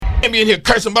can't be in here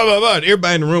cursing, blah, blah, blah. And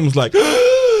everybody in the room was like,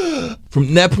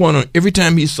 from that point on, every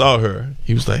time he saw her,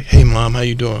 he was like, hey, Mom, how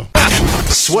you doing?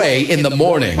 Sway in the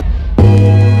morning.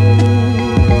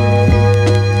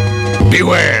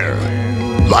 Beware.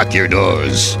 Lock your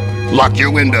doors. Lock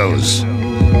your windows.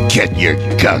 Get your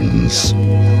guns.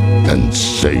 And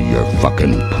say your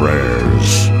fucking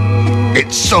prayers.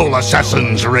 It's Soul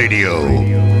Assassins Radio.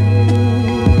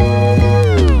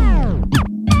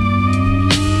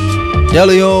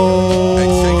 Delio.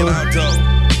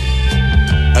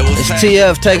 It's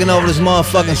TF taking over this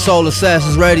motherfucking Soul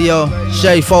Assassins Radio.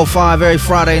 Shay 45 every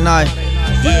Friday night.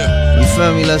 You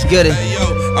feel me? Let's get it.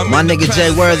 My nigga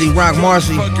Jay Worthy, Rock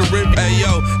Marcy.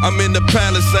 I'm in the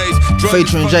Palisades,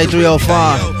 featuring J305.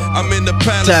 I'm in the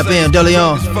Palisades, tap in,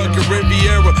 DeLeon. Fucking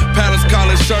Riviera, Palace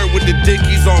collar shirt with the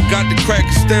Dickies on, got the cracker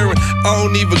staring. I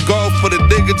don't even go for the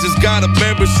nigga, just got a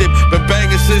membership. Been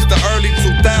banging since the early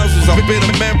 2000s. I've been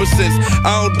a member since.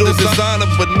 I don't do designer,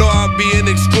 but know I'll be in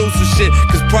exclusive shit.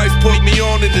 Cause Price put me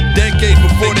on in the decades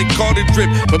before they called it drip.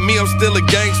 But me, I'm still a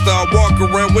gangster. I walk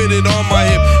around with it on my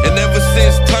hip. And ever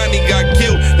since Tiny got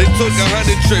killed, they took 100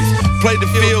 trips. Played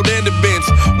the field and the bench.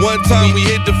 One time we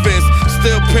hit the fence.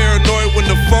 Still paranoid when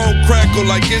the phone crackle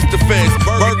like it's the fence.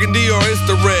 Burgundy or it's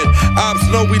the red. Ops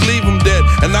know we leave them dead.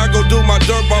 And I go do my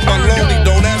dirt by my lonely.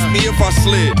 Don't ask me if I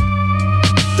slid.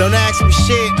 Don't ask me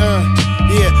shit,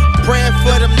 yeah. Praying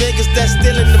for them niggas that's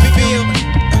still in the field.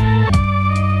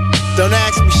 Don't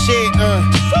ask me shit,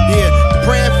 yeah.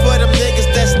 Praying for them niggas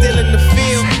that's still in the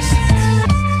field.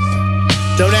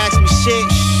 Don't ask me shit.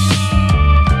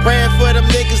 Praying for them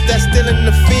niggas that's still in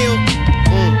the field.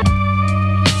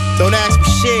 Don't ask me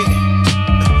shit.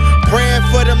 Praying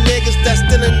for them niggas that's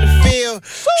still in the field.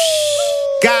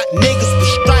 Got niggas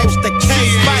with stripes that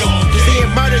can't fight. Seeing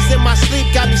murders in my sleep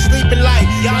got me sleeping like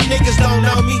y'all niggas don't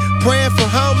know me. Praying for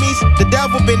homies, the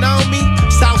devil been on me.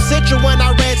 South Central when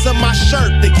I raise up my shirt,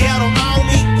 the ghetto on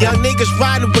me. Young niggas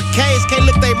riding with K's, can't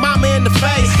look they mama in the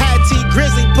face. Had T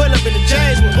Grizzly pull up in the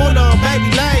J's with Uno and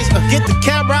Baby Lays. Get the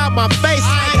camera out my face,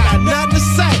 I ain't got nothing to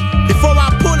say. Before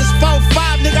I pull this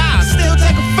 4-5, nigga, I'll still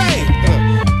take a fade.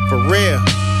 For real.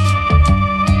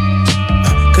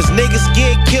 Cause niggas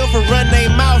get killed for running they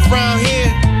mouth round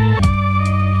here.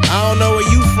 I don't know where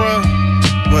you from,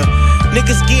 but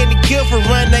niggas getting killed for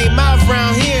running they mouth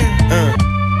round here.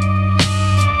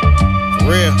 For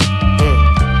real.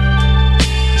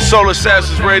 Soul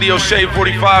Assassins Radio, Shade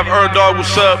 45, Dog,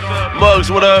 what's up? Muggs,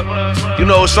 what up? You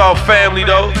know it's all family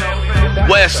though.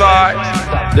 West side,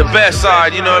 the best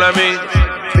side, you know what I mean?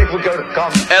 People go to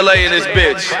come. LA in this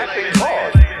bitch.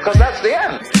 Because that's the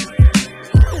end.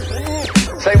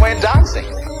 Same way in dancing.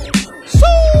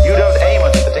 You don't aim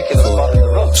at a particular spot in the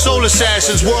room. Soul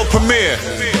Assassins world premiere.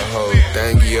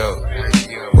 Thank you.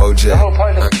 Bojack. The whole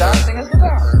point of dancing is the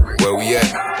dance. Where we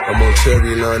at? I'm on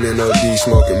Cherry Line in OD,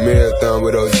 smoking marathon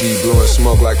with OG, blowing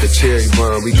smoke like a cherry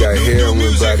bomb. We got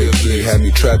heroin by the key, had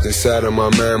me trapped inside of my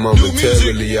mind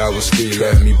momentarily. I was free,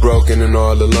 left me broken and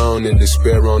all alone in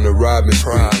despair on the robbing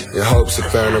spree. In hopes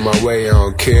of finding my way, I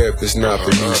don't care if it's not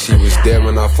for me. She was there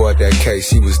when I fought that case,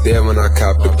 she was there when I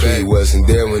copped the plea. Wasn't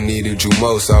there when needed you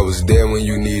most, I was there when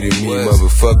you needed me.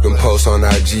 Motherfuck them posts on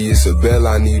IG, it's a bell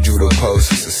I need you to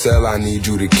post. It's a cell I need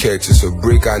you to catch, it's a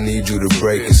brick I need you to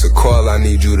break. It's a call I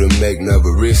need you to make,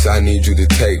 never risk I need you to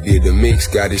take. Did the mix,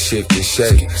 got it shift and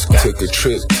shake. Took a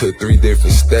trip to 3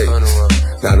 different states.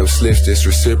 Now them slips just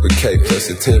reciprocate, plus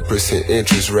a 10%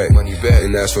 interest rate.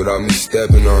 And that's without me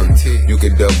stepping on it. You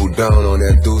can double down on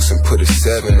that deuce and put a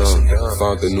 7 on it.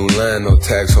 Found the new line, no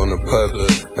tax on the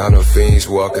public. Now them fiends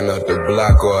walking up the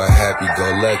block or a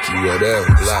happy-go-lucky,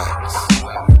 whatever.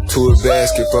 To a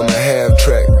basket from a half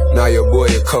track. Now your boy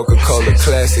a Coca-Cola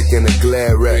classic in a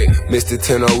glad rack. Mr.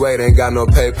 1008 ain't got no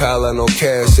PayPal or no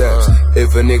cash apps.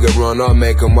 If a nigga run off,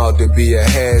 make him out to be a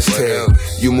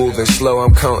hashtag. You moving slow,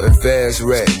 I'm counting fast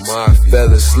racks.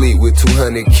 Fell asleep with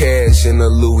 200 cash in a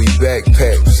Louis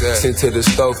backpack. Sent to the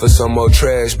store for some more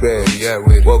trash bags.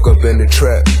 Woke up in the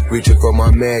trap, reaching for my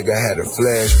mag, I had a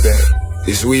flashback.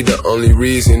 Is we the only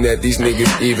reason that these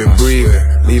niggas even breathing?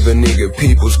 Leave a nigga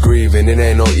people's grieving, it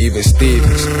ain't no even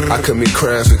Stevens. I commit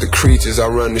crimes with the creatures, I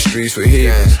run the streets with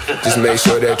heathens. Just make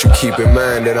sure that you keep in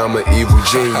mind that I'm an evil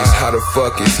genius. How the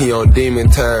fuck is he on demon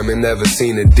time and never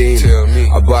seen a demon?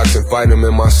 I box and fight him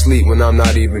in my sleep when I'm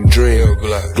not even dreaming.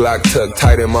 Glock tucked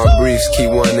tight in my briefs,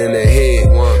 keep one in the head.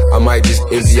 I might just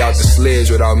empty out the sledge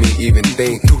without me even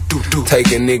thinking. Take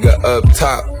a nigga up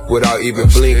top without even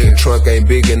blinking. Trunk ain't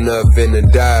big enough in the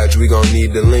Dodge, we gon'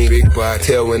 need the link.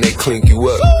 Tell when they clink you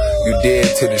up, you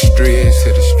dead to the streets.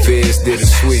 Feds did a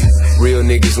sweep, real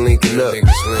niggas linking up.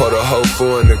 Pour the whole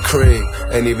four in the cream,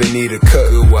 ain't even need a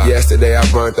cup. Yesterday I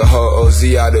burnt the whole OZ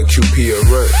out of QP a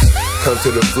run. Come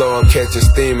to the floor, I'm catching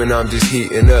steam and I'm just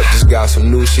heating up. Just got some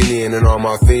new shit in and all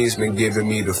my fiends been giving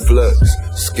me the flux.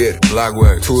 Skid, block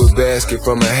work, to a basket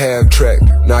from a half track.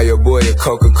 Now your boy a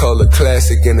Coca-Cola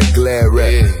classic in a glad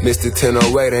wrap. Mr.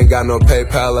 1008 ain't got no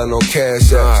PayPal or no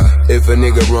cash apps. If a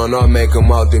nigga run off, make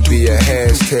him out to be a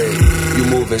hashtag. You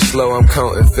moving slow, I'm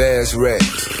counting fast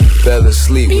racks. Fell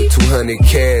asleep with 200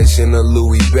 cash in a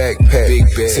Louis backpack. Big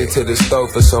bag. Sent to the store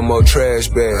for some more trash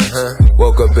bags.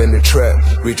 Woke up in the trap,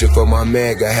 reaching for my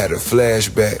mag, I had a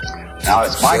flashback. Now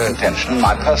it's my contention,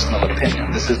 my personal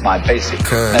opinion, this is my basic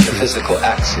metaphysical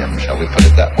axiom, shall we put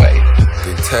it that way.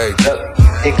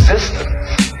 The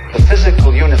existence, the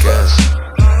physical universe,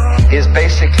 is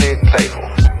basically playful.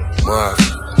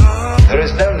 There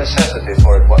is no necessity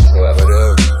for it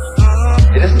whatsoever.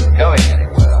 It isn't going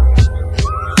anywhere.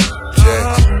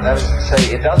 That is to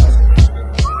say, it doesn't.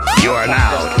 You are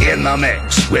now in the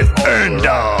mix with Earn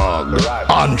Dog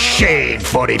on Shade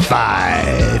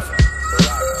 45.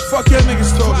 Fuck that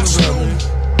niggas talking about, man.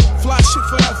 Fly shit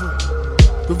forever.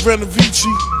 The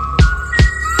Renovici,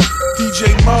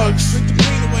 DJ Muggs.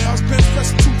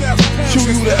 QU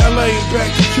to LA and back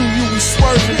to QU, we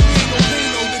swerving.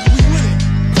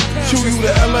 QU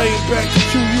to LA and back to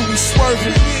QU, we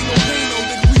swerving.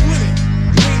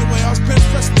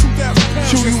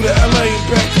 QU to LA and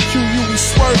back to QU, we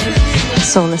swerving.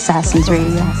 Soul Assassins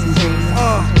Radio.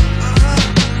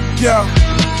 Yeah.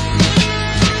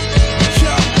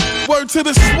 Word to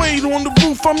the suede on the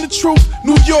roof, I'm the truth.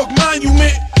 New York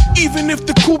monument. Even if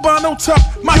the Cubano top,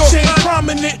 my chain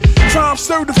prominent. Crime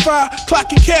certified,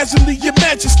 clocking casually, your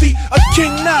majesty. A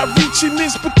king not reaching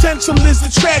his potential is a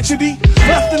tragedy.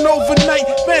 Nothing overnight,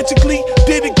 magically,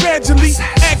 did it gradually.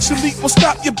 Actually, will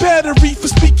stop your battery for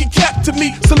speaking cap to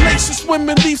me. Salacious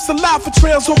women leave saliva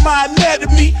trails on my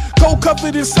anatomy. Gold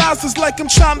covered in sizes like I'm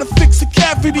trying to fix a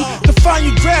cavity.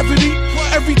 Defying gravity,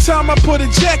 every time I put a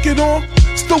jacket on.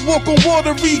 Still walk on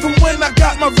water even when I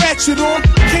got my ratchet on.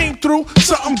 Came through,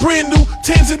 something brand new,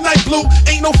 tans and night blue.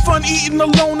 Ain't no fun eating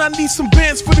alone, I need some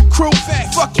bands for the crew.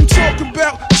 Fuck you talking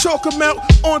about, chalk them out,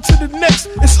 on to the next.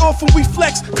 It's awful we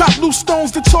flex, cop loose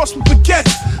stones to toss with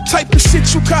baguettes. Type of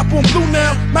shit you cop on blue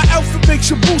now, my outfit makes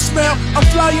your boo smile. I'm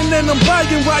flying and I'm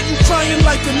buying while you crying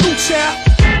like a new child.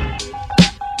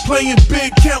 Playing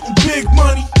big, counting big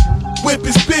money. Whip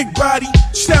his big body,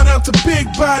 shout out to Big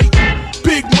Body.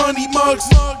 Big money mugs,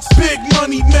 big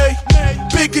money made.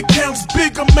 Big accounts,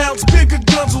 big amounts, bigger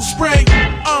guns will spray.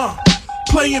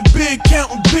 Playing big,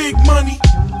 counting big money.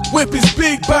 Whip his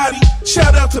big body,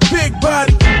 shout out to Big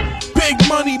Body. Big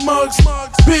money mugs,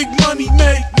 big money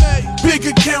made. Big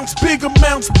accounts, big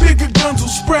amounts, bigger guns will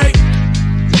spray.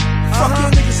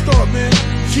 Fucking niggas thought, man.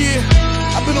 Yeah,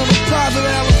 I've been on a private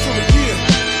island for a year.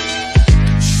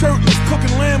 Shirtless,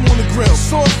 cooking lamb on the grill,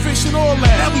 swordfish and all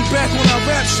that. Now we back on our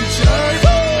rap shit,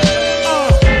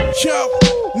 yo.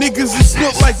 Niggas is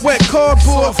built like wet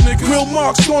cardboard. Grill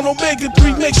marks on Omega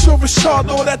 3, make sure it's charred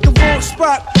at the wrong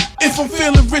spot. If I'm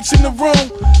feeling rich in the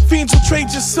room, fiends will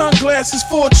trade your sunglasses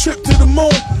for a trip to the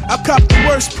moon. I cop the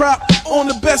worst prop on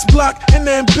the best block and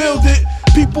then build it.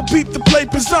 People beat the play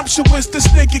presumptuous, this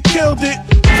nigga killed it.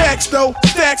 Facts though,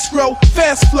 stacks grow,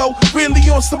 fast flow, really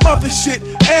on some other shit.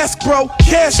 Ask bro,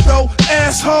 cash though,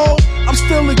 asshole. I'm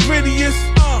still the grittiest,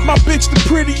 my bitch the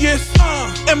prettiest,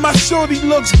 and my shorty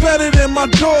looks better than my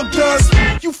dog does.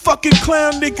 You fucking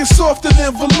clown niggas softer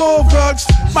than velour rugs.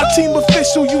 My team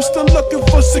official used to looking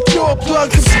for secure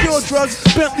plugs, obscure drugs.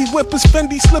 Bentley whippers,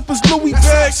 Fendi slippers, Louis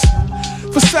bags.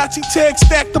 Versace tags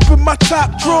stacked up in my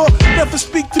top drawer. Never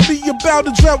speak to me about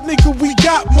a drought, nigga, we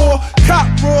got more. Cop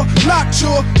raw,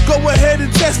 lockjaw, go ahead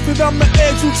and test it. I'ma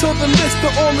add you to the list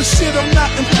of all the shit I'm not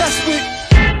impressed with.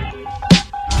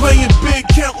 Playing big,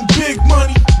 counting big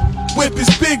money. Whip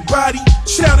his big body,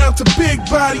 shout out to Big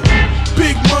Body.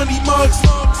 Big money mugs,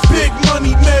 big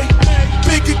money made.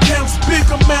 Big accounts, big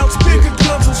amounts, bigger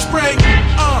guns will spray.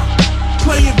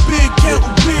 Playing big,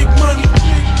 counting big money.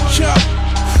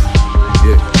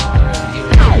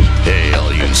 Hey,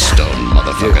 all you stone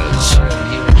motherfuckers.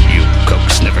 You coke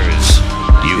sniffers.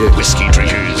 You whiskey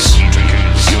drinkers.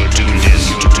 You're tuned in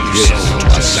to Soul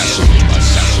Assassin.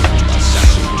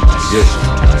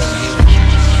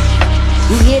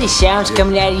 You hear the sounds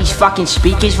coming out of these fucking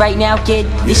speakers right now, kid?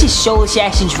 This is Soul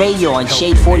Assassins Radio on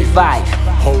Shade 45.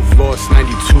 Whole floor's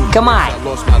 92. Come on. I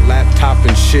lost my laptop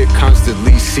and shit,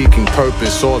 constantly seeking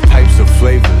purpose, all types of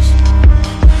flavors.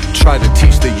 Try to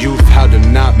teach the youth how to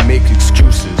not make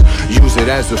excuses. Use it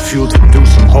as a fuel to do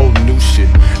some whole new shit.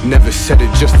 Never said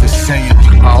it just to say it,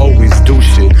 I always do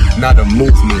shit. Not a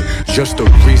movement, just a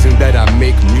reason that I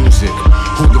make music.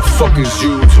 Who the fuck is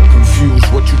you to confuse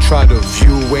what you try to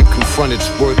view and confront its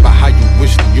worth by how you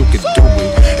wish that you could do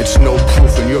it? It's no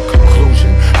proof in your conclusion.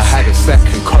 I had a fat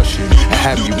concussion, it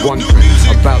had me wondering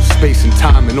about space and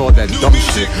time and all that dumb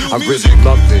shit. I really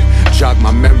love it, jog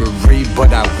my memory,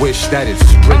 but I wish that it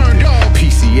sprinted.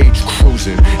 PCH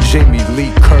cruising, Jamie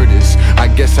Lee Curtis. I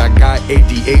guess I got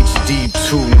ADHD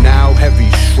too now, heavy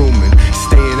shrooming.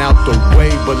 Staying out the way,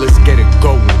 but let's get it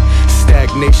going.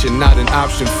 Stagnation, not an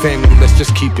option, family, let's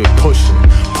just keep it pushing.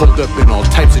 Pulled up in all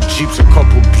types of Jeeps, a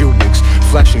couple Buicks,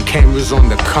 flashing cameras on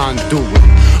the conduit.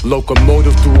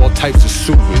 Locomotive through all types of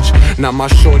sewage. Now my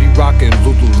shorty rockin'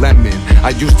 Lululemon. I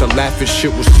used to laugh as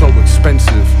shit was so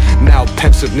expensive. Now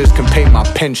pensiveness can pay my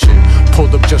pension.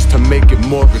 Pulled up just to make it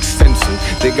more extensive.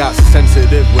 They got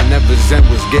sensitive whenever Zen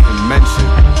was getting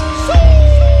mentioned.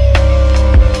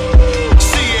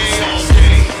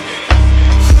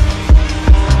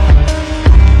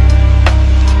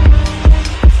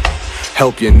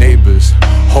 Help your neighbors.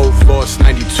 Whole floors,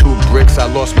 92 bricks. I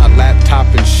lost my laptop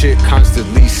and shit.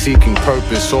 Constantly seeking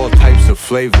purpose. All types of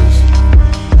flavors.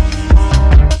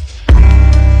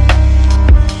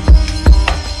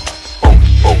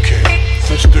 Oh, okay.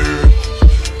 Mr.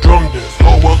 Drum Diff.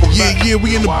 Oh, welcome back. Yeah,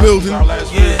 we in the building.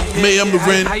 May I'm the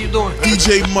Ren. How you doing?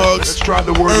 DJ Muggs. Let's try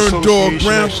the word Earn Dog, association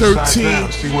Round exercise 13. now.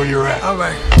 See where you're at. All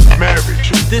right.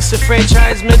 Marriage.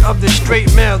 Disenfranchisement of the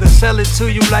straight male. They sell it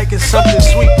to you like it's something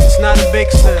sweet. It's not a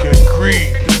bake sale. Okay,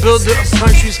 greed. The builder of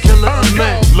countries, killer of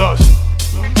men. Lust.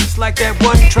 It's like that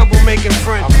one troublemaking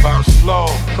friend. I found slow.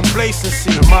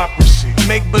 Complacency. Democracy.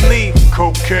 Make believe.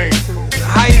 Cocaine. The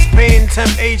highest paying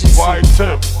temp agency. Why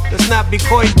temp? Let's not be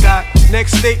coy, Doc.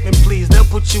 Next statement, please. They'll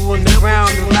put you on the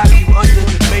ground and lock you under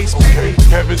the basement. Okay,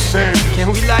 Kevin Sanders.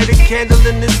 Can we light a candle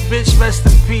in this bitch? Rest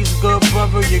in peace, good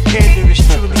brother. Your candor is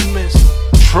truly missed.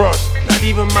 Trust. Not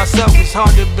even myself, it's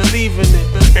hard to believe in it.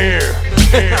 But Air.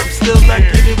 I'm still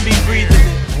lucky to be breathing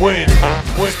it. When?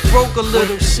 Broke a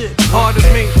little shit, hard to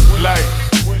me. Life.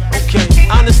 Okay,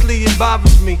 honestly it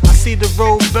bothers me. I see the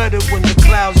road better when the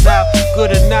clouds out.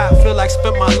 Good or not, feel like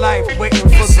spent my life waiting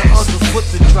for the other foot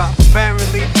to drop.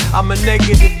 Apparently, I'm a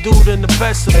negative dude and a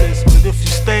pessimist. But if you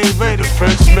stay ready,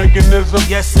 Defense mechanism.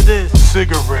 yes it is.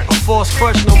 Cigarette. A false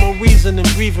crush, no more reason and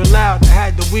breathing loud. I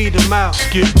had to weed him out.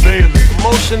 Skip Bayless.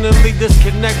 Emotionally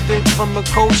disconnected from the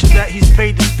culture that he's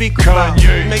paid to speak about.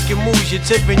 Kanye. Making moves, you're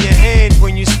tipping your hand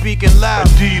when you're speaking loud.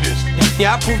 Adidas.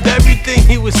 Yeah, I proved everything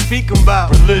he was speaking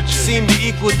about. Religion. Seemed to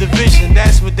equal division,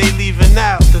 that's what they leaving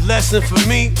out. The lesson for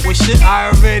me was shit I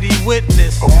already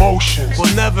witnessed. Emotions.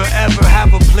 Will never ever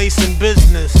have a place in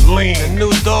business. Lean. The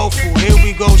new dog food, here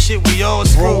we go, shit we all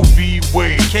Roe screw. v.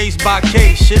 Wade. Case by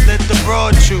case, shit let the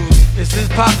broad choose. Is this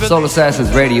popular? Soul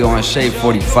Assassins Radio on Shade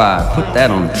 45. Put that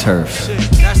on the turf. Shit,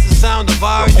 that's the sound of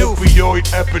our youth.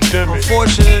 Opioid epidemic.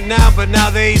 Unfortunate now, but now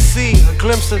they see a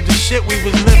glimpse of the shit we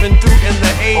was living through in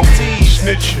the 80s.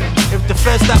 Snitching. If the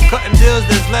Fed stop cutting deals,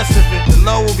 there's less of it. The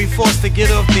law will be forced to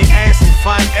get off their ass and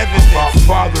find evidence. My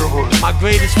fatherhood. My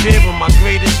greatest fear and my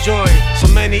greatest joy. So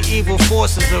many evil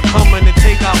forces are coming to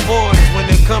take our boys. When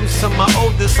it comes to my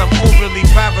oldest, I'm overly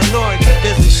paranoid.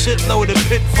 There's a shitload of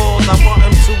pitfalls I want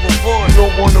him to avoid. You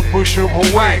don't wanna push him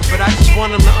away. Right, but I just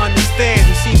want him to understand.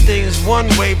 He see things one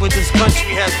way, but this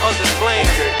country has other plans.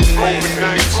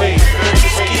 COVID-19.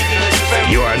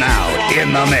 You are now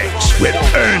in the mix with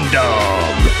Earn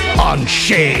Dog on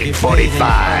Shade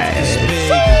 45.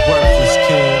 Worthless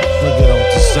kid, nigga don't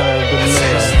deserve to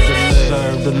live.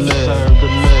 Deserve to live.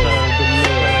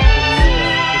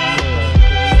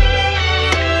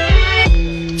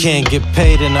 Can't get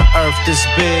paid in the earth this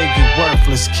big, you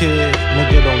worthless kid.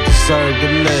 Nigga don't deserve to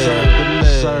live.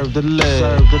 Deserve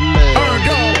to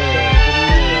live.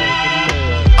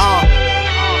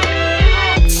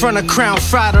 Front of Crown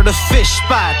Fried or the fish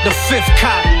spot, the fifth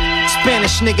cop.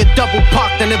 Spanish nigga double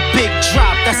parked in a big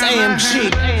drop, that's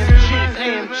AMG.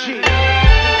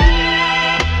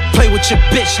 Play with your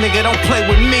bitch, nigga, don't play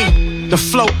with me. The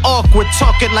flow awkward,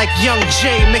 talking like Young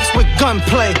Jay mixed with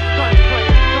gunplay.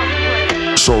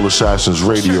 Soul Assassins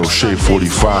Radio, Shade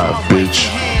 45, bitch.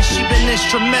 She been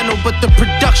instrumental, but the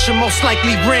production most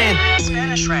likely ran.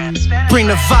 Bring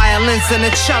the violins and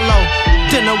the cello.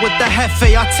 Dinner with the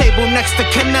Jefe, our table next to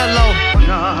Canelo.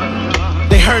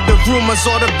 They heard the rumors,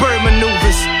 all the bird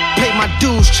maneuvers. Pay my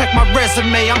dues, check my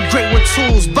resume, I'm great with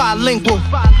tools, bilingual.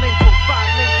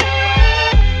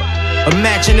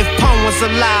 Imagine if Pun was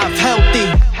alive,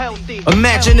 healthy.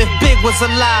 Imagine if Big was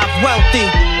alive, wealthy.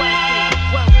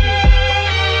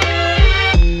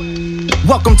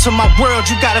 Welcome to my world,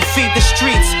 you gotta feed the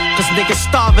streets. Cause niggas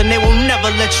starving, they will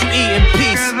never let you eat in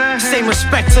peace. Same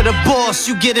respect to the boss,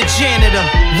 you get a janitor.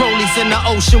 Rollies in the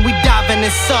ocean, we diving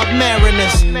in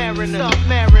submariners.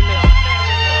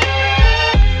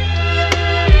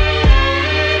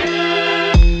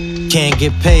 Can't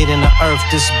get paid in the earth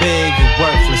this big, you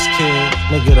worthless kid.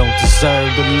 Nigga don't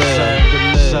deserve to live.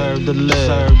 Deserve to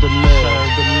live.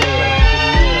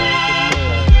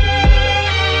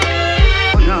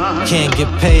 Can't get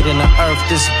paid in the earth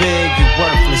this big, you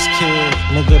worthless kid.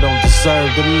 Nigga don't deserve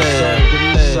to live.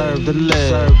 Deserve to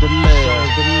live.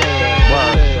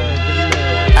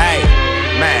 Hey,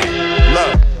 man,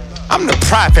 look, I'm the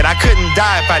prophet, I couldn't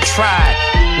die if I tried.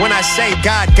 When I say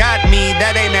God got me,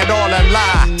 that ain't at all a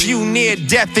lie. Few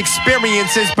near-death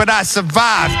experiences, but I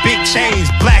survived. Big chains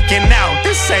blacking out,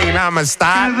 this ain't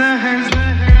Amistad.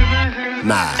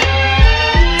 Nah,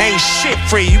 ain't shit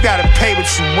free, you gotta pay what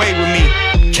you weigh with me.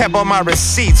 Kept all my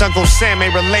receipts, Uncle Sam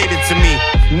ain't related to me.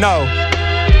 No,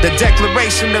 the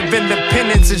Declaration of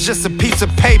Independence is just a piece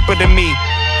of paper to me.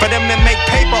 For them to make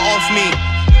paper off me,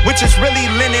 which is really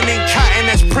linen and cotton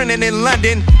that's printed in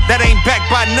London. That ain't backed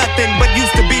by nothing, but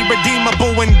used to be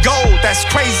redeemable in gold. That's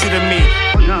crazy to me.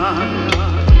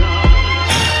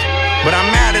 But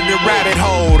I'm out of the rabbit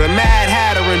hole, the Mad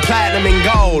Hatter in platinum and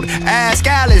gold. Ask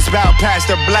Alice about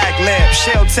Pastor Black Lip.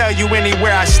 She'll tell you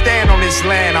anywhere I stand on this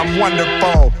land, I'm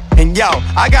wonderful. And yo,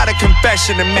 I got a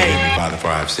confession to make.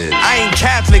 I ain't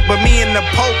Catholic, but me and the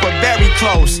Pope are very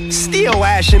close. Still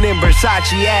ashing in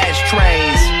Versace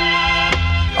ashtrays.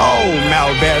 Oh,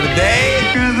 Malverde.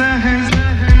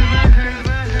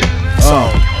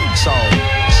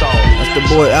 That's the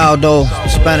boy Aldo,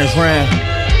 Spanish Ram,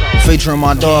 featuring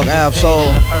my dog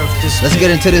Ab-Soul. Let's get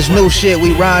into this new shit.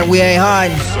 We ride, we ain't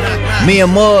hiding. Me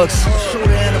and Muggs,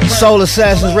 Soul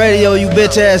Assassins Radio, you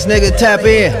bitch ass nigga, tap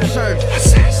in.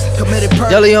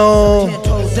 DeLeon.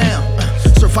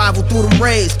 Survival through them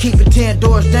raids, keeping 10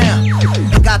 doors down.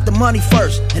 I got the money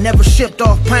first and never shipped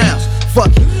off pounds.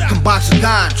 Fuck it, come box a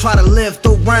guy, try to live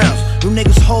through rounds. You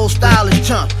niggas' whole style is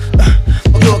chump.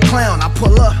 You a clown, I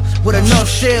pull up with enough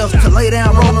shells to lay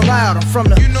down rolling loud. I'm from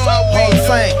the Hall of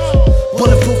Fame,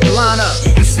 bulletproof the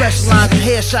lineup. Specialize in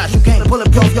headshots, you can't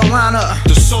bulletproof your lineup.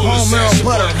 Home Merrill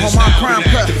butter, on my crime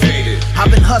cut. I've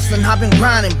been hustling, I've been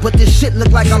grinding, but this shit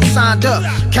look like I'm signed up.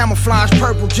 Camouflage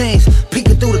purple jeans,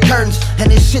 peeking through the curtains.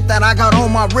 And this shit that I got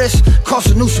on my wrist cost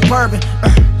a new Suburban.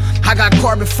 I got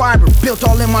carbon fiber built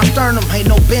all in my sternum. Ain't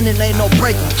no bending, ain't no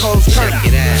breaking. Close turn.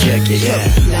 Check it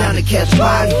out. Down to catch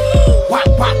body. Wop,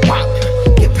 wop, wop.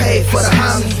 Get paid for the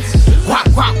homie. Wop,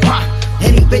 wop, wop.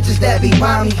 Any bitches that be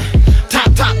by me.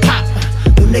 Top, top, top.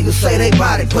 Them niggas say they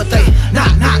body, but they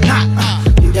not.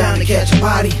 You down to catch a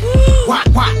body. Wop,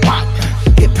 wop, wop.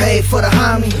 Get paid for the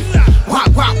homie. Wop,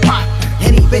 wop, wop.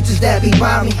 Any bitches that be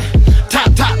by me.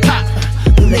 Top, top, top.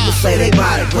 Niggas say they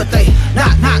body, but they not.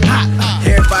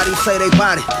 Everybody say they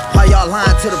body. Why y'all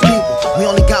lying to the people? We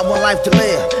only got one life to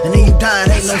live, and then you dying,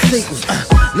 ain't no sequels.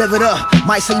 Live it up.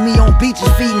 Might see me on beaches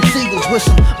feeding seagulls with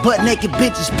some butt naked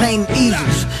bitches painting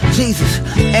easels. Jesus,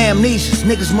 amnesias,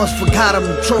 niggas must forgot I'm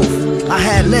the truth. I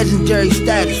had legendary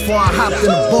status before I hopped in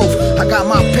the booth. I got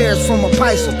my pairs from a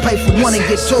price, so pay for one and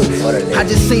get two. I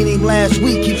just seen him last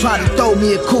week, he tried to throw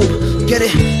me a coup. Get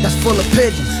it? That's full of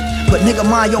pigeons. But nigga,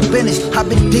 mind your business. I've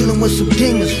been dealing with some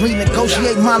demons,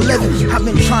 renegotiating my living. I've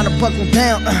been trying to buckle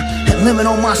down and limit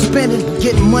on my spending.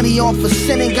 Getting money off of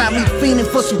sinning got me fiending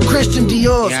for some Christian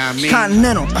Dior's.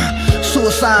 Continental,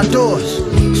 suicide doors,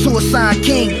 Suicide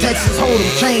King, Texas Hold'em,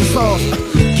 chainsaws,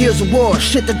 Gears of War,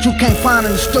 shit that you can't find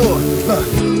in the store.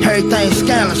 Everything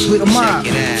scandalous with a mob.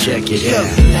 Check it out.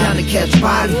 Down to catch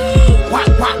body. Wop,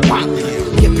 wop, wop.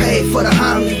 Get paid for the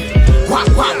homie. Wop,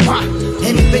 wop, wop.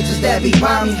 Any bitches that be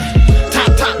by me, top,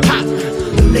 top, top.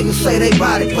 Them niggas say they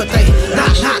body, but they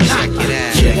not.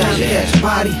 Check down to catch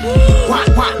body. Wop,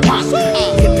 wop, wop.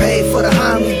 Get paid for the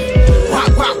homie.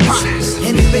 Wop, wop, wop.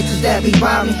 Any bitches that be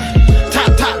by me,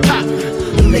 top, top, top.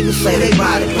 Them niggas say they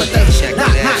body, but they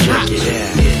not.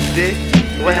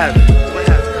 What happened?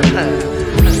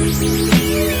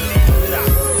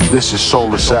 This is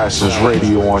Soul Assassins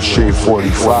Radio on Shade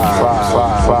 45.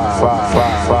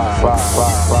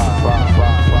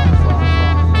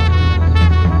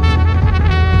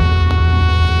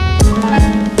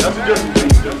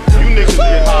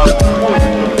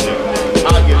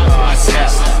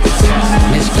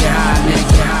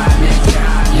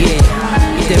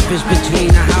 Difference between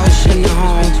a house and a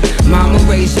home. Mama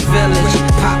raised a village,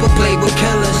 Papa played with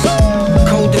killers,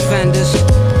 co-defenders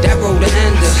that rolled the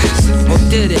enders. Or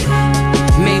did it?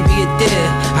 Maybe it did.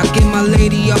 I give my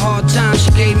lady a hard time,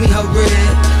 she gave me her rib.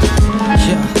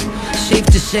 Yeah, safe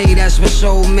to Shay, that's my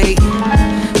soulmate.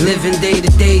 Living day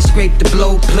to day, scrape the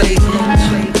blow plate.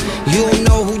 You don't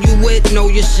know who you with, know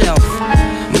yourself.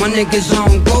 My niggas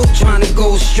on go, trying to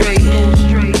go straight.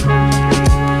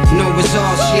 No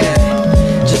results yet.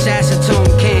 Just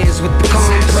acetone cans with the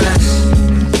compress.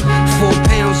 4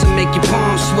 pounds to make your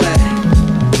palms sweat.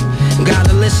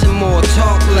 Gotta listen more,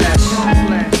 talk less.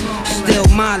 Still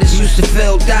modest, used to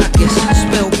fill dockets,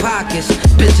 spill pockets,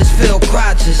 bitches fill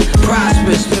crotches,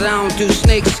 prosperous, but I don't do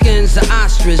snake skins or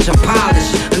ostrich. I'm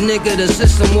polished, a nigga the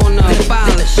system wanna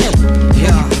abolish.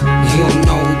 Yeah, you don't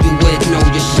know who you with, know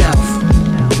yourself.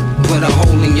 Put a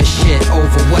hole in your shit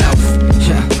over wealth.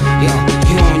 Yeah,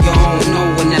 you on your own, no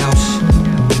one else.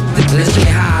 Let's get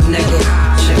high, nigga.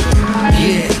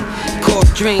 Yeah, caught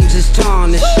dreams is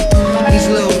tarnished. These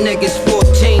little niggas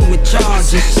 14 with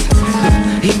charges.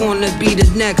 He wanna be the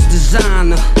next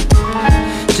designer.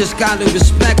 Just gotta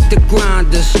respect the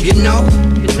grinders, you know?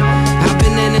 I've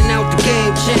been in and out the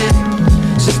game, champ.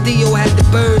 Since Theo had the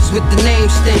birds with the name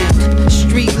stamped.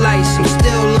 Street lights, I'm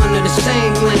still under the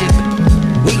same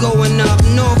lamp. We going up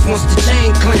north once the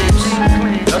chain clamps.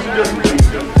 That's different.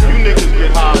 You niggas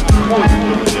get high before you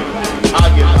do the nigga. I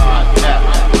get high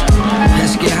now.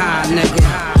 Let's get high, nigga.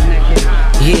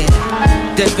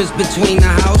 Yeah. Difference between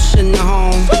the house and the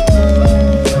home.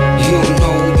 You don't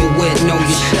know who you with, know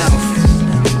yourself.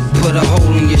 Put a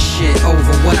hole in your shit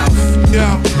over wealth.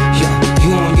 Yeah,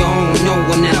 you on your own, no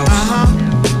one else.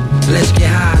 Let's get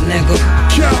high, nigga.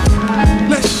 Yeah,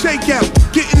 let's shake out,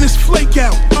 getting this flake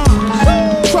out.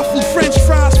 Truffle French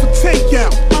fries for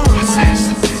takeout.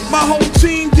 My whole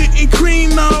team getting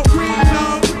cream now.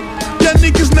 Y'all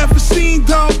niggas never seen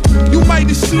dog. You might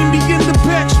have seen me in the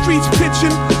back streets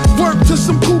pitching. Work to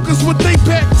some cougars with they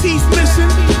back teeth missing.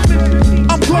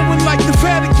 I'm glowing like the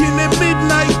Vatican at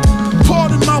midnight.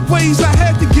 Pardon my ways, I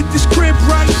had to get this crib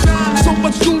right. So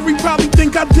much jewelry, probably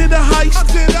think I did a heist.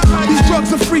 These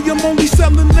drugs are free, I'm only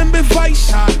selling them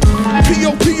advice.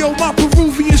 P.O.P.O. my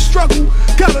Peruvian struggle.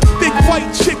 Got a thick white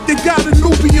chick that got a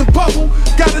Nubian bubble.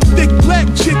 Got a thick black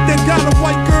chick that got a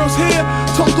white girl's hair.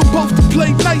 Told them both to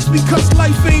play nice because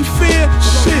life ain't fair.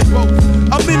 Shit,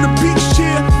 I'm in the beach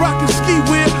chair, rocking ski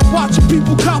wear. Watching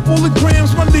people cop all the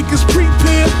grams, my niggas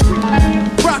prepare.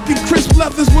 Rocking crisp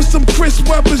leathers with some crisp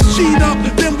weapons. G'd up,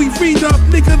 then we read up.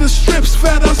 Nigga, the strips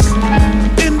fed us.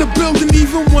 In the building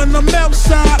even when I'm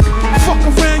outside. Fuck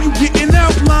around, you getting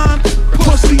outlined.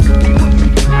 Pussy.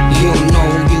 You don't know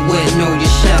who you with, know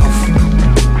yourself.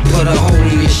 Put a hole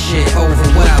in your shit over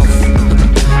wealth.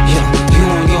 Yeah, you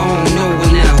on your own, no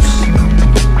one else.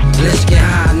 Let's get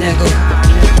high, nigga.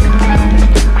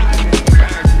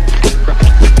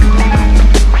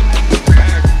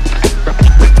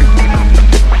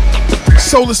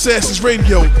 Soul Assassins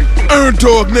Radio, Earn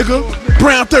Dog, nigga.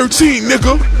 Brown 13,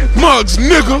 nigga. Muggs,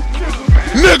 nigga.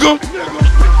 Nigga.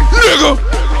 Nigga.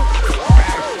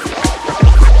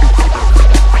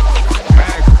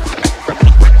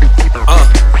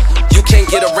 You can't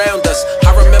get around us.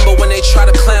 I remember when they try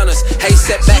to clown us. Hey,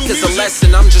 setback is a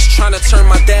lesson. I'm just trying to turn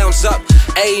my downs up.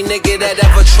 Ayy, nigga that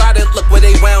ever tried it, look where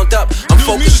they wound up. I'm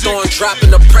focused on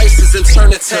dropping the prices and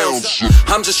turning towns up.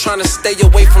 I'm just trying to stay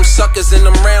away from suckers and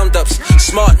them roundups.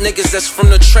 Smart niggas that's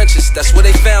from the trenches, that's where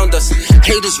they found us.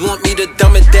 Haters want me to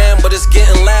dumb it down, but it's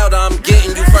getting louder. I'm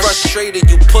getting you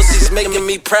frustrated, you pussies making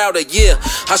me prouder. Yeah,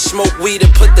 I smoke weed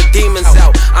and put the demons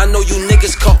out. I know you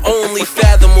niggas can only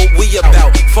fathom what we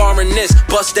about. Foreign this,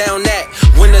 bust down that,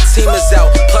 when the team is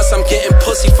out. Plus I'm getting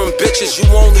pussy from bitches you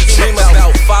only dream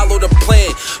about. Follow the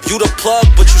plan, you the plug,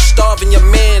 but you starving your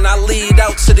man. I lead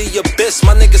out to the abyss,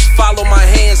 my niggas follow my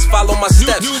hands, follow my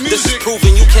steps. This is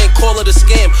proven, you can't call it a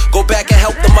scam. Go back and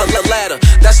help them up the ladder,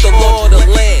 that's the law of the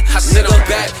land. Nigga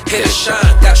back, hit and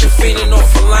shine, got you feeding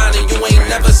off a line, and you ain't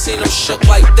never seen them shook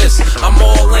like this. I'm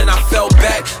all in, I fell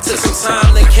back, took some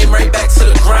time, then came right back to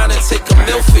the grind. And take a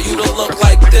meal for you to look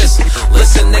like this.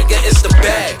 Listen nigga, it's the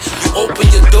bag. You open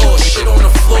your door, shit on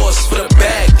the floor, it's for the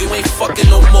bag. You ain't fucking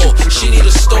no more, she need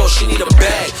a store, she need a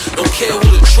bag. Don't care who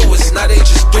the true is, now they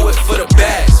just do it for the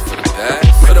bags.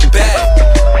 For the bag.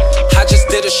 I just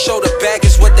did a show, the bag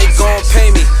is what they gon'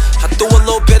 pay me. I threw a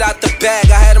little bit out the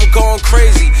bag, I had them going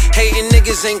crazy. Hating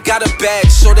niggas ain't got a bag,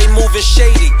 so they moving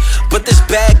shady. But this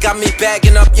bag got me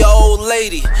bagging up your old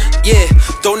lady. Yeah,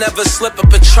 don't ever slip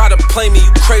up and try to play me,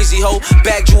 you crazy hoe.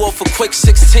 Bagged you off a quick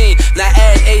 16, now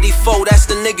add 84, that's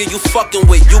the nigga you fucking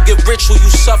with. You get rich who you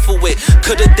suffer with.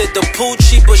 Coulda did the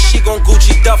Poochie, but she gon'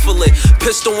 Gucci duffel it.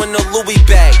 Pistol in the Louis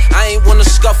bag, I ain't wanna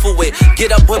scuffle with.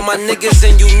 Get up with my niggas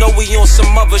and you know we on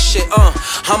some other shit.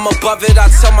 I'm above it, I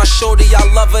tell my shorty I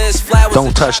love her as flowers.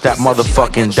 Don't touch that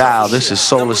motherfucking dial. This is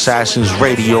Soul Assassins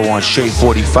Radio on Shade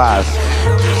 45.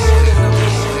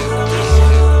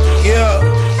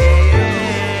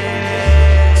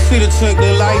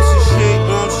 twinkling lights and shit, you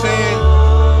know what I'm saying?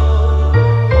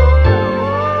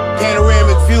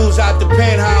 Panoramic views out the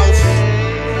penthouse.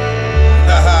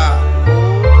 Haha.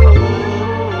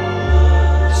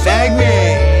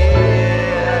 Sagman.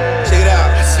 Check it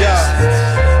out, yo.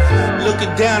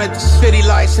 Looking down at the city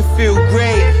lights, it feel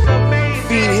great.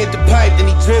 Fiend hit the pipe, then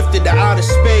he drifted to outer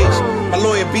space. My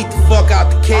lawyer beat the fuck out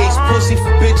the case. Pussy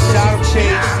for bitches, I don't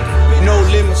chase. No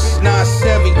limits,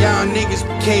 9-7, young niggas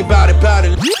became bout it.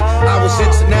 I was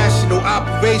international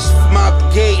operations from out the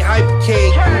gate,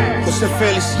 hypercade. Jose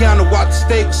Feliciano out the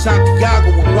state with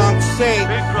Santiago with Juan Jose.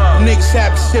 Niggas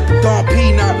happy sipping Don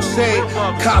P, not Jose.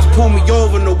 Cops pull me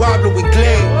over, no wobbler with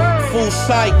glade. Full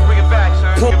sight,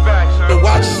 the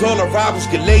watches, all the rivals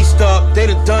get laced up. They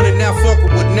done it now,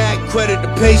 fuckin' with Nat, credit the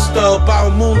pay stub.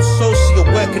 Our moon,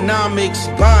 socioeconomics,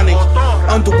 bondage.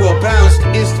 Underworld balance,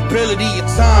 the instability of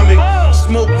timing.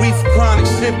 Smoke reefer chronic,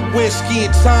 sip whiskey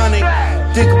and tonic.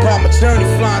 Think about my journey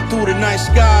flying through the night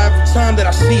sky. Every time that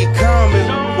I see it coming.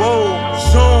 Whoa,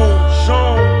 zoom.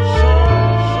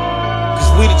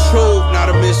 Cause we the truth, not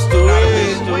a mystery.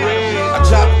 I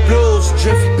drop the blues,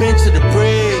 drift your pen to the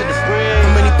bridge.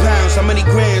 How many pounds, how many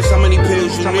grams, how many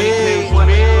pills you need?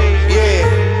 Yeah.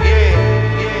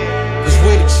 Cause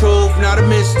we the truth, not a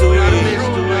mystery.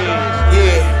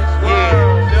 Yeah.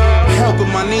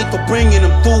 Helping my Nito, bringing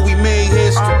them through, we made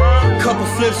history. Couple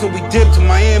flips and we dipped to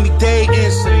Miami-Dade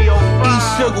instantly. Eat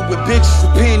sugar with bitches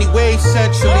with penny waves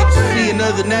centrally. To see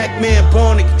another knack man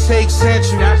born, it can take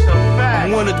centuries.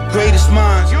 I'm one of the greatest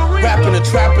minds. Rapping and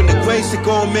trapping the grace that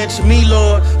gon' mention me,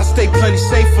 Lord. I stay plenty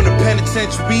safe from the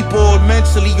penitentiary board.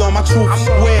 Mentally on my truth is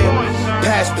square.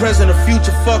 Past, present, or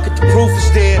future, fuck it, the proof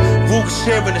is there. Ruger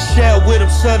sharing a shell with him,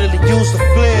 suddenly use the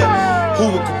flare.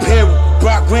 Who would compare it?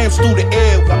 Brock Rams through the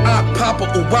air with I Papa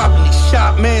or wobbly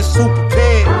shot, man, super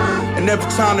prepared. And every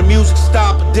time the music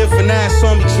stop, a different ass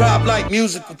on me drop like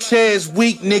musical chairs.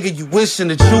 Weak nigga, you wishing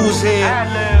that you was here,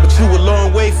 but you a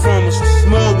long way from us.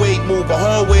 Small weight move, a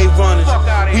hallway runners.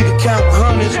 We can count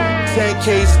hundreds,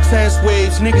 10Ks and 10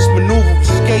 waves. Niggas maneuver,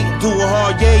 skating, doing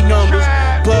hard yay numbers.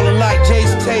 Ballin' like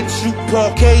Jason Tatum, shooting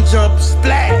parquet jumpers.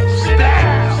 Splash,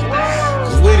 splash.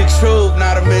 Cause we the truth,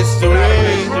 not a mystery.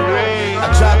 I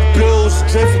drop the blues,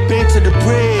 drift a bit to the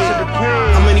bridge.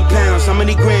 How many pounds, how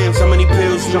many grams, how many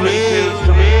pills you need?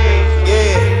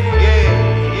 Yeah.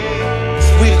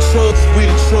 We the truth, we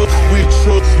the truth, we the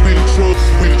truth, we the truth,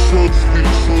 we the truth, we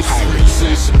the truth.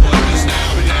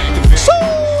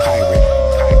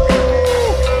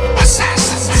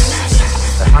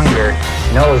 The hunger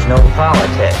knows no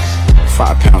politics.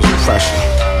 5 pounds of pressure.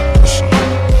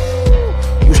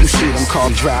 You see them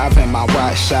called driving my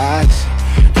right sides.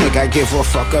 Think I give a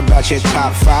fuck about your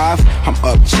top 5? I'm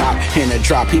up top in the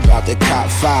drop, he bout to cop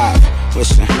 5.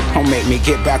 Listen, don't make me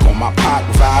get back on my pop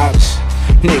vibes.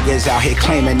 Niggas out here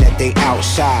claiming that they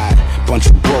outside. Bunch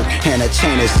of broke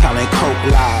entertainers telling coke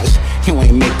lies. You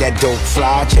ain't make that dope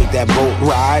fly, take that boat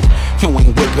ride. You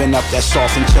ain't whipping up that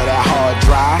sauce until that hard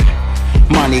dry.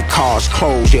 Money, cars,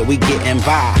 clothes, yeah, we getting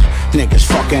by. Niggas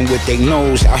fucking with they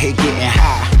nose out here getting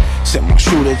high. Send my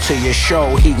shooter to your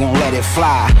show, he gon' let it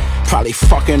fly. Probably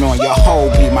fucking on your hoe,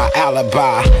 be my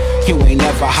alibi. You ain't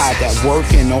never hide that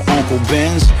work in no Uncle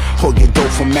Ben's. Or get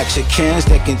dope from Mexicans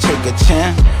that can take a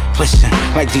 10. Listen,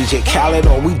 like DJ Khaled,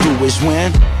 all we do is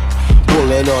win.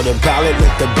 Bullet or the ballot,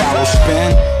 let the battle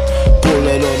spin.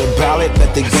 Bullet or the ballot,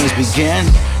 let the games begin.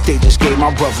 They just gave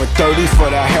my brother 30 for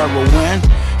that heroin.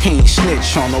 He ain't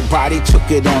snitch on nobody, took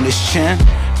it on his chin.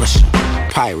 Listen,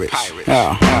 pirates,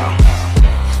 yeah.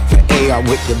 The AR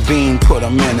with the beam, put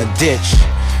him in a ditch.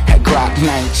 That Glock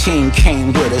 19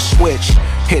 came with a switch.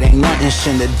 It ain't nothing,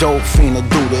 send a dope fiend to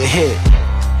do the hit.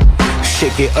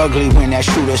 Shit get ugly when that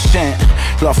shooter sent.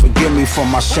 Lord forgive me for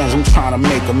my sins, I'm trying to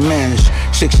make amends.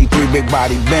 63 big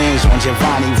body Benz on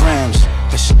Giovanni rims.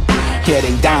 Yeah,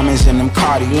 they diamonds in them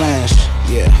Cardi lens.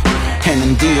 Yeah, and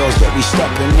them deals that we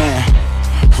steppin' in.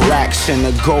 Racks in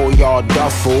the gold yard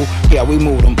duffel. Yeah, we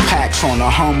move them packs on the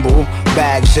humble.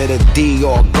 Bags of the D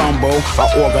or gumbo. I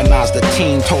organized the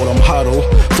team, told them huddle.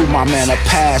 Threw my man a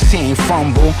pass, he ain't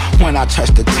fumble. When I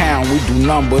touch the town, we do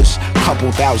numbers. Couple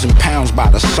 1,000 pounds by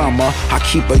the summer. I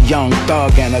keep a young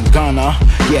thug and a gunner.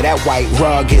 Yeah, that white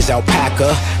rug is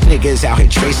alpaca. Niggas out here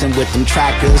tracing with them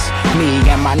trackers. Me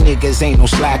and my niggas ain't no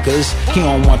slackers. He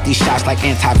don't want these shots like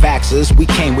anti-vaxxers. We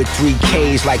came with 3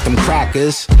 Ks like them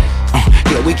crackers.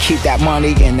 Yeah, we keep that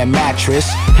money in the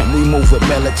mattress. And we move with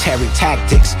military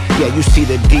tactics. Yeah, you see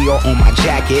the deal on my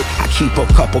jacket. I keep a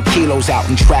couple kilos out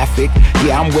in traffic.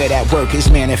 Yeah, I'm where that work is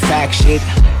manufactured.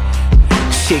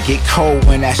 Shit get cold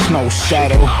when that snow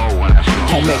settle.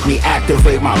 Don't make me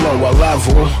activate my lower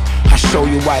level. I show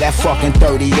you why that fucking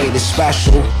 38 is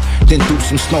special. Then do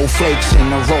some snowflakes in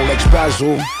the Rolex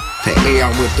bezel. The air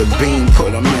with the beam,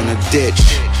 put them in a ditch.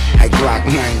 That Glock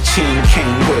 19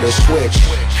 came with a switch.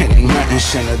 And ain't nothing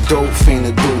send a dope fiend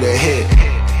to do the hit.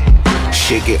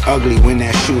 Shit get ugly when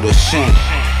that shooter sink.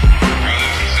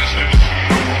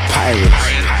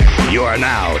 Pirates. You are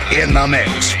now in the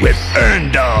mix with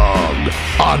Earn Dog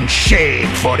on Shade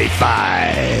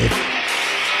 45.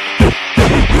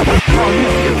 Oh,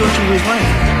 you thought you was Lane?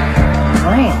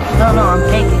 No, I'm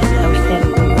taking it. I was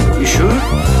thinking. You sure?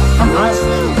 I'm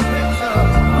positive.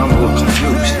 I'm a little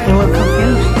confused. You're a little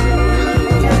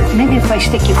confused? Maybe if I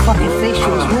stick your fucking face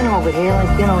through this window over here,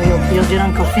 like, you'll get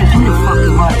unconfused. Who the fuck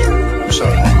am I? I'm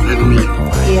sorry, I didn't mean it.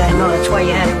 Yeah, I know, that's why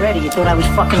you had it ready. You thought I was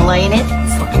fucking laying it?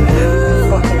 Fucking head.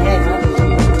 Fucking head,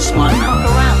 huh? Smart. Fuck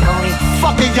around, Tony.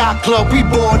 Fuck a yacht club, we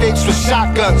board apes with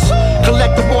shotguns.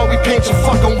 Collect the ball, we paint your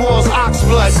fucking walls ox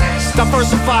blood.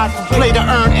 Diversified from play to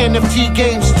earn NFT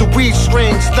games to weed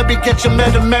strings. Let me get your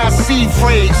MetaMask seed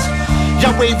phrase.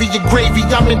 Y'all wavy your gravy,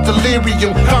 I'm in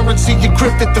delirium. Currency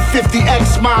encrypted to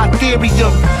 50x my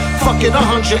Ethereum. Fuck it,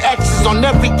 100x's on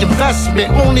every investment.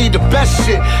 Only the best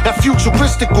shit, that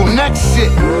futuristical next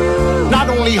shit. Not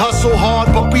only hustle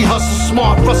hard, but we hustle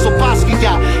smart. Russell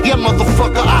Basquiat, yeah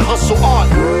motherfucker, I hustle art.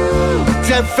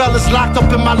 Dead fellas locked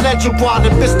up in my ledger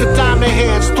wallet. Mr. Diamond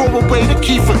Hands, throw away the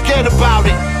key, forget about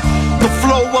it. The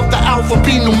flow of the alpha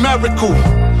be numerical.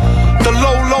 The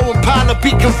low Impala be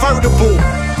convertible.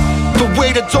 The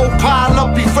way the dope pile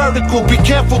up be vertical. Be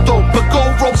careful though, the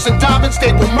gold ropes and diamonds,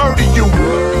 they will murder you.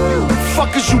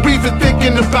 Fuck is you even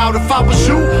thinking about? If I was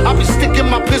you, I'd be sticking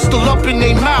my pistol up in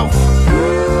their mouth.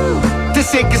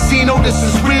 This ain't casino, this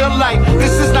is real life.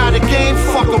 This is not a game,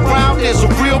 fuck around, there's a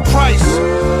real price.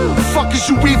 Fuck is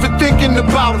you even thinking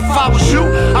about? If I was you,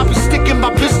 I'd be sticking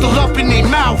my pistol up in their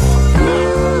mouth.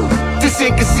 This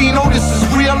ain't casino, this is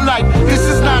real life. This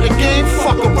is not a game,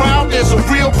 fuck around, there's a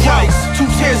real price. 2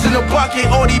 tears in a bucket,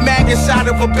 all these magnets out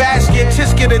of a basket.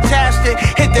 Just get attached it,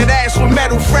 hit that ass with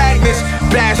metal fragments.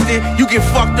 Bastard, you get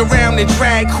fucked around and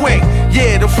drag quick.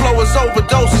 Yeah, the flow is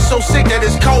overdose, it's so sick that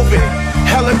it's COVID.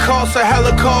 Holocaust,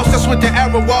 that's what the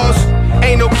era was.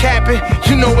 Ain't no capping,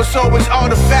 you know it's always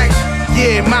artifacts.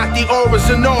 Yeah, Monty aura's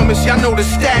enormous, y'all know the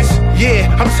stats.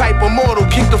 Yeah, I'm type of mortal,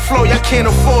 kick the flow, y'all can't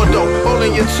afford though. All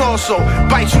in your torso,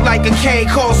 bite you like a cane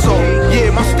corso.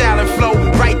 Yeah, my style and flow,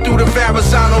 right through the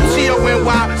Verrazano.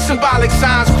 T-O-N-Y, symbolic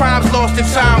signs, crimes lost in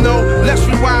time though. Let's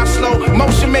rewind slow,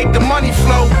 motion make the money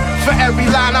flow. For every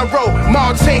line I wrote,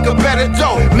 Mar take a better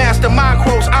dough. Mastermind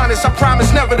quotes, honest, I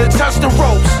promise never to touch the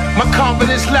ropes. My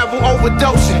confidence level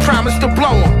overdosing, promise to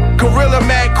blow 'em. Gorilla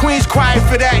Mad Queens quiet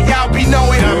for that, y'all be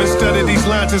knowing. Diamond studded, these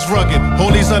lines is rugged.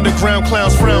 All these underground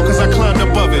clowns frown cause I climbed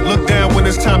above it. Look down when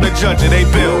it's time to judge it, they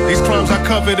build. These crimes I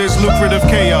covered is lucrative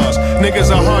chaos. Niggas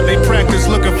are hard, they practice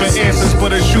looking for answers,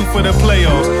 but a shoot for the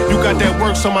playoffs. You got that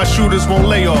work so my shooters won't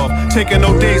lay off. Taking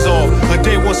no days off, a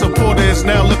day one supporter is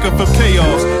now looking for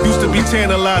payoffs. Used to be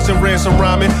tantalizing, ransom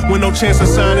rhyming, with no chance of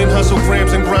signing. Hustle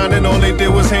grams and grinding, all they did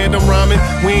was hand them rhyming.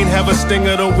 We ain't have a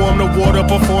stinger to warm the water,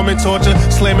 performing torture,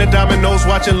 slamming dominoes,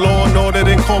 watching Law and Order,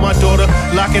 then call my daughter,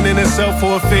 locking in itself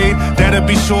for a fade. That'll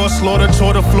be sure, slaughter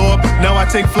tore the floor. Now I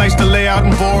take flights to lay out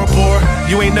in Bora Bora.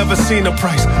 You ain't never seen the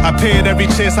price, I pay it every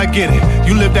chance I get it.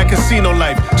 You live that casino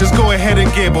life, just go ahead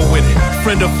and gamble with it.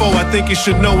 Friend or foe, I think you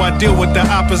should know I deal with the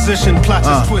opposition. Plots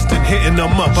is twisted, hitting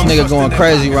them up. This nigga going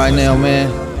crazy right now,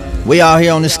 man. We out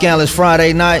here on this scandalous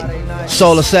Friday night.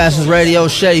 Soul Assassins Radio,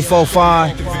 Shady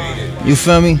 45. You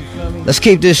feel me? Let's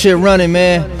keep this shit running,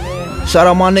 man. Shout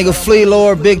out my nigga Flea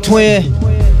Lord, Big Twin.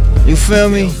 You feel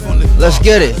me? Let's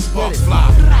get it.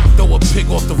 Throw a pig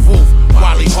off the roof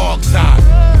while he hog tied.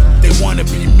 They wanna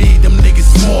be me, them niggas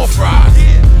small fries.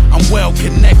 I'm well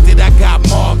connected, I got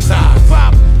mob ties.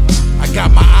 I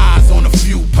got my eyes on a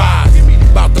few pies.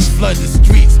 About to flood the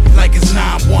streets like it's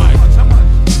 9-1.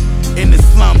 In the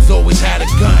slums, always had a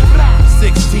gun.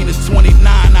 16 to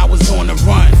 29, I was on the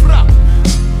run.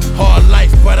 Hard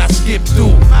life, but I skipped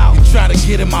through. You try to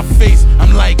get in my face,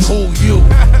 I'm like, who you?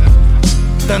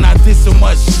 Then I did so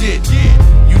much shit.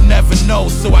 You never know,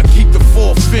 so I keep the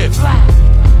 4/5.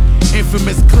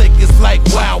 Infamous click is like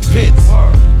wild pits.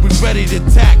 We ready to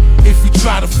attack if you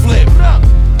try to flip.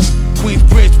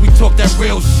 Queensbridge, we talk that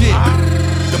real shit.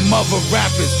 The mother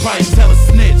rappers probably tell a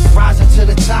snitch. Rising to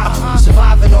the top,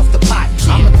 surviving off the pot.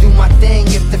 I'ma do my thing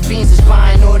if the fiends is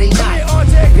buying or they not.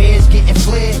 Bears getting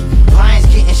flared, lions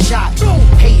getting shot.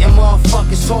 Hating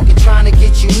motherfuckers talking, trying to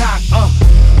get you knocked.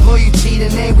 Loyalty to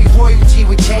name, we royalty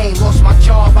with Kane. Lost my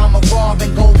job, I'ma rob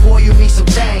and go boil me some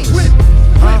things.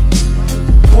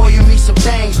 Boil me some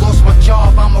things. Lost my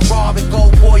job, I'ma rob and go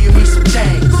boil me some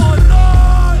things.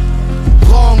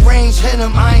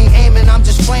 venom. I ain't aiming, I'm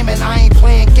just flaming. I ain't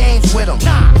playing games with them.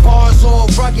 Bars all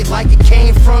rugged like it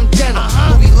came from denim.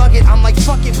 Louis Luggett, I'm like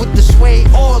fuck it with the suede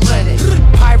or linen.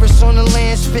 Pirates on the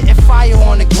land, spitting fire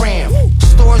on the gram.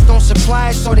 Stores don't supply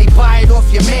it, so they buy it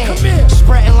off your man.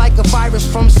 Spreading like a virus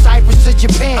from Cyprus to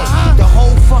Japan. The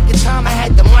whole fucking time I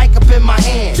had the mic up in my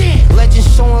hand. Legend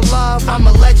showing love, I'm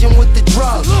a legend with the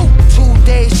drugs. 2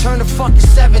 days, turn the fucking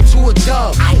 7 to a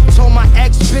dub. Told my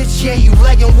ex bitch, yeah, you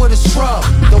legging with a scrub.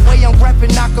 The way I'm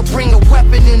reppin', I could bring a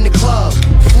weapon in the club.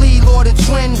 Flea, Lord and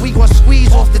Twin, we gon'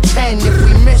 squeeze off the 10. If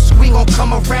we miss, we gon'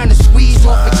 come around and squeeze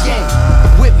off again.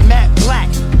 Whip matte black,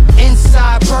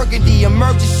 inside burgundy,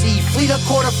 emergency. Fleet a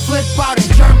quarter flip out in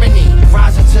Germany.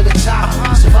 Rising to the top,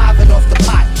 surviving off the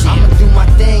pot. I'ma do my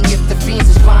thing if the fiends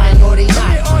is buying or they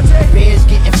not. Bears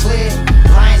getting flared,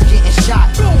 lions getting shot.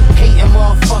 Hating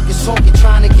motherfuckers talking,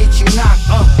 trying to get you knocked.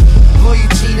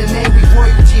 Loyalty to name, we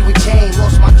royalty with Kane.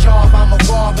 Lost my job, I'ma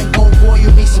rob and go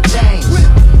boil me some James.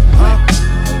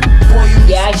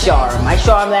 Yeah, I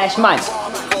saw him last month.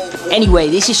 Anyway,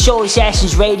 this is Soul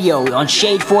Assassins Radio on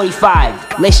Shade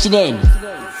 45. Listen in.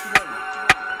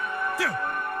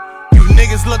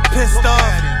 Niggas look pissed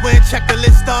off. Went check the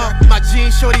list off. My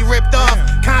jeans shorty ripped off.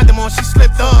 Condom on, she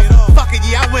slipped off. Fuck it,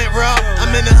 yeah, I went raw.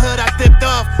 I'm in the hood, I dipped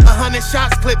off. 100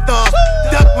 shots clipped off.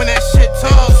 Duck when that shit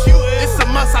toss. It's a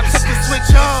must, I took the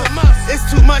switch off. It's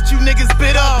too much, you niggas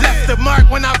bit off. Left the mark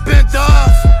when I bent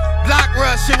off. Block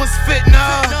rush, it was fitting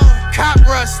off. Cop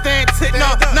rush, stand tit,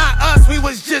 no, not us, we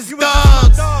was just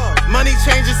dogs. Money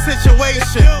changes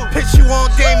situation. Pitch you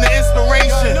on game, the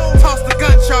inspiration. Toss the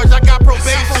gun charge, I got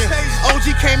probation.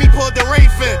 OG came, he pulled the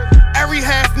Rayfin. Every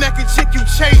half-naked chick you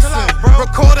chasing.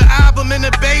 Record an album in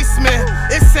the basement.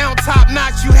 It sound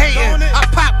top-notch, you hating. I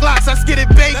pop blocks, let's get it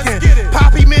bacon.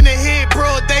 Pop him in the head,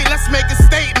 broad day, let's make a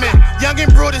statement.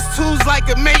 Youngin' brought his tools like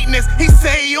a maintenance. He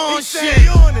say he on shit.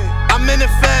 I'm in the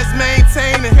feds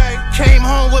maintaining. Came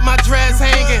home with my dress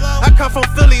hanging. I come from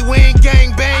Philly, we ain't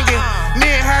gang banging. Me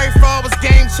and Harry Fraud was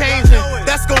game changing.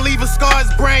 That's gon' leave a scar's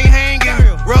brain hanging.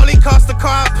 Rolling cost the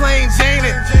car, plain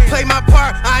Janin. Play my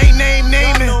part, I ain't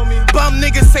naming. Bum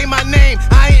niggas say my name,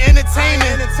 I ain't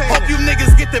entertaining. Hope you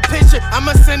niggas get the picture,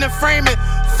 I'ma send a framing.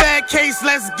 Fat case,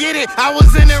 let's get it. I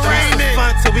was in the rain.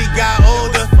 Fun till we got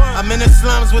older. I'm in the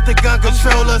slums with the gun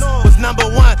controllers. Was number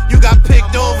 1, you got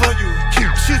picked over.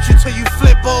 Shoot you till you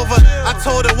flip over. I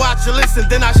told her watch her listen,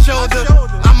 then I showed her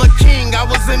I'm a king, I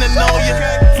was in the know ya.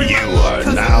 You are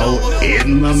now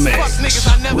in the mix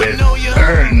with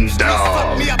Earn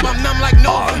Dog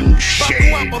on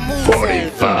Shade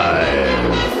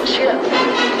 45.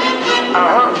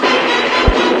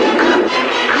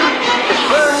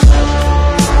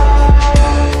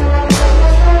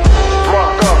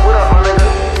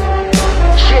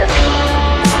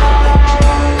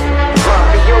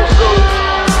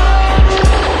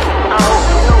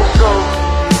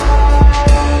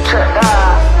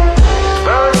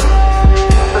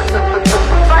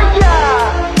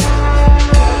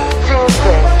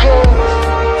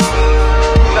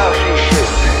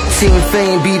 Team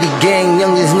Fame be the gang,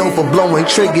 youngest known for blowing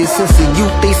triggers. Since the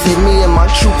youth they said me and my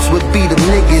troops would be the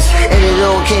niggas. And it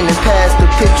all came to pass, the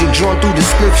picture drawn through the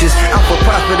scriptures. I'm for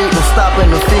profit, ain't no stopping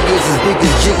the figures. As big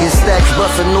as jiggers, stacks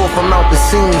busting off from out the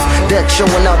seams. Deck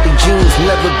showing out the jeans,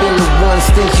 never been the one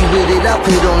stingy with it. I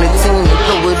played on the team, and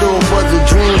though it all was a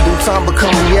dream, do time become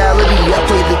reality. I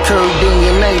played the curve in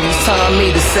your 90s, time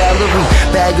made a salary.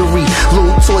 Baggery,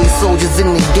 little toy soldiers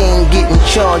in the game, getting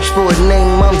charged for a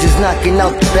name. I'm just knocking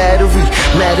out the battery.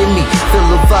 Mad at me, feel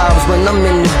the vibes when I'm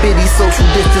in the bitty. Social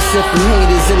distancing from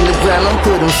haters in the ground, I'm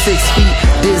putting 6 feet.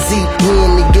 Dizzy, me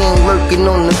in the game lurking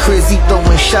on the crazy,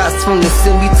 throwing shots from the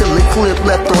semi till the clip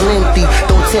left on empty.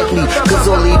 Don't tempt me, cause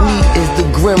all they need is the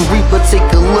Grim Reaper. Take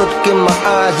a look in my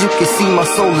eyes, you can see my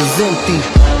soul is empty.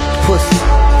 Pussy,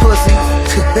 pussy,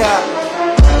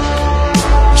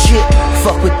 shit,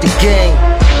 fuck with the gang.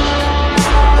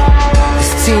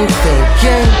 It's Team Fame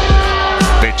gang.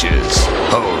 Bitches,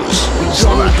 hoes,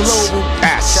 sluts,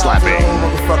 ass slapping,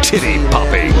 titty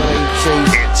popping.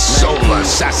 It's Soul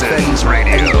Assassins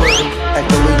Radio.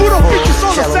 Puro pinche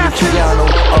Soul Assassins.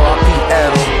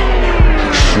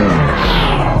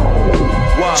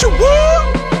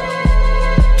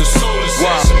 The Soul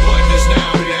Assassin button is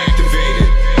now activated.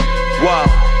 Wow.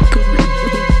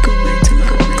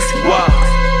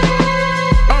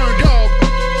 Earn Dog.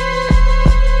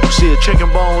 See the chicken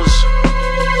bones.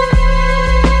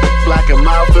 Black and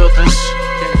mild filters.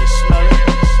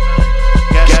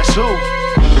 Guess who?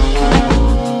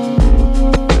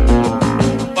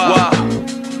 Wow.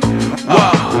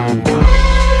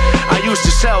 I used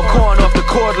to sell corn off the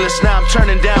cordless. Now I'm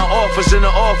turning down offers in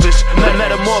the office.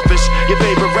 Metamorphosis. Your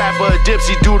favorite rapper a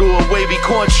dipsy due to a wavy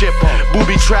corn chip.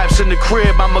 Booby traps in the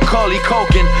crib, I'm Macaulay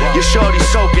Culkin. Your shorty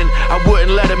soaking, I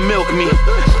wouldn't let her milk me.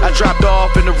 I dropped her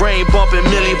off in the rain, bumping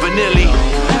Milli Vanilli.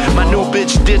 My new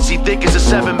bitch ditzy, thick as a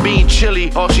 7-bean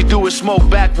chili. All she do is smoke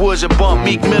backwoods and bump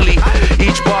Meek Millie.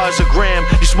 Each bar is a gram,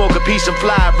 you smoke a piece and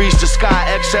fly, reach the sky.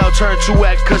 XL turn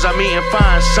 2X cause I'm eating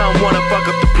fine. Some wanna fuck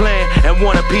up the plan and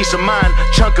want a piece of mind.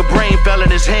 Chunk of brain fell in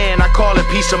his hand, I call it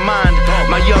peace of mind.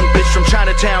 My young bitch from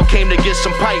Chinatown came to get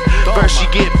some pipe. First she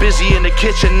get busy in the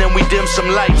kitchen, then we dim some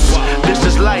lights. This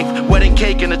is life, wedding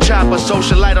cake and a chopper.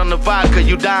 Socialite on the vodka,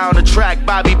 you die on the track.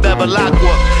 Bobby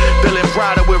Bevilacqua, Bill and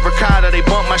Prada with Ricardo. They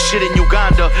bump my shit in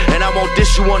Uganda, and I won't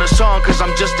diss you on a song cause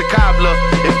I'm just a cobbler.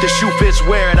 If the shoe fits,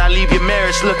 wear it. I leave your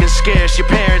marriage looking scarce. Your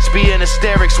parents be in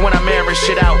hysterics when I'm airing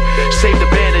shit out. Save the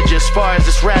bandages, far as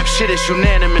this rap shit is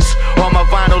unanimous. On my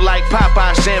vinyl like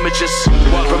Popeye sandwiches.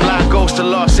 From Lagos to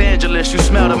Los Angeles, you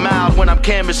smell the mild when I'm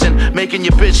canvassing, making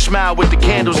your bitch smile with the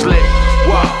candles lit.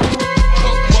 Wow.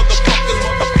 Motherfuckers,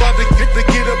 to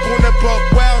get up on that buck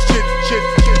wild shit.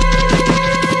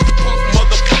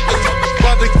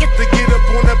 Motherfuckers, to get up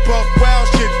on that buck wild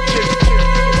shit.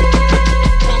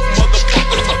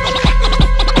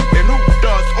 And who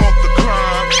does off the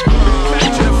crime? Back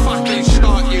to the fucking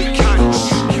start, you cunts.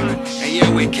 And yeah,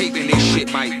 we're keeping this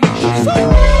shit, mate.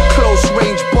 Close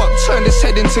range buck, turn his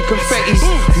head into confetti.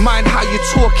 Mind how you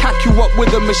talk, hack you up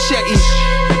with a machete.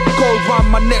 Gold round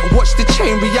my neck, watch the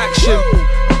chain reaction.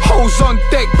 Hoes on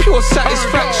deck, pure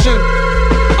satisfaction.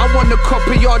 I won a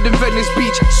copper yard in Venice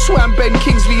Beach. Swam Ben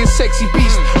Kingsley and Sexy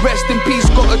Beast. Rest in peace,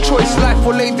 got a choice, life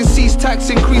or lay deceased. Tax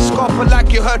increase, scarper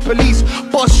like you heard police.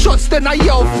 Boss shots, then I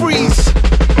yell freeze.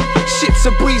 Shit's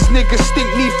a breeze, niggas stink,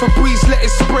 need for breeze, let it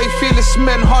spray. Fearless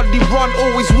men hardly run,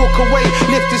 always walk away.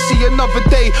 Live to see another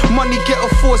day, money get a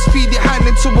force, feed your hand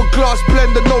into a glass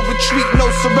blender. No retreat, no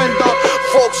surrender.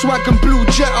 Volkswagen blue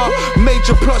Jetta,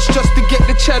 major plots just to get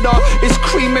the cheddar. It's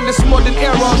cream in this modern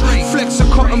era. Flex a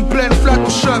cotton blend, flannel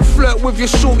shirt, flirt with your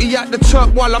shorty at the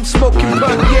Turk while I'm smoking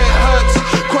burnt. Yeah, it hurts.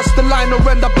 Cross the line or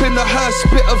end up in a hearse.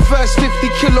 Spit a verse, 50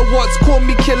 kilowatts, call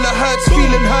me killer Hertz.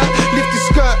 Feeling hurt, lift the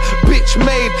skirt, bitch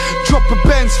made. Drop a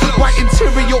Benz, white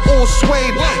interior all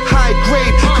suede. High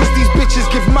grade, cause these bitches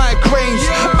give migraines.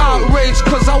 Outrage,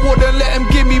 cause I wouldn't let them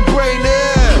give me brain.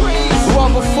 Yeah.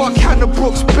 Rather fuck Hannah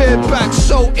Brooks bareback.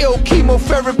 So ill,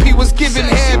 chemotherapy was giving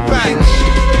hair back.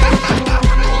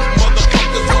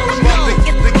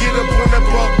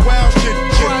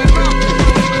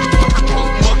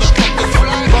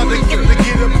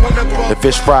 If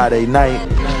it's Friday night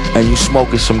and you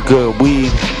smoking some good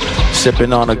weed,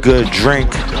 sipping on a good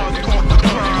drink,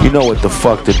 you know what the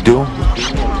fuck to do.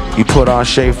 You put on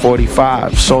Shade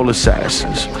 45, Soul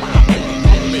Assassins.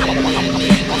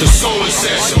 The Soul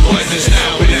Assassin button has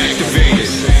now been activated.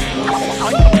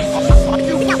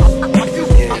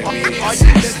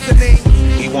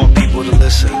 We want people to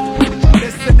listen.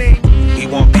 We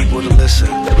want people to listen.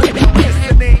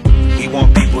 We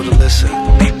want people to listen.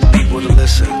 People to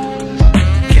listen.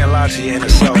 Can't lie to your inner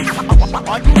self.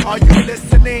 Are you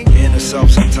listening? Your inner self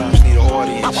sometimes need an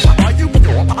audience.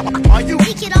 Are you?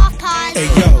 Kick it off, pause. Hey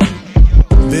yo.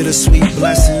 Bittersweet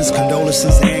blessings,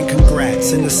 condolences, and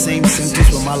congrats. In the same sentence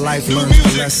where my life learns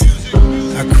a lesson.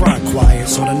 I cry quiet,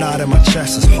 so the knot in my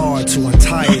chest is hard to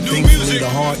untie it. Thankfully, the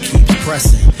heart keeps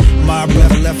pressing. My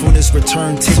brother left on his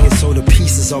return ticket, so the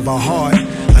pieces of our heart,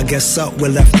 I guess up, we're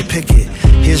left to pick it.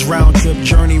 His round trip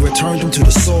journey returned him to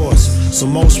the source. So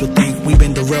most would think we've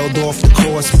been derailed off the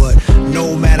course. But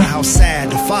no matter how sad,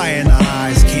 the fire in our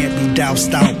eyes can't be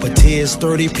doused out. But tears,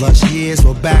 30 plus years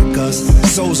will back us.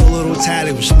 Soul's a little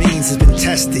tatted, which means it's been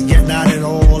tested, yet not at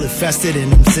all infested in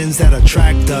them sins that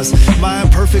attract us. My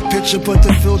imperfect picture put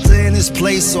the filter in its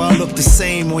place, so I look the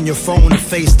same on your phone and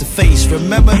face to face.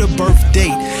 Remember the birth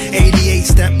date, 88,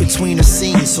 step between the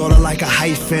scenes, sorta like a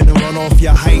hyphen to run off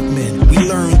your hype men. We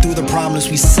learn through the problems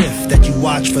we sift, that you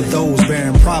watch for those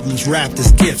bearing problems wrapped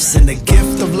as gifts. And the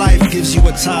gift of life gives you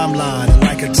a timeline, and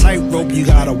like a tightrope you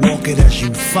gotta walk it as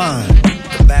you find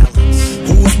the balance.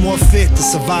 Who's more fit to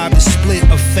survive the split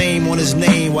of fame on his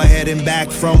name while heading back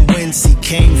from whence he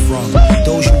came from?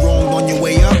 Those you wronged on your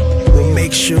way up, will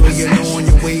make sure you know on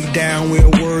your way down we're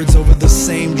words over the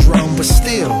same drum. But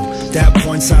still, that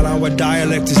points out our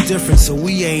dialect is different, so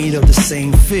we ain't of the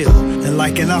same feel. And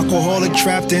like an alcoholic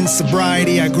trapped in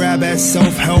sobriety, I grab at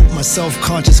self-help. My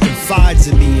self-conscious confides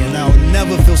in me, and I'll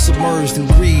never feel submerged in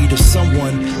greed if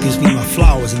someone gives me my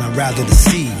flowers and I'd rather the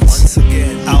seeds. Once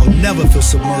again, I'll never feel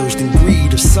submerged in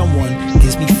greed if someone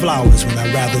gives me flowers when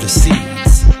I'd rather the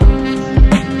seeds.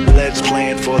 Let's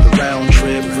plan for the round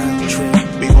trip.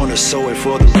 We gonna sow it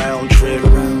for the round trip.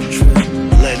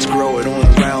 Let's grow it on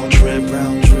the round trip.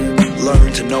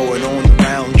 Learn to know it on the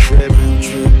round trip.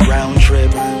 Round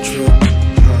trip.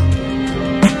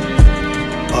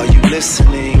 Are you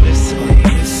listening?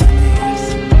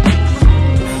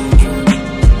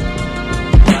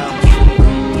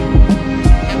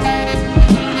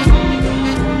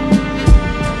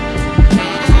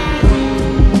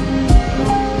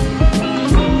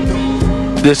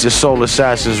 This is Soul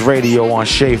Assassins Radio on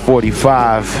Shade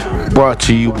 45, brought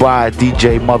to you by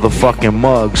DJ motherfucking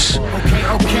Muggs.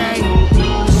 Okay.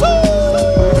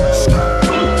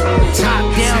 Top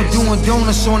down, doing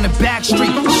donuts on the back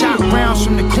street. Shot rounds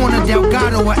from the corner,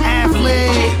 Delgado, an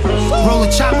athlete. Roll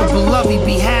a chopper, beloved,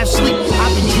 be half sleep.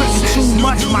 I've been drinking too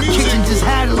much, my kitchen just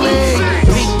had a leg.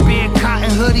 Big beard, cotton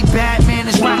hoodie, Batman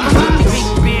is rocking with me.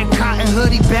 Big beard, cotton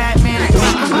hoodie, Batman is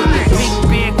rocking with me. Big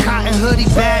beard, cotton hoodie,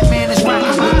 Batman is rocking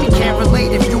with me. Can't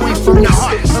relate if you ain't from the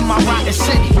heart of my rotten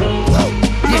city.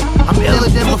 Yeah, I'm iller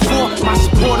than before. My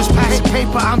supporters passing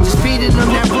paper, I'm just feeding them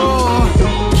that raw.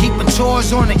 Keeping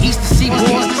tours on the eastern seaboard.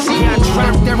 Yeah, I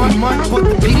dropped every month, but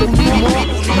the people need more.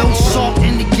 No salt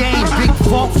in the game, big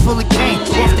vault full of cane.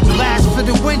 Off the glass for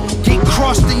the win, get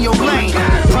crossed in your lane.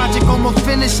 Project almost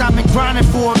finished, I've been grinding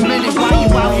for a minute. While you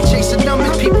out here chasing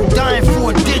numbers, people dying for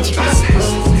a digit.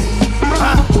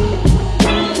 Huh?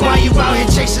 Why you out here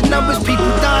chasing numbers, people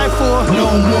dying for?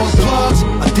 No more plugs,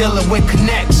 I'm dealing with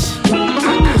connects.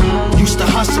 Used to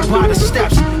hustle by the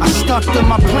steps, I stuck to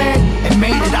my plan and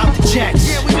made it out the checks.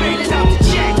 Yeah, we made it out the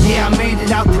checks. Yeah, I made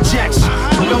it out the checks.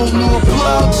 No more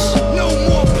plugs,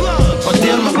 I'm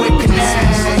dealing with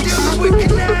connects.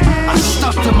 I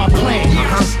stuck to my plan,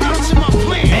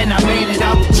 and I made it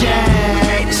out the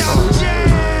checks.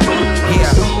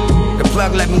 Yeah, the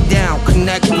plug let me down,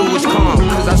 connect through his calm.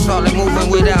 Cause I started moving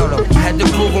without him, had to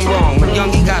prove him wrong. But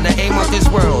young, he gotta aim out this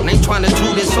world. Ain't trying to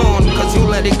do this on, cause you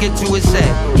let it get to his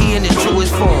head. He in it to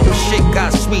his form, shit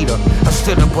got sweeter. I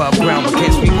stood above ground, but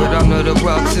can't sweep it under the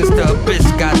rug since the abyss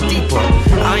got deeper.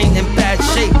 I ain't in bad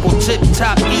shape or tip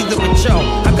top either, but yo,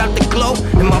 I got the glow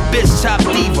and my bitch top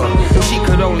diva. She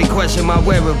could only question my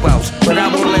whereabouts, but I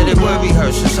won't let it worry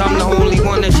her, since I'm the only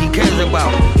one that she cares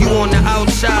about. You on the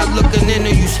outside looking in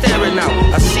or you staring out,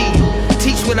 I see you.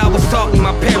 Teach what I was taught in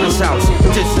my parents' house.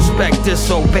 Disrespect,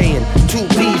 disobeying. 2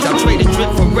 P's, I traded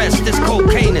drip for rest. This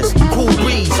cocaine is cool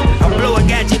breeze. I blow a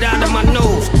gadget out of my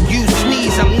nose. You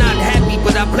sneeze, I'm not happy,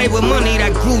 but I play with money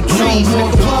that grew trees. No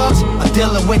more plugs, I'm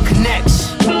dealing with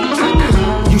connects.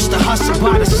 Used to hustle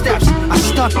by the steps, I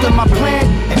stuck to my plan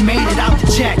and made it out the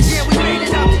checks. Yeah, we made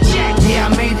it out the checks. Yeah,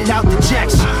 I made it out the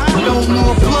checks. No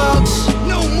more plugs,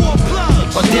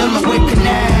 I'm dealing with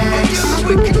connects.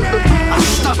 I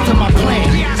stuck to my plan,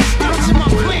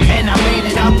 and I made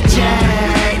it out the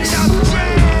checks.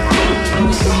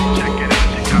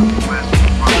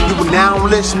 You are now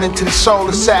listening to the Soul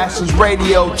Assassins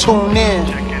Radio. Tune in.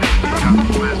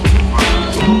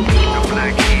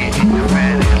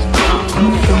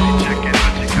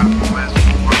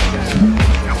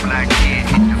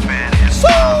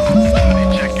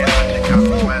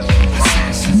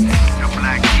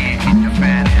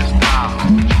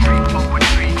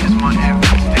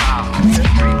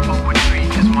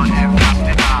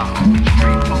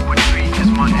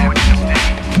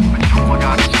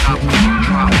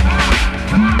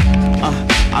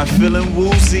 I'm feeling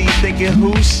woozy, thinking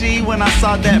who's she when I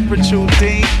saw that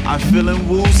protruding. I'm feeling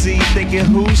woozy, thinking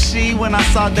who's she when I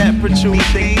saw that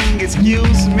protruding.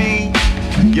 Excuse me,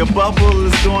 your bubble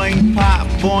is going pop,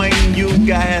 boing. You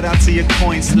got head out to your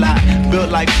coin slot,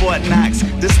 built like Fort Knox.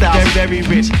 This style's very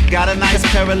rich, got a nice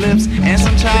pair of lips and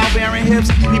some childbearing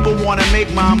hips. People wanna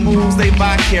make my moves, they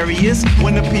vicarious.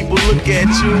 When the people look at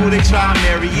you, they try to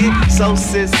marry it. So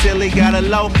silly, gotta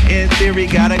low, in theory,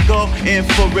 gotta go in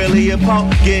for really a po.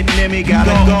 Get near me,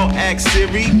 gotta go ask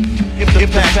Siri. If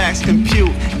the facts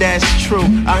compute, that's true.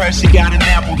 I heard she got an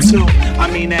apple too. I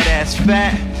mean that ass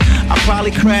fat. I'll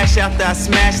probably crash after I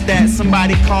smash that.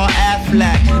 Somebody call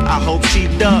Affleck. I hope she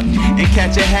duck and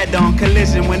catch a head-on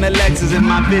collision when the legs is in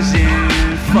my vision.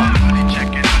 Fuck.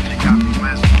 Check it out, she got me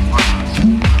mesmerized.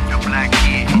 Your black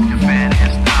kid, your fat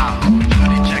ass style.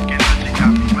 Check it out, she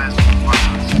got me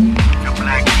mesmerized. Your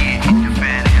black kid, your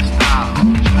fat ass style.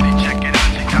 Check it out,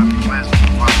 she got me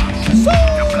mesmerized.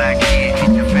 Your black kid,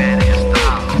 your fat ass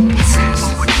style.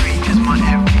 Poetry is my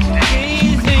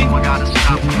everything. I gotta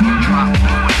stop when you drop.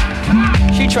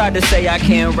 She tried to say I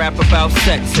can't rap about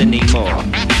sex anymore.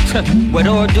 With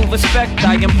all due respect,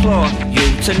 I implore you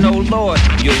to know Lord.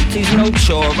 Duty's no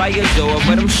chore, I adore,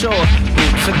 but I'm sure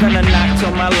hoops are gonna knock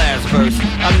till my last verse.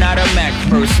 I'm not a Mac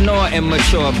first, nor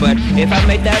immature, but if I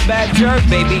make that bad jerk,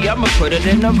 baby, I'ma put it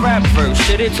in a rap verse.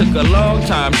 Shit, it took a long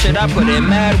time, shit, I put in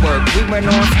mad work. We went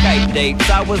on Skype dates,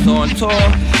 I was on tour,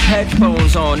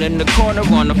 headphones on in the corner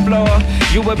on the floor.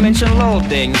 You would mention little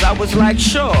things, I was like,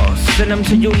 sure. Send them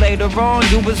to you later on,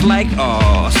 you was like,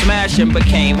 oh. Smashing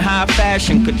became high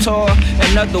fashion couture.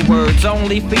 In other words,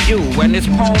 only for you, and this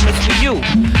poem is for you.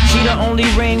 She the only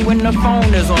ring when the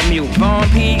phone is on mute. Von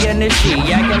P and the she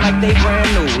acting like they brand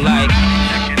new, like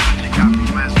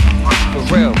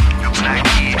for real.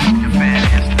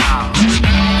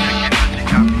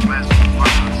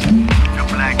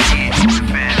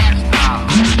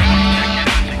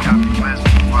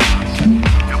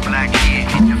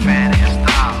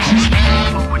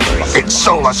 It's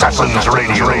Soul Assassins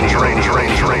Radio.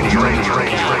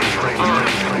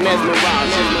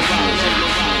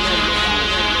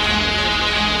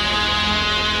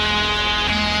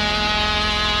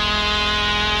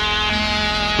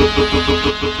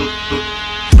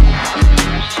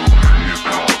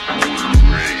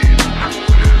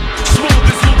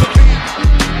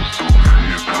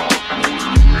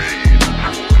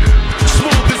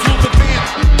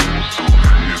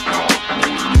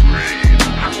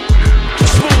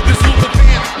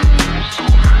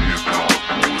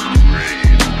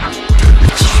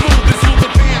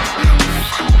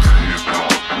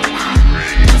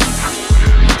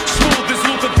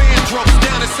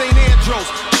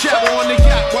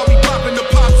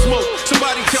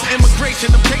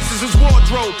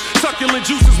 Succulent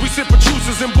juices, we sip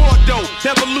juices in Bordeaux.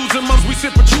 Never losing months, we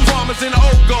sip juice farmers in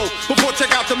old gold. Before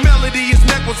check out the melody, his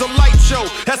neck was a light show.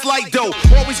 That's light dough.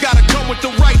 Always gotta come with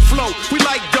the right flow. We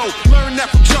like dough. Learn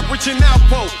that from Chuck Rich and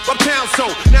Alpo. Uptown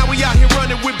so. Now we out here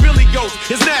running with Billy Goat.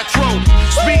 It's natural.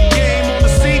 Speed game on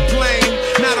the seaplane.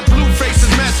 Now the blue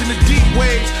faces matching the deep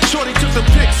waves. Shorty took the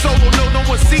pic solo, no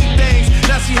one see things.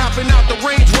 Now she hopping out the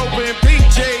Range Rover in pink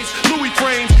J's. Louis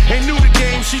frames, ain't new to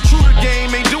game. She true to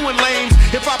game, ain't doing lanes.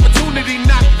 If opportunity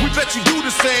knock, we bet you do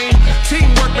the same.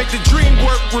 Teamwork make the dream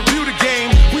work, review the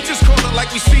game. We just call it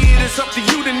like we see it, it's up to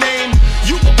you to name.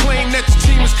 You can claim that your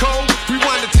team is cold.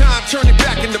 Rewind the time, turn it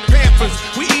back into Panthers.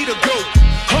 We eat a goat.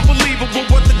 Unbelievable,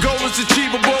 but the goal is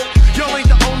achievable. Y'all ain't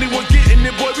the only one getting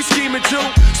it, boy, we scheming too.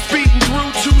 Speeding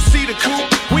through, 2-seater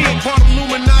coupe. We ain't part of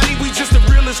Illuminati, we just the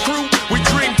realest crew. We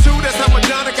dream too, that's how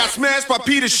Madonna got smashed by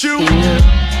Peter Shoe.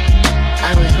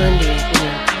 I was wondering,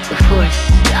 the force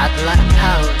got a lot of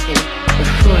power in it. The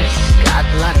force got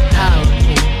a lot of power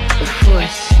in it. The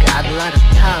force got a lot of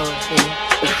power in it.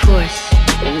 The force,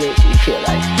 it makes me feel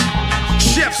like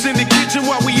chefs in the kitchen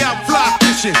while we out fly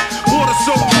fishing. Water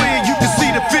so clear you can see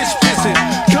the fish fishing.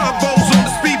 Combos on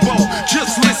the speedboat,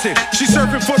 just listen. She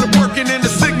surfing for the Birkin in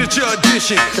the signature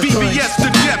edition. BBS to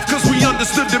death cause we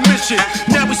understood the mission.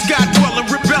 Now we sky dwelling,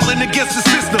 rebelling against the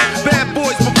system. Bad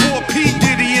boys before P.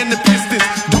 Diddy and the Pistons.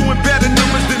 Doing better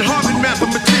numbers than Harvard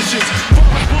mathematicians.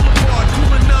 Forest Boulevard,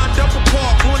 cooling 9 double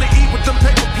park. Wanna eat with them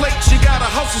paper plates, you gotta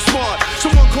hustle smart.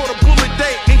 Someone caught a bullet,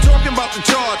 they ain't talking about the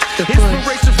charge.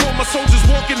 Inspiration for my soldiers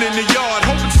walking in the yard.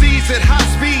 Hoping seas at high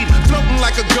speed, floating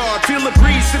like a guard. Feel a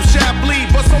breeze, sip Chablis,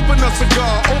 bust open a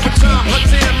cigar. Overtime, her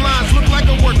tan lines look like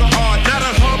a work of art. Not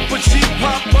a hub, but she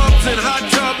pop-ups and hot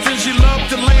tubs. And she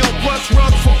loved to lay on plush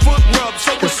rugs for foot rubs.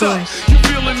 So what's up? You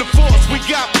feeling the force, we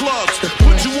got plugs.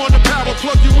 Put you on the power,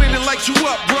 plug you in and light you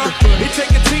up, bruh. It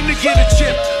take a team to get a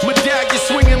chip. Medallion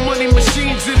swinging money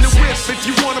machines in the whip. If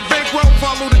you want a bankroll,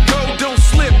 follow the code, don't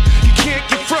slip. You can't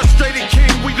get frustrated,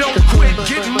 king, we don't quit.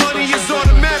 Getting money is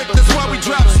automatic, that's why we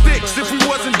drop sticks. If we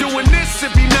wasn't doing this,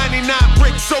 it'd be 99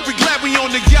 bricks. So we glad we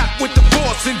on the yacht with the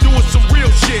force and doing some real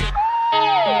shit.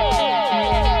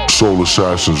 Soul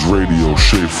Assassins Radio,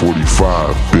 Shade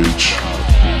 45, bitch.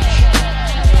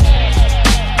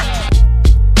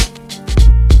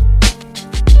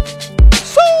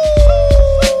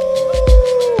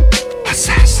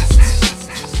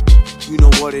 You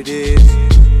know what it is.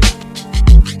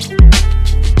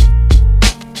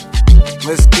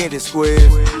 Let's get it, Squid.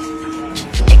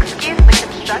 Excuse the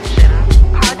construction.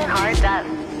 Pardon our dust.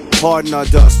 Pardon our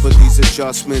dust, but these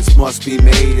adjustments must be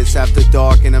made. It's after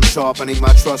dark and I'm sharpening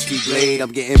my trusty blade.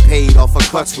 I'm getting paid off of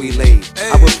cuts we laid.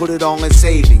 I would put it all in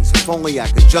savings, if only I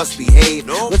could just behave.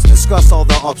 Let's discuss all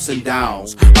the ups and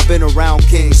downs. I've been around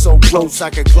kings so close I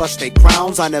could clutch their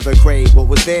crowns. I never craved what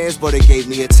was theirs, but it gave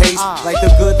me a taste. Like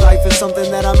the good life is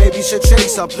something that I maybe should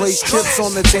chase. I placed chips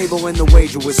on the table and the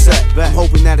wager was set. I'm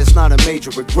hoping that it's not a major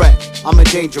regret. I'm a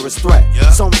dangerous threat.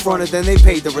 Some fronted, then they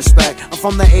paid the respect. I'm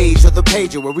from the age of the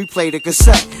pager where we play the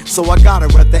cassette. So I gotta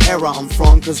rep the era I'm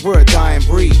from, cause we're a dying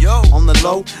breed. On the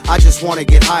low, I just wanna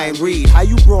get high and read. How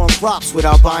you growing crops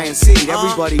without buying seed?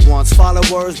 Everybody wants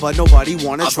followers, but nobody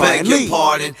wanna try and lead. I beg your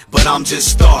pardon, but I'm just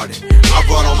starting. I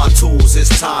brought all my tools, it's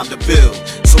time to build.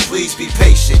 So please be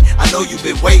patient, I know you've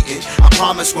been waiting. I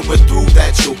promise when we're through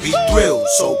that you'll be thrilled.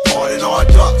 So pardon our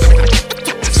ducks.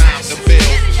 Time to build.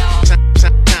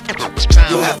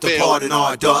 You'll have to pardon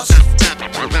our dust.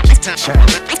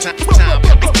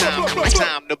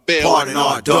 Time to build. Pardon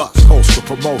our dust. Coastal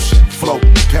promotion,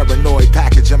 floating, paranoid,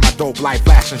 packaging my dope life,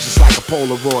 flashing just like a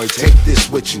Polaroid. Take this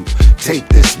with you, take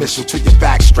this missile to your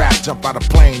back strap, jump out a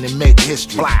plane and make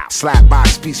history. Slap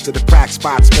box, piece to the crack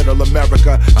spots, middle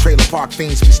America. Trailer park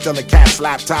fiends be stealing cats'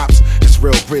 laptops. It's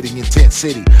real gritty, intense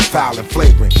city, foul and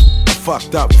flagrant. A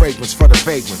fucked up fragrance for the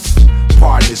vagrants.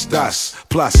 Pardon is dust,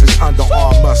 plus his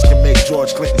underarm must can make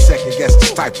George Clinton second guess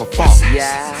this type of funk.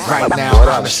 Right now,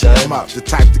 I'm him up, the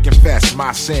type to confess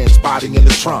my sins, body in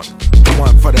the trunk.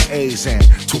 One for the A's and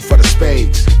two for the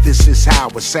spades. This is how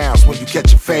it sounds when you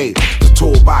catch a fade. The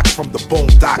toolbox from the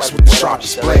boondocks with the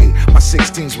sharpest blade. My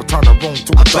 16s will turn a room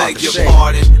to a darker shade. I beg your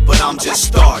pardon, but I'm just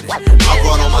starting. I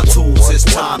brought all my tools, it's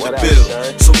time to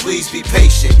build. So please be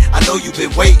patient, I know you've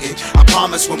been waiting. I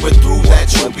promise when we're through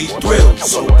that you'll be thrilled.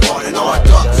 So pardon our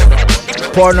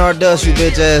dust. Pardon our dust, you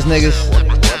bitch ass niggas.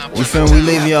 You feel me? We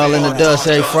leaving y'all in the dust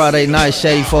every Friday night,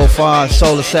 Shady 45,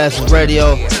 Soul Assassins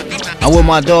Radio. I'm with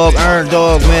my dog, Earn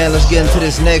Dog, man. Let's get into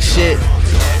this next shit.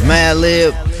 Mad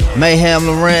Lib, Mayhem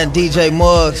Laurent, DJ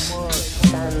Muggs.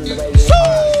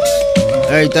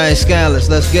 Everything scandalous.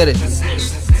 Let's get it.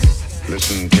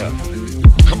 Listen carefully.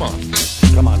 Come on.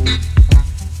 Come on.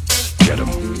 Get him.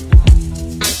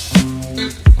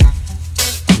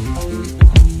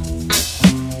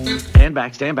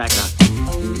 Stand back now.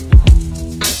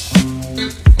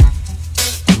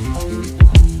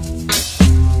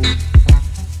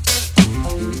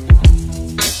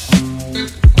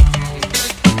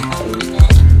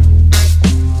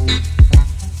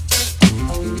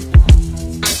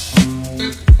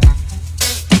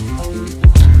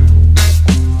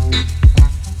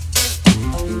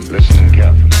 Listen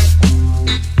carefully.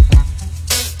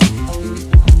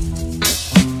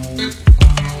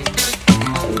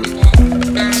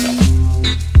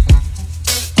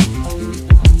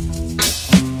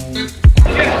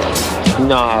 You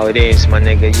know how it is, my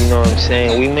nigga, you know what I'm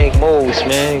saying? We make moves,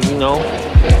 man, you know?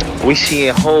 We see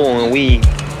a hole and we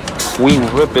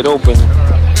rip it open.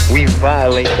 We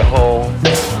violate the hole.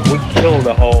 We kill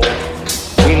the hole.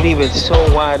 We leave it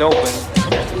so wide open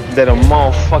that a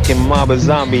motherfucking mob of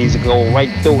zombies go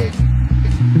right through it.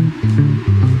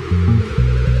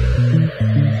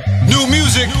 New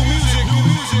music.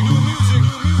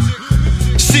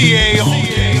 CAO.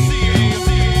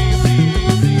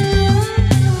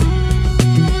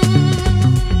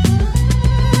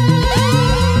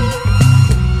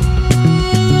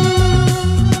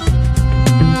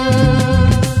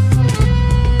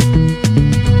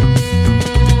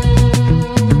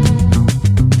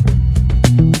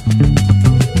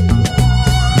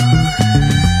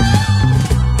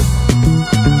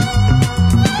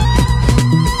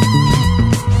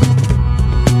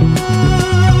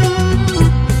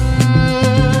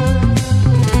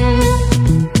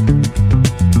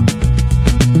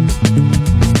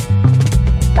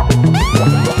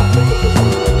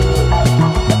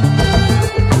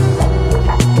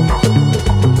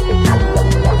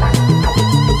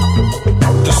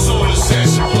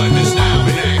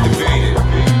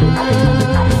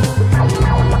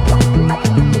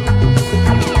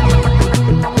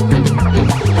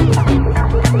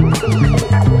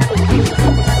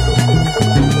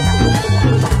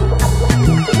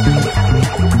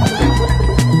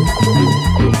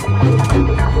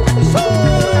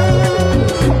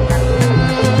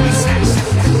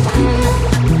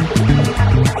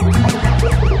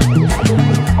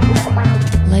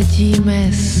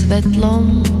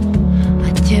 svetlom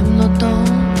a temnotou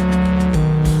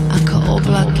ako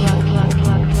oblaky.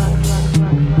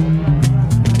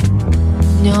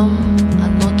 Dňom a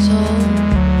nocou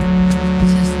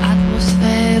cez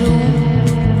atmosféru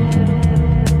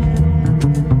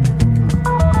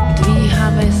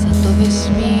dvíhame sa do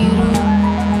vesmíru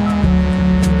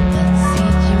a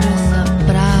cítime sa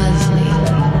prázdni,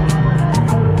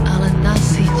 ale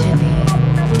nasýtení.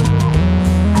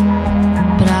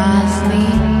 Prázdni,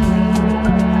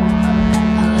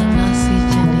 ale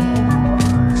nasýtení.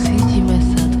 Cítime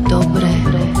sa dobre.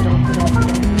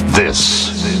 This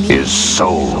is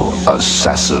Soul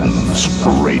Assassins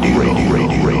Radio.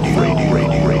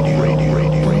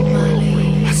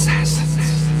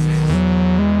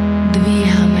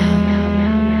 Dvíhame,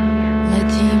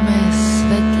 letíme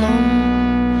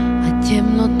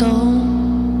temnotou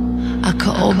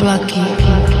ako oblaky.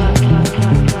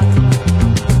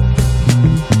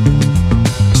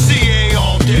 CA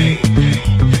all day.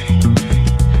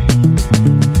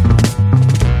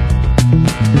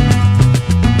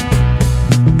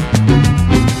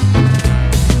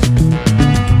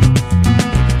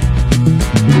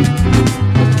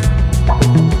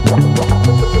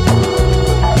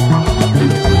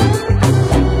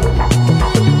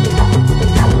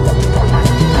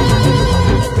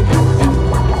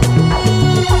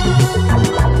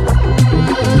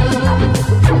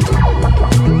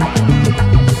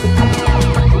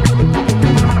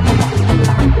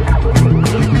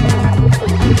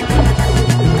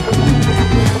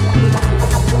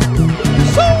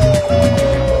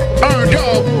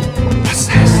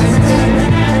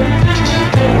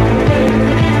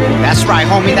 That's right,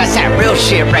 homie, that's that real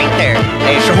shit right there.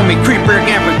 Hey, it's your homie Creeper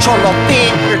again from Cholo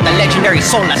Fit. You're the legendary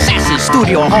Soul Assassin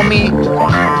Studio, homie.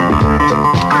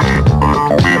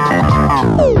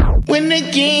 When the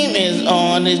game is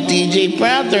on, it's DJ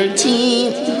Brown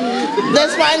 13.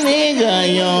 That's my nigga,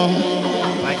 yo.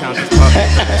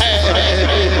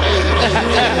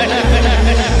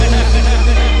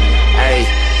 Hey.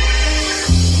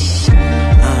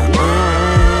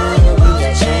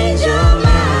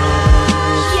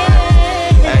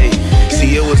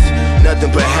 It was nothing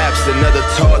perhaps another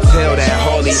tall tale that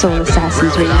Harley Soul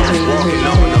Assassins walking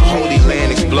on the Holy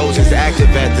Land, explosions active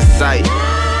at the site.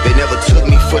 They never took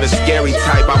me for the scary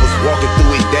type. I was walking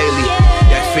through it daily.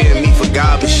 That fear me for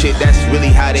God, but shit, that's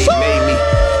really how they made me.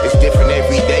 It's different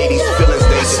every day. These feelings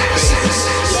they just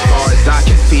as far as I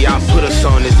can see, I put us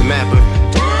on this mapper.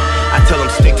 I tell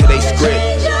them stick to they script.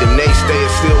 Them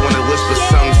naysayers still wanna whisper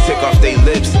something sick off they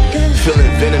lips. Feeling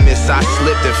venomous, I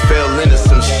slipped and fell into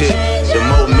some shit. The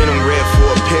momentum read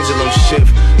for a pendulum shift.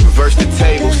 Reverse the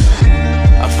tables.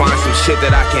 I find some shit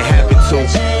that I can happen to.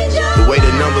 The way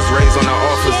the numbers raised on the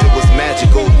offers, it was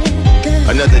magical.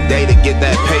 Another day to get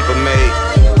that paper made.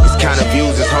 These kind of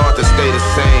views, it's hard to stay the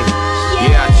same.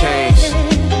 Yeah, I changed.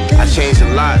 I changed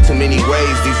a lot, too many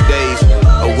ways these days.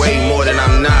 Away more than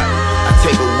I'm not. I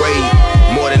take away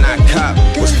more than I cop.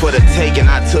 Was for the taking,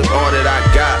 I took all that I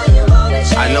got.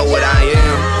 I know what I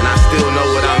am, and I still know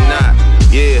what I'm not.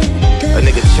 Yeah, a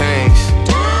nigga changed,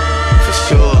 for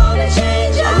sure.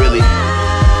 I really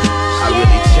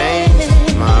changed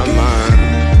my mind.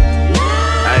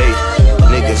 Hey,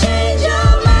 niggas,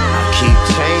 I keep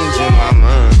changing my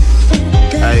mind.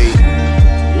 Hey,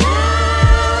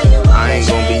 I ain't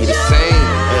gon' be the same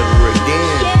ever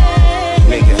again.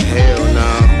 Nigga, hell no.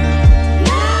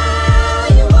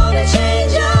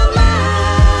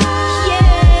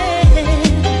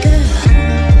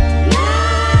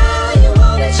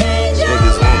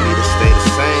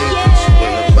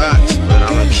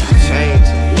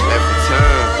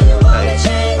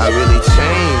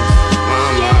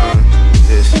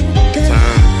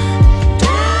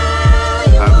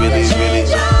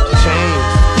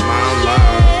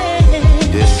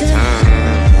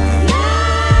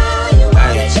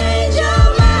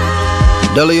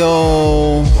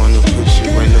 Delio.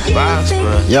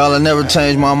 Y'all have never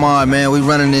changed my mind, man. We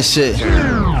running this shit.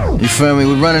 You feel me?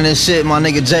 We running this shit. My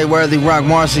nigga Jay Worthy, Rock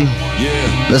Marcy.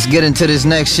 Yeah. Let's get into this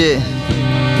next shit.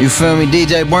 You feel me?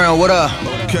 DJ Brown, what up?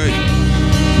 Okay.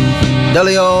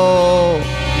 Delio.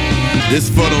 This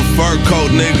for them fur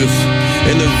coat niggas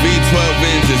in the V12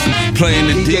 engines playing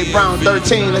the DJ Brown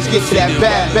 13. Let's get to that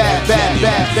bad.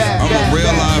 I'm a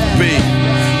real IP.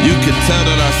 You can tell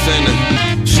that I sent her.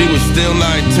 She was still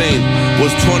 19,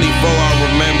 was 24, I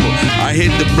remember. I hit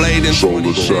the blade in Soul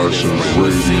Assassins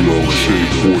Radio, shit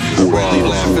 45. Really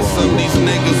laugh at some of these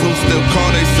niggas who still call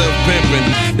theyself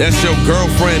pimpin'. That's your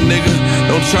girlfriend, nigga.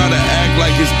 Don't try to act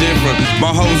like it's different.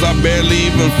 My hoes I barely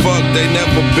even fuck, they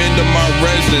never been to my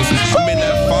residence. I'm in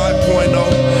that 5.0,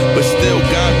 but still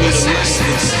got me the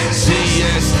lessons.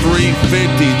 GS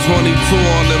 350, 22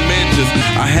 on the inches.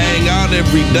 I hang out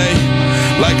every day,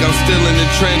 like I'm still in the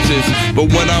trenches.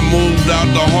 But when I moved out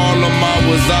to Harlem, I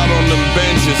was out on them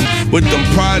benches with them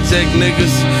project niggas,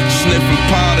 sniffing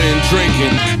powder and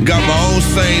drinking. Got my own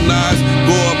St. Ives,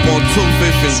 go up on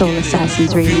 250. Soul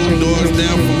Assassins Radio. Few doors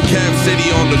down from Cap City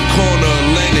on the corner of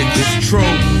Atlantic. It's true,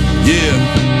 yeah.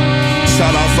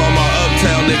 Shout outs all my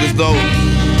uptown niggas though.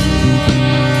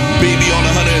 BB on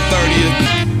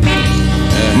 130th.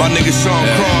 My nigga Sean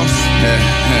Cross.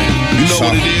 You know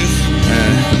what it is.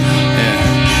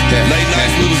 Late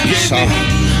nights we was getting it.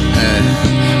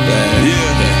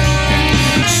 Yeah.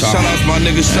 Shout out to my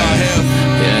nigga Shahel.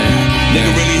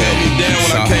 Nigga really held me down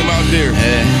when I came out there.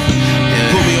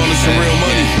 Put me on to some real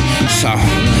money.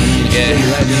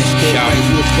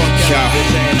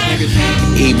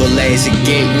 Evil as it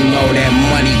get, you know that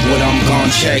money, what I'm gon'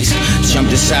 chase.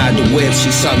 Jumped inside the whip, she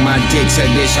sucked my dick, said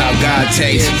this how God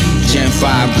tastes. Gen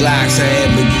 5 Glocks, I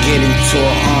ever get into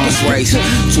an arms race.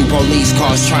 2 police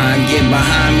cars try and get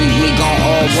behind me, we gon'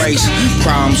 all race.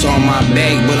 Problems on my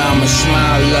back, but I'ma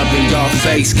smile up in your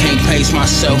face. Can't pace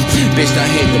myself, bitch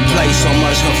done hit the place so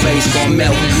much her face gon'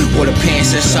 melt. With the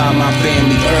pants inside my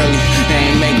family early, they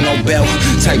ain't make no belt.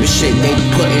 Type of shit they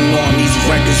putting on these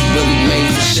records really made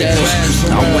for shells.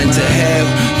 I went to hell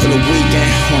for the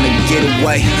weekend on a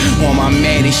getaway on my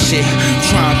maddest shit.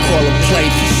 Trying to call a play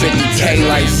for 50K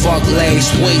like fuck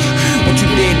last week. What you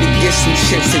did to get some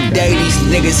chips today? These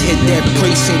niggas hit that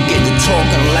precinct, get to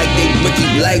talking like they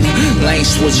Ricky Lake. Lane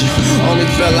switcher, only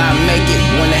feel I make it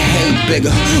when the hate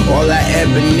bigger. All I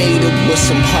ever needed was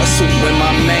some hustle with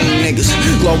my main niggas.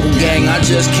 Global gang, I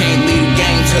just can't leave the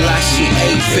game till I see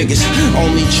 8 figures.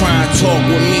 Only try and talk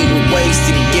with me with ways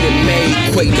to get it made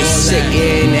quick. The sick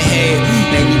in the head,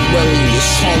 then you really is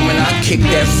home and I kick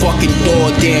that fucking door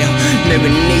down. Never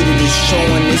needed a show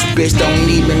and this bitch don't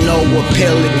even know what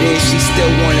pill it is. She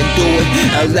still wanna do it.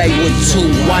 LA with 2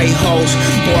 white hoes,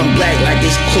 one black like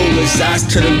it's clueless. Eyes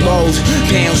to the lows,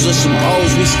 pounds with some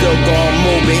O's. We still gon'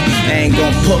 move it. They ain't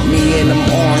gon' put me in them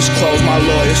orange clothes. My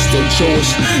lawyer's still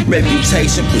Jewish.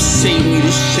 Reputation precede me.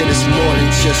 This shit is more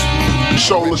than just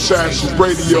Soul Assassins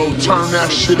Radio. Turn that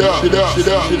shit up.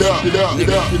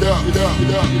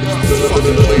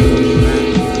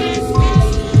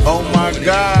 Oh my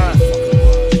God.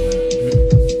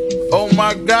 Oh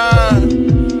my God.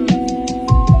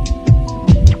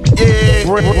 Yeah.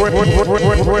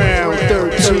 Round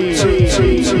 13.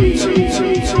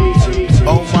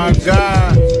 Oh my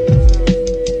God.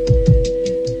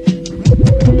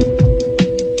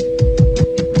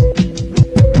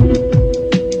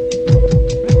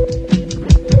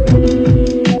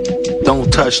 Don't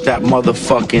touch that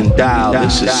motherfucking dial.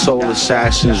 This is Soul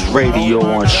Assassins Radio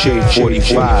on Shade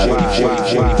 45.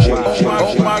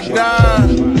 Oh my God.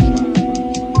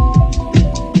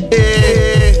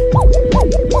 Yeah.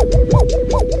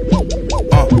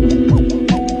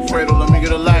 Fredo, let me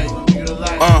get a light.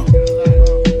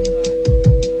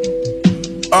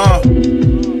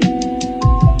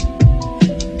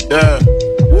 Yeah.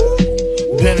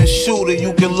 Been a shooter,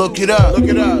 you can look it up. He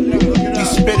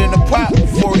spit in the pot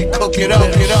before he cook it up.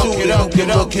 You can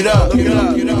look it up.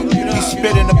 He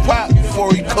spit in the pot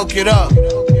before he cook it up.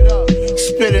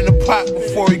 Spit in the pot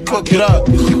before he cook it up.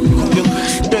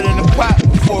 Spit in the pot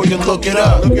before you look it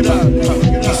up. He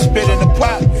spit in the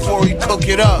pot before he cook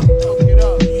it up.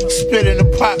 Spit in the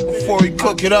pot before he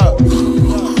cook it up.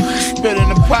 Spit in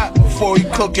the pot before he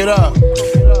cook it up.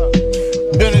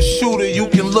 Been a shooter, you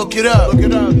can look it up.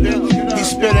 He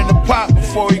spit in the pot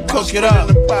before he cook it up.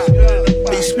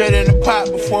 He spit in the pot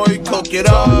before he cook it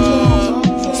up.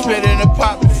 Spit in the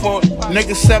pot before.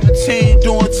 Nigga 17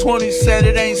 doing 20 said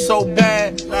it ain't so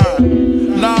bad.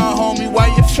 Nah, homie, why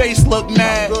your face look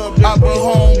mad? I'll be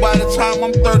home by the time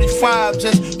I'm 35.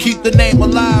 Just keep the name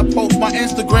alive. Post my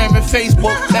Instagram and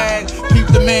Facebook tag. Keep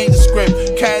the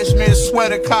manuscript. Cashmere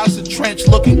sweater, Casa trench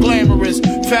looking glamorous.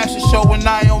 Fashion show with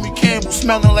Naomi Campbell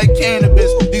smelling like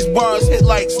cannabis. These bars hit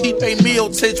like Stipe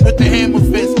Miocic with the hammer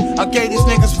fist. I gave these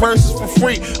niggas verses for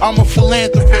free. I'm a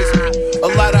philanthropist. A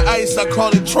lot of ice, I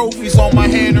call it trophies on my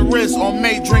hand and wrist. On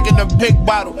May, drinking a big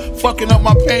bottle, fucking up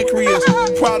my pancreas.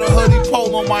 Prada hoodie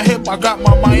pole on my hip, I got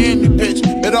my Miami bitch.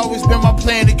 It always been my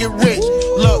plan to get rich.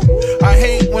 Look, I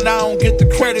hate when I don't get the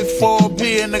credit for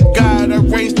being the guy that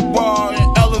raised the bar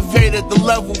and elevated the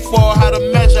level for how to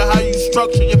measure how you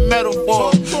structure your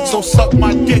metaphors. So suck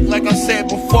my dick like I said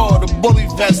before, the bully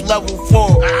vest level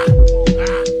 4.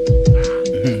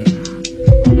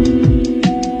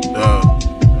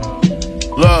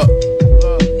 Look,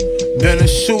 been a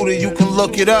shooter, you can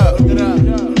look it up. He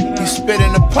spit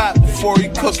in the pot before he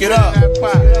cook it up.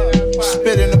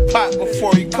 Spit in the pot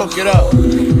before he cook it up.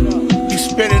 He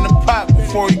spit in the pot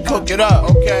before he cook it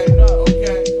up.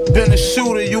 Been a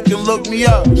shooter, you can look me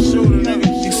up. He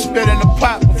spit in the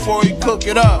pot before he cook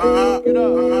it up.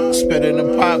 Spit in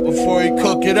the pot before he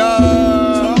cook it up.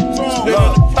 Spit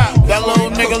in the pot. That little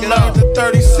nigga learned the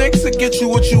 36 to get you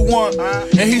what you want.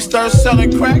 And he starts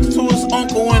selling cracks to his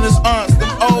uncle and his aunts. Them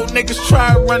old niggas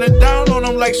tried running down on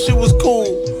him like shit was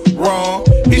cool. Wrong.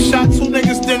 He shot 2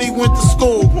 niggas, then he went to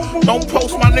school. Don't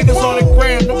post my niggas on the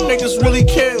gram, them niggas really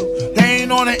kill. They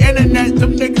ain't on the internet,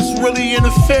 them niggas really in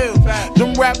the field.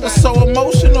 Them rappers so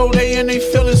emotional, they in they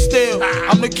feelin' still.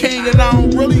 I'm the king and I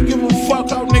don't really give a fuck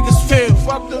how niggas feel.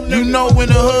 You know in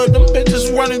the hood, them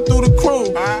bitches running through the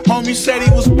crew. Homie said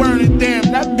he was burning, damn,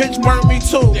 that bitch burnt me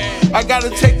too. I gotta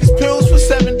take these pills for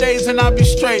 7 days and I'll be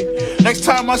straight. Next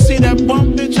time I see that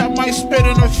bum bitch, I might spit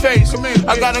in her face.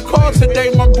 I got a call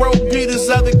today, my bro beat his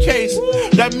other case.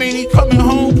 That mean he coming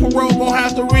home, parole gon'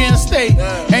 have to reinstate.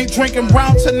 Ain't drinking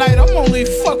brown tonight, I'm only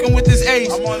fucking with this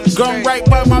ace. Gun right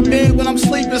by my bed when I'm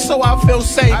sleeping so I feel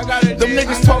safe. Them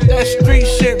niggas talk that street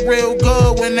shit real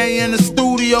good when they in the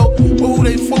studio. But who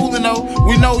they fooling though?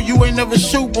 We know you ain't never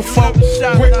shoot before.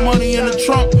 Brick money in the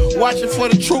trunk, watching for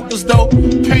the troopers though.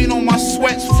 Paint on my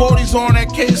sweats, 40s on that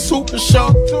K Super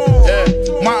Show.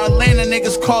 Yeah. My Atlanta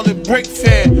niggas call it Brick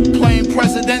Fair. Playing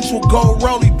presidential gold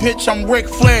rollie, bitch, I'm Ric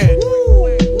Flair.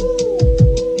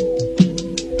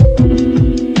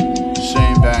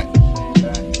 Shane back.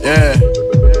 Yeah.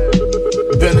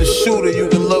 Been a shooter, you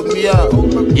can look me up.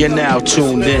 You're now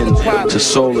tuned in to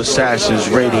Soul Assassins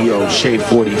Radio, Shade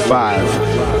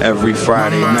 45, every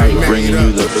Friday night, bringing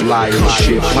you the flyest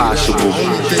shit possible.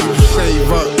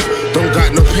 Save up, don't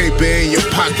got no paper in your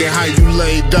pocket, how you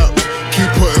laid up. Keep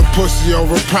putting pussy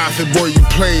over profit, boy, you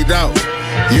played out.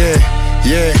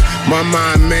 Yeah, my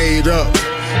mind made up.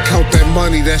 Count that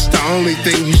money, that's the only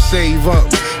thing you save up.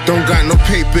 Don't got no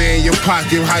paper in your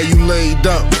pocket, how you laid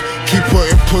up. Keep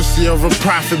putting pussy over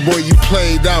profit, boy, you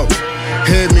played out.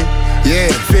 Hear me?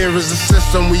 Yeah, fear is a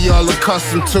system we all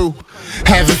accustomed to.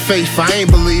 Having faith, I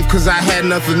ain't believe, cause I had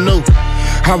nothing new.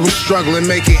 I was struggling,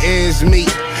 making ends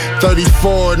meet.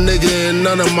 34, nigga, and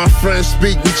none of my friends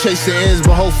speak. We chasing ends,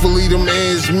 but hopefully them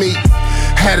ends meet.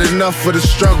 Had enough of the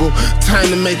struggle, time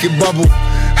to make it bubble.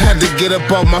 Had to get up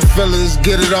off my feelings,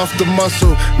 get it off the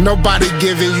muscle. Nobody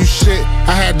giving you shit.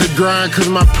 I had to grind, cause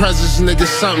my presence, nigga,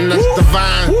 something that's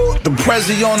divine. The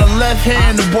Prezi on the left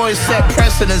hand, the boys set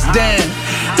precedence, damn.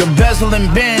 The bezel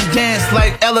and band dance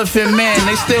like Elephant Man.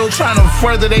 They still trying to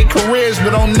further their careers,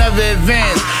 but don't never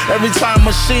advance. Every time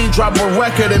Machine drop a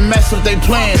record and mess up their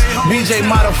plans. BJ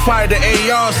modified the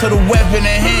AR so the weapon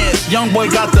enhanced. Young boy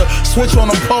got the switch on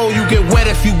the pole, you get wet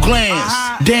if you glance.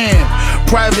 Damn,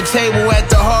 private table at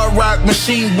the Hard Rock,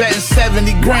 Machine betting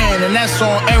 70 grand, and that's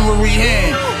on every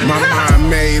hand. My mind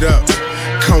made up.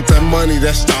 Count that money,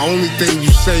 that's the only thing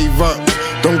you save up.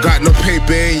 Don't got no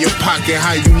paper in your pocket,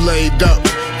 how you laid up.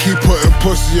 Keep putting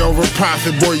pussy over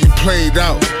profit, boy, you played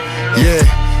out. Yeah.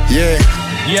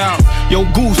 Yo,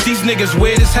 Goose, these niggas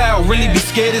weird as hell, really be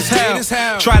scared as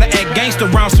hell. Try to act gangster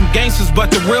around some gangsters,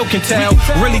 but the real can tell.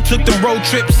 Really took them road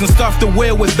trips and stuffed the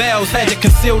wheel with bells, had to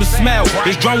conceal the smell.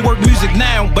 It's drum work music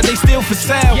now, but they still for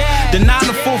sale. The 9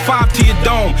 to 4-5 to your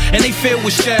dome, and they filled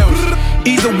with shells.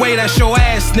 Either way, that's your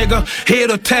ass, nigga, head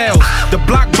or tails. The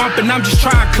block bumping, I'm just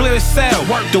trying to clear a cell.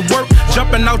 The work,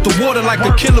 jumping out the water like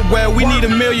a killer whale. We need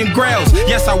 1,000,000 grails.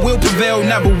 Yes, I will prevail,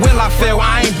 never will I fail.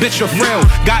 I ain't bitch or frail.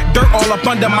 Got dirt all up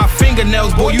under my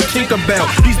fingernails, boy, you Tinkerbell.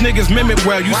 These niggas mimic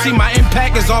well. You see my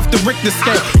impact is off the Richter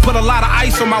scale. Put a lot of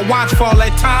ice on my watch for all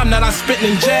that time that I spent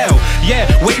in jail. Yeah,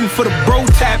 waiting for the bro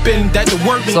tapping that the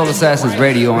work. Soul Assassins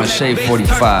Radio on Shade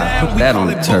 45. Put that on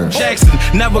the turf. Jackson,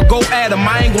 never go at him.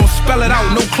 I ain't gonna spell it out.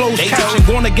 No closed caption.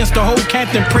 Going against the whole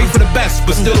Campton. Pray for the best,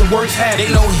 but still the worst happen.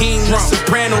 They know he ain't the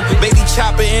soprano. Baby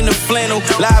chopper in the flannel.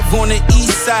 Live on the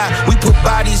east side. We put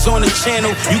bodies on the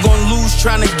channel. You gon' lose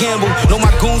trying to gamble. Know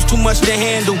my goons too much to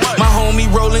handle. My homie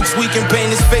rolling, tweaking, paint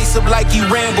his face up like he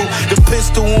ramble. The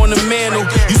pistol on the mantle.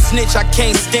 You snitch, I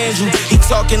can't stand you. He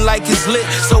talking like it's lit,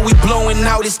 so we blowing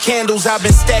out his candles. I've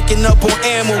been stacking up on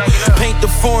ammo. Paint the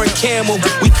foreign camel.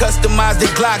 We customize the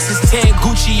Glocks. It's 10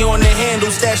 Gucci on the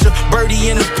handle. Stash a birdie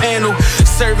in the panel.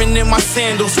 Serving in my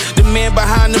sandals. The man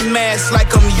behind the mask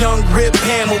like I'm young Rip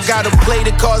Hamill. Gotta play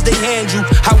the cards they hand you.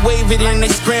 I wave it and they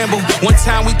scramble. One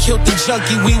time we killed the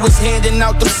junkie. We was handing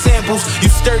out them samples. You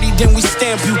sturdy, then we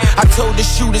stamp you. I told the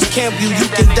shooters camp you. You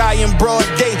can die in broad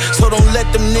day, so don't let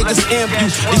them niggas amp you.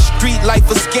 This street life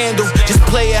a scandal. Just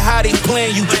play it how they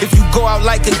plan you. If you go out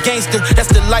like a gangster, that's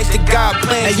the life that God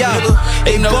plans. Hey, yo,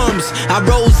 hey, bums. I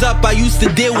rose up, I used to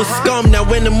deal with scum. Now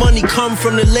when the money come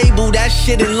from the label, that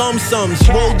shit in lump sums.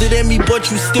 You older than me, but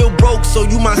you still broke, so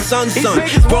you my son's son.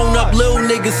 Grown up little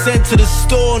niggas sent to the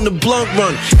store on the blunt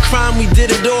run. Crime, we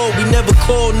did it all, we never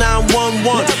called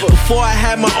 911. Before I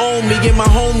had my own, me and my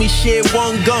homie shared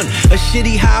one gun. A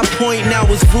shitty high point, now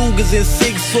it's Rugers and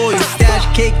Sig Sauer. Stash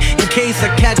cake in case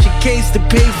I catch a case to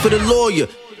pay for the lawyer.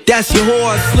 That's your whore,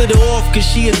 I slid her off cause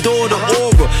she adored the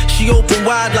aura. She open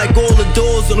wide like all the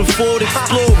doors on a Ford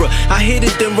Explorer. I hit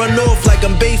it then run off like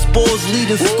I'm baseball's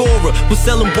leading scorer. Was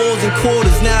selling balls and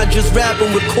quarters, now I just rap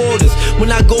on recorders.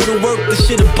 When I go to work, the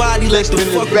shit a body like the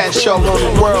fuck. The best show on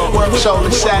the world, Soul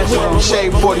Assassins,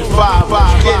 Shade 45,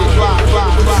 get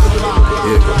it.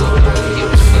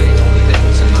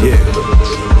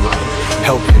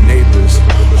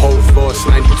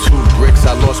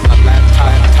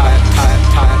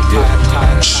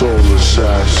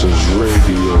 Assassins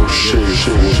Radio, Shade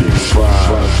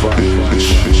 45, bitch.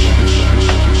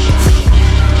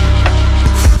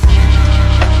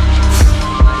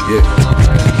 Yeah.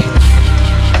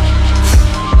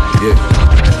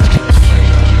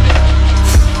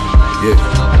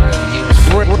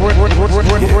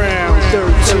 Round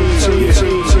 13.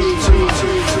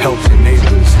 Help your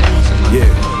neighbors.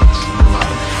 Yeah.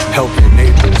 Help your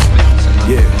neighbors.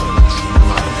 Yeah.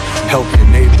 Help your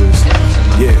neighbors.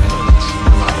 Yeah.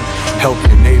 Help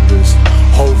your neighbors.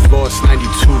 Hove lost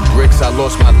 92 bricks. I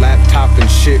lost my laptop and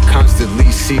shit.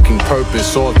 Constantly seeking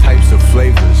purpose. All types of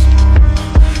flavors.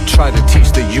 Try to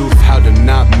teach the youth how to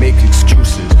not make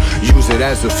excuses. Use it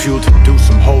as a fuel to do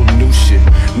some whole new shit.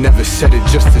 Never said it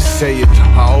just to say it,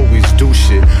 I always do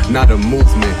shit. Not a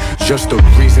movement, just a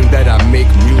reason that I make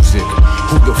music.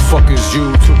 Who the fuck is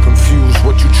you to confuse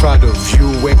what you try to view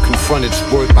and confront its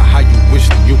worth by how you wish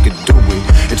that you could do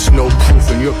it? It's no proof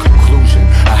in your conclusion.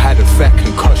 I had a fat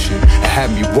concussion, it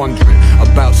had me wondering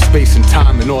about space and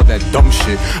time and all that dumb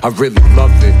shit. I really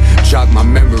love it, jog my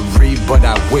memory, but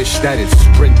I wish that it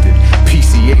sprinted.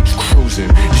 PCH cruising,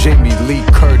 Jamie Lee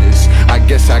Curtis. I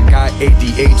guess I got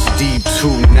ADHD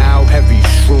too now, heavy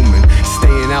shrooming.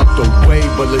 Staying out the way,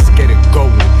 but let's get it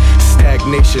going.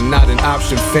 Stagnation, not an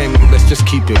option, family, let's just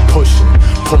keep it pushing.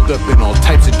 Pulled up in all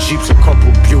types of Jeeps, a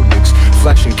couple Buicks.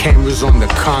 Flashing cameras on the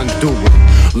conduit.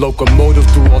 Locomotive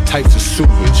through all types of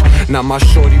sewage. Now my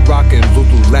shorty rockin'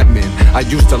 Lululemon. I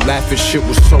used to laugh as shit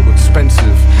was so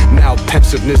expensive. Now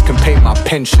pensiveness can pay my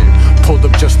pension. Pulled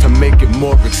up just to make it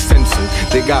more extensive.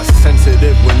 They got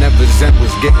sensitive whenever Zen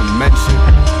was getting mentioned.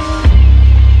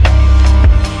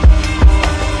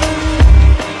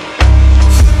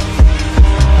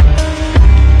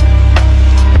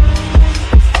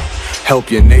 Help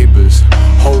your neighbors.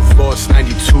 Hove lost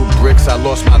 92 bricks. I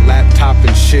lost my laptop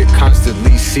and shit.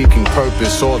 Constantly seeking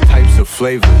purpose. All types of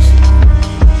flavors.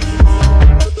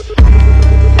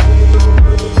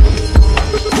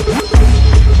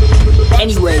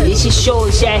 Anyway, this is Soul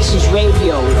Assassins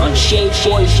Radio on Shade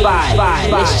 45.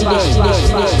 Listen to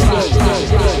this.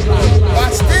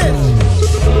 Watch this.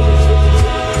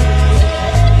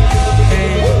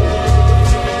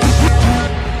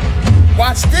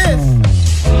 Watch this.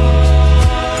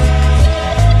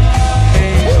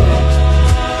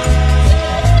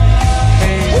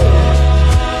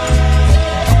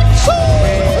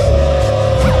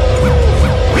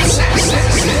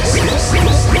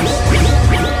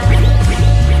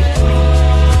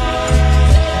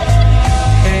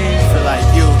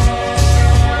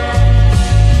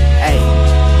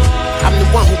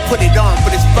 Put it on,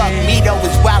 but it's fuck me though,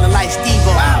 it's wildin' like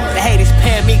Steve-O. The haters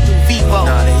paying me through Vivo.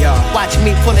 Watching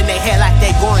me pulling their hair like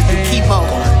they going through chemo.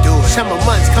 Summer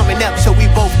months coming up, so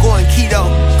we both going keto.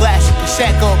 Glass of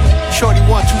Prosecco, shorty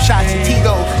want 2 shots of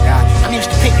Tito. I'm used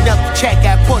to picking up the check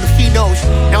at Portofino's.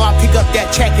 Now I pick up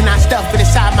that check and I stuff it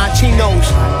inside my chinos.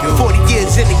 40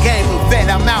 years in the game, a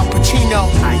vet, I'm Al Pacino.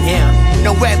 I am.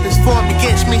 No weapons formed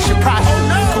against me should prosper.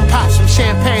 Come pop some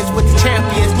champagnes with the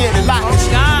champions near the lockers.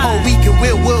 Whole weekend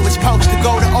Will was supposed to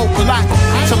go to Opalaka.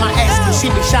 So my ex can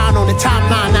see me shine on the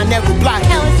timeline, I never block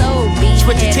it.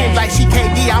 Switch the teams like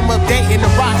CKD, I'm updating the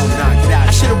roster.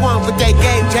 I should've won, but they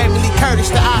gave Jamie Lee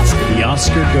Curtis the Oscar. The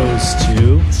Oscar goes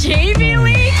to Jamie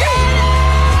Lee Curtis.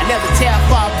 I never tell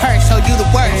for a purse, so you the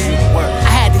worst. I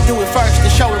had to do it first to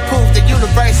show and prove the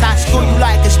universe. I school you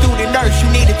like a student nurse, you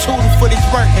need a tutor for this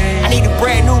work. I need a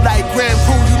brand new like Grand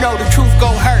Pool, you know the truth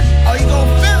gon' hurt. Oh, you gon'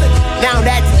 feel it. Now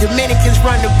that the Dominicans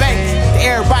run the bank, to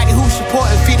everybody who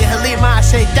supportin' Fidel Halima, I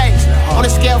say thanks. On a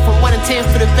scale from 1 to 10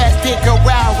 for the best dick, girl,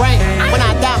 where I rank. When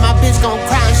I die, my bitch gon'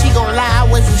 cry and she gon' lie, I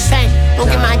was a saint. Don't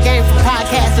get my game from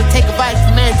podcasts or take advice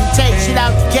from Andrew Tate. Shit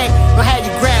out the gate, don't have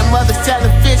your grandmother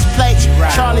selling fish plates.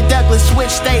 Charlie Douglas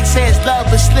switch states, says love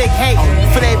but slick hate.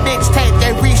 For their mixtape, they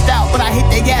reached out, but I hit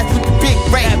their ass with the big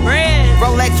break.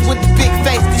 Rolex with the big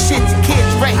face, this shit's a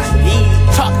kid's race.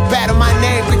 Talk about my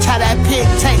name, bitch, how that pig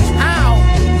tastes.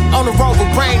 On the road with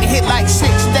brain, it hit like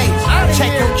 6 days. Check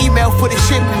your email for the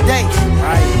shipping dates.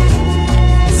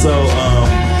 So,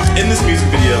 in this music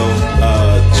video,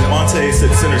 Jamonte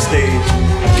sits center stage,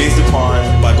 gazed upon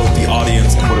by both the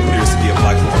audience and what appears to be a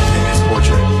black woman in his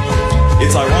portrait.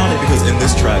 It's ironic because in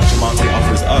this track, Jamonte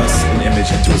offers us an image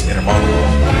into his inner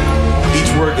monologue. Each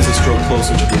word is a stroke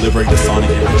closer to delivering the sonic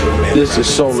image of a man. This is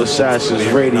Soul Assassins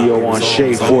Radio on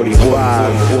Shade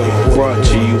 45, brought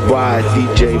to you by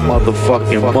DJ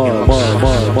motherfucking Muggs.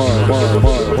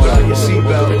 Your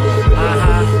seatbelt.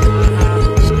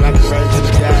 Got the right to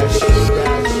the dash.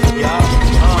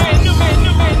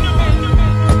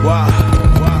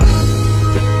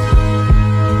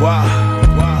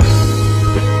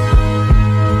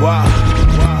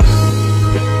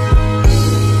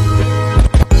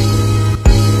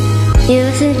 You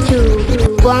listen to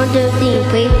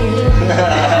 113, baby.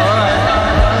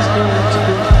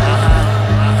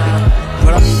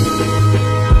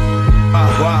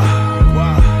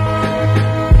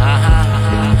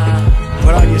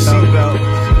 Put on your seatbelt.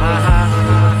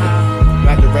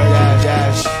 Got the red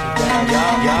dash.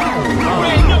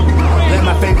 Let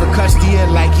my favorite custody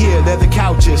in like here, they're the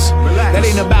couches. That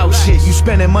ain't about shit, you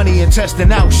spending money and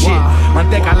testing out shit. I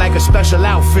think I like a special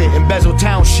outfit, embezzle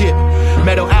township.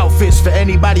 Metal outfits for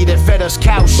anybody that fed us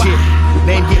cow shit.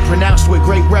 Name get pronounced with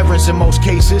great reverence in most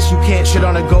cases. You can't shit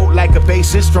on a goat like a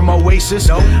bassist from Oasis.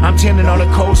 I'm tending on the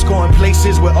coast, going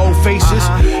places with old faces.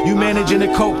 You managing the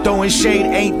coke, throwing shade,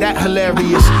 ain't that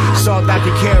hilarious? Salt I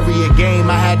could carry a game,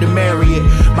 I had to marry it.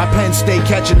 My pen stay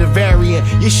catching the variant,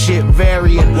 your shit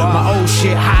varying. My old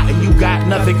shit hot and you got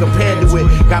nothing compared to it.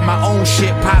 Got my own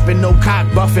shit popping, no cock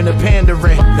buffing or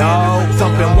pandering. No,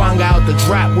 thumping Wanga out the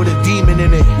drop with a demon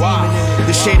in it.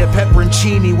 The shade of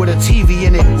pepperoncini with a TV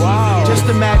in it. Just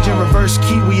imagine reverse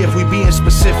Kiwi if we being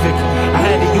specific. I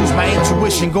had to use my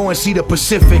intuition, go and see the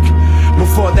Pacific.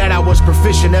 Before that I was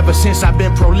proficient, ever since I've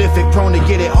been prolific. Prone to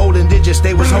get it, holding digits,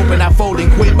 they was hoping I fold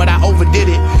and quit, but I overdid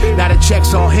it. Now the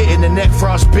checks all hitting, the neck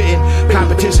frostbitten.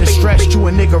 Competition stretched to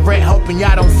a nigga rent, hoping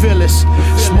y'all don't feel us.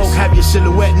 Smoke, have your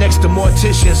silhouette next to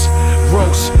morticians.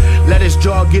 Gross, let his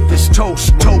jaw get this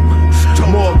toast. Tote,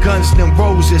 more guns than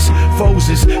roses. Foes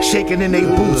is shaking in they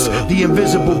boots. The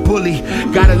invisible bully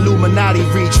got Illuminati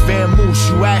reach. Van Moose,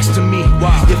 you asked to me.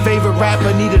 Your favorite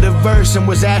rapper needed a verse and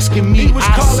was asking me.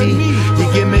 I see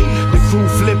you gimmick, the crew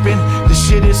flipping. The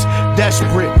shit is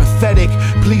desperate, pathetic.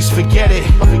 Please forget it.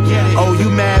 Oh, you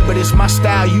mad, but it's my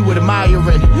style you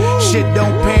admiring. Shit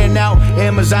don't pan out,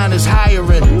 Amazon is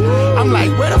hiring. I'm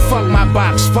like, where the fuck my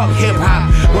box? Fuck hip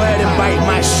hop. Go ahead and bite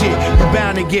my shit. You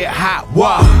bound to get hot.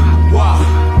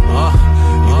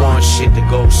 You want shit to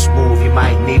go smooth, you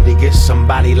might need to get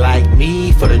somebody like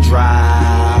me for the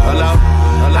drive. Hello?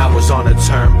 I was on a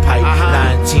turnpike,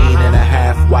 19 and a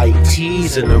half white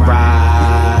tees in the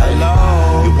ride.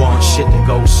 You want shit to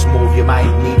go smooth, you might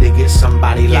need to get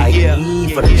somebody like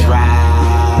me for the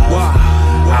drive.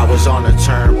 I was on a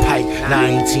turnpike,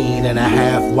 19 and a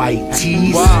half white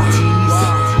tees.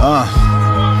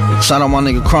 Shout out my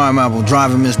nigga Crime Apple,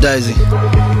 driving Miss Daisy.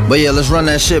 But yeah, let's run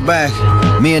that shit back.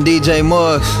 Me and DJ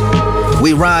Muggs,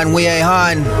 we riding, we ain't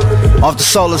hiding. Off the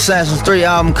Soul Assassins 3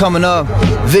 album coming up.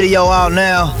 Video out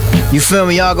now. You feel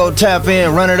me? Y'all go tap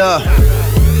in, run it up.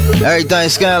 Everything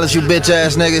scandalous, you bitch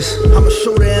ass niggas. I'm a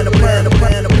shooter and a plan,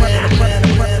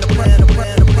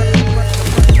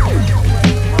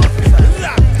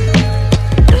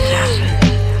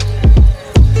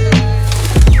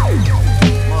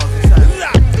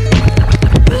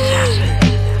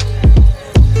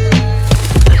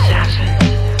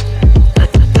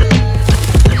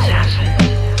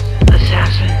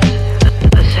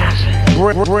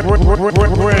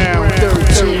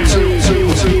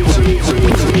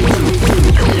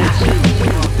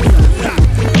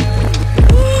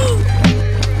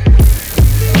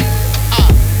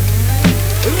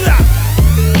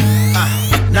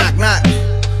 knock, knock.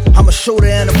 I'm a shooter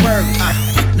and a burger.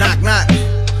 Knock, knock.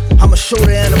 I'm a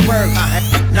shooter and a burger.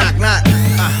 Knock, knock.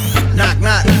 Knock,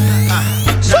 knock.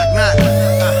 Knock, knock.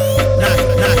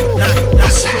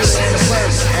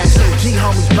 G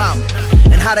homies bout me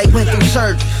and how they went through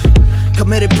surgery,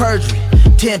 committed perjury,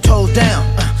 10 toes down.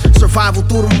 Survival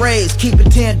through them raids, keeping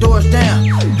 10 doors down.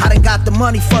 I done got the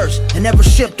money first and never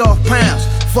shipped off pounds.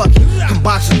 Fuck it, can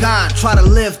box a guy and try to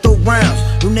live through rounds.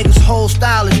 You niggas' whole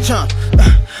style is chunk.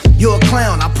 You a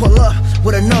clown, I pull up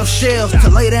with enough shells to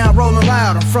lay down rolling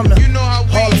loud. I'm from the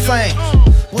Hall of Fame,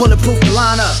 bulletproof the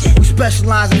lineup. We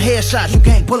specialize in headshots, you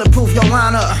can't bulletproof your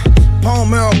lineup. Bone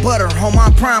marrow butter on my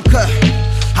prime cut.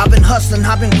 I've been hustling,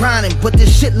 I've been grinding, but this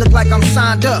shit look like I'm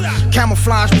signed up.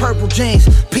 Camouflage purple jeans,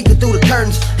 peeking through the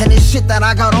curtains. And this shit that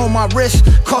I got on my wrist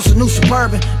cost a new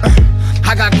Suburban.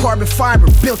 I got carbon fiber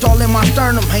built all in my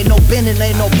sternum. Ain't no bending,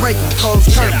 ain't no breaking, closed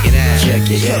curtain. Check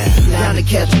it out. Down to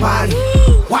catch body.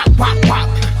 Wop, wop, wop.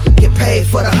 Get paid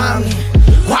for the homie.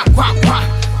 Wop, wop, wop.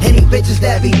 Any bitches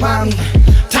that be by me.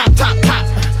 Top, top, top.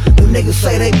 Them niggas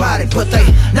say they body, but they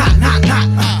not.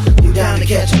 You down to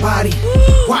catch a body.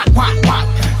 Wop, wop, wop.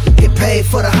 Get paid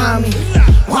for the homie.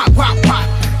 Wop, wop, wop.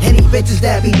 Any bitches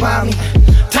that be by me.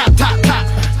 Top, top, top.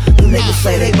 Them niggas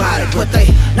say they body, but they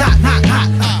not.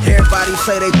 Everybody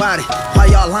say they body. Why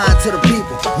y'all lying to the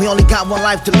people? We only got one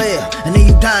life to live, and then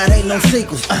you dying, ain't no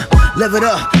sequels. Live it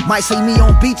up. Might see me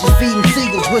on beaches feeding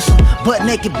seagulls with some butt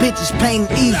naked bitches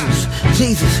painting easels.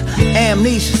 Jesus,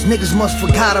 amnesias, niggas must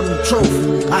forgot I'm the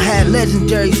truth. I had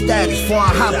legendary status before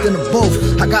I hopped in the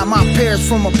booth. I got my pairs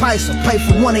from a Paisa, pay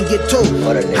for one and get two.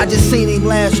 I just seen him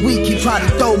last week, he tried to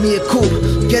throw me a coup.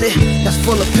 Get it? That's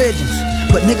full of pigeons.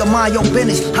 But nigga, mind your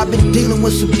business. I've been dealing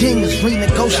with some demons,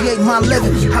 renegotiating my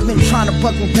living. I've been trying to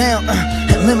buckle down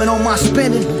and limit on my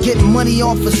spending. Getting money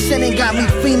off of sinning got me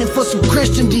fiending for some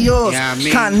Christian Dior's.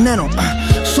 Continental,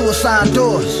 suicide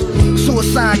doors,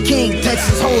 Suicide King,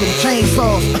 Texas Hold'em,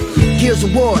 chainsaws, Gears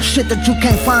of War, shit that you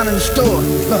can't find in the store.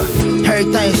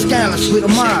 Everything scandalous with a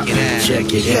mob.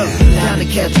 Check it out. Down to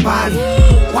catch body.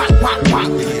 Wop.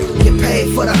 Get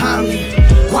paid for the homie.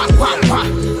 Wop.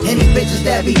 Any bitches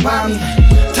that be by me.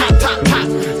 Top.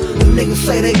 Them niggas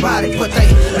say they body, but they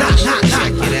not.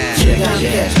 Down to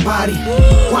catch body.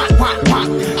 Wop.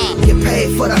 Get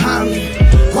paid for the homie.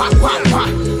 Wop.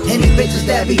 Any bitches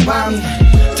that be by me.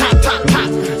 Top.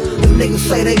 Them niggas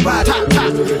say they body. Top.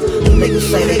 Them niggas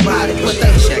say they body, but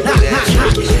they not.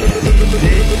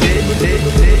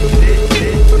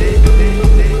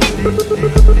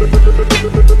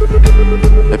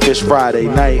 If it's Friday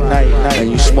night and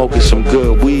you smoking some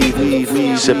good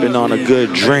weed, sipping on a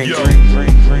good drink,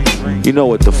 you know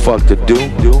what the fuck to do.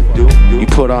 You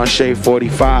put on Shade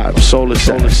 45, Solar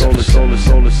Sass.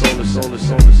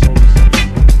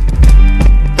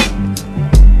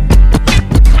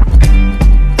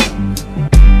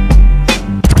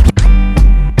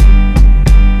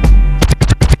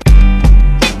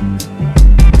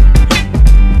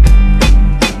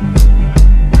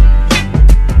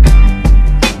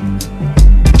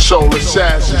 Soul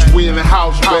Assassins, we in the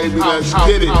house, baby. Let's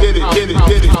get it.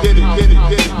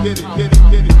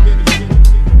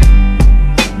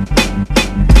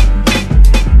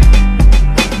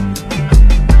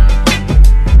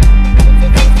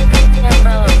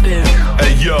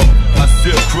 Hey yo, I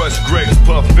still crush grapes,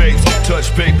 puff fakes, touch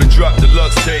paper, drop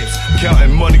deluxe tapes,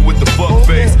 counting money with the fuck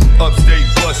face, upstate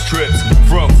bus trips,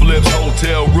 front flips,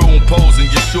 hotel room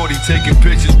posing, your shorty taking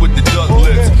pictures with the duck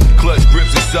lips, clutch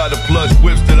grips inside the plush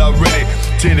whips that I rented,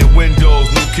 tinted windows,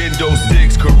 new Kendo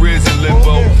sticks, careers in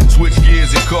limbo, switch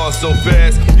gears and cars so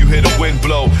fast, you hear the wind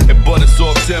blow, and butter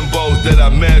soft Timbos that I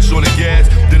mash on the gas,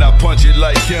 then I punch it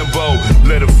like Kimbo,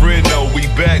 let a friend know we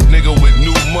back, nigga, with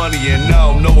new money, and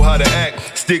now know how to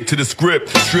act, stick to the script,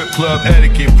 strip club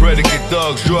etiquette, predicate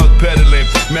thugs, drug peddling,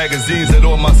 magazines that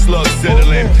all my slugs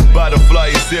settling, by the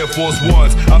flyers, Air Force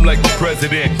Ones, I'm like the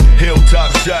president,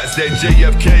 hilltop shots that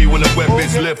JFK when the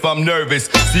weapons lift, I'm nervous,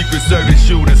 Secret Service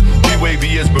shooters, we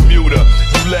wavy as Bermuda,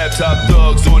 you laptop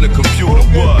thugs on the computer,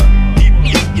 what?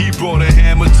 He brought a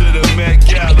hammer to the Met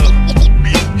Gala,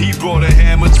 he brought a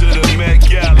hammer to the Met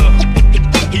Gala,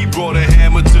 he brought a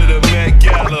hammer to the Met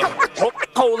Gala,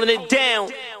 Holding it down.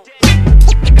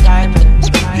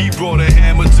 he brought a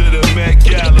hammer to the Met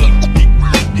Gala,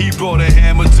 he brought a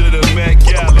hammer to the Met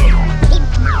Gala.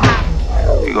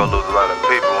 You gon' lose a lot of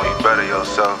people when you better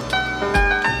yourself.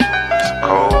 It's a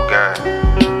cold game.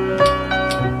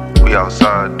 We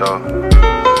outside though.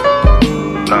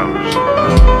 Numbers.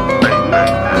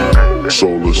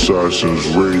 Soul Assassins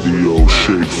Radio,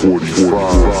 Shade 45.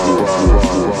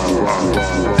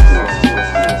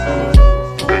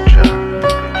 Good job.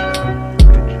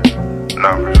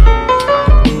 Numbers.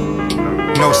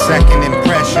 No second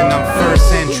impression, I'm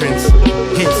first entrance.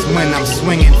 Hits when I'm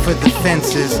swinging for the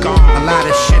fences. A lot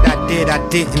of shit I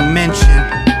didn't mention.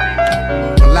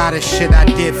 A lot of shit I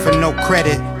did for no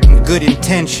credit and good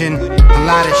intention. A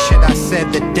lot of shit I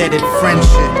said that deaded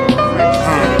friendship.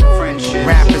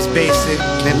 Rappers basic,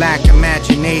 they lack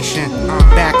imagination.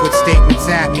 Backward statements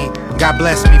at me, God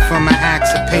bless me for my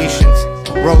acts of patience.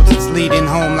 Roads that's leading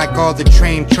home like all the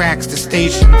train tracks to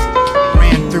stations.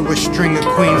 Ran through a string of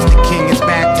queens, the king is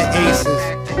back to aces.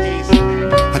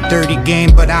 A dirty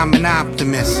game, but I'm an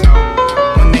optimist.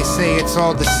 When they say it's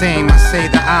all the same, I say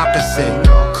the opposite.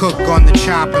 Cook on the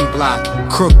chopping block,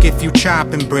 crook if you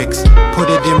chopping bricks. Put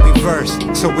it in reverse,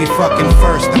 so we fucking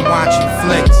first, I'm watching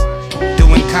flicks.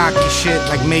 Doing cocky shit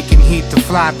like making heat to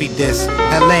floppy disk.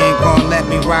 LA ain't gon' let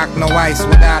me rock no ice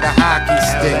without a hockey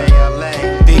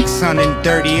stick. Big sun and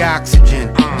dirty oxygen,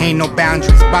 ain't no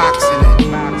boundaries boxing it.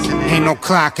 Ain't no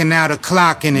clocking out or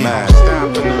clocking it.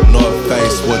 North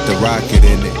Face with the rocket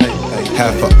in it.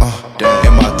 Half a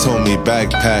in my Tomy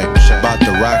backpack. About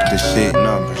to rock the shit.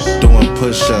 Doing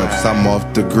push-ups, I'm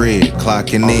off the grid.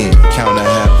 Clocking in, count a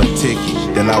half a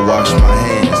ticket. Then I wash my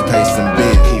hands, pay some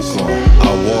bills. I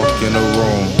walk in the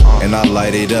room and I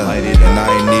light it up. And I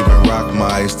ain't even rock my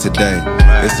ice today.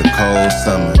 It's a cold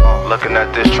summer. Looking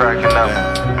at this track and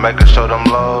I'm making sure them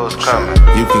lows coming.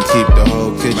 You can keep the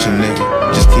whole kitchen,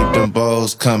 nigga. Just keep them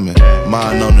bowls coming.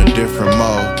 Mine on a different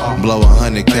mode. Blow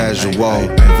 100 casual.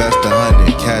 Invest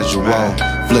 100 casual.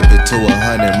 Flip it to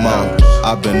 100 more.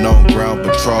 I've been on ground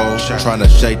patrol, tryna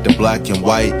shake the black and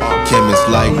white. Chemists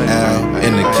like Al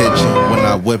in the kitchen when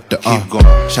I whip the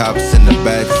chops in the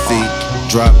back seat.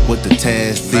 Drop with the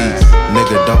tan seats.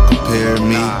 Nigga, don't compare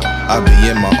me. I be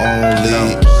in my own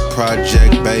league.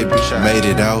 Project, baby, made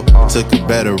it out. Took a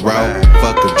better route.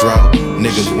 Fuck a drought.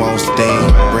 Niggas won't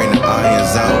steam. Bring the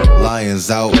irons out. Lions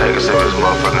out.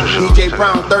 DJ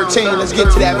Brown 13. Let's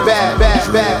get to that bad.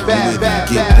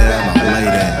 Get down, I lay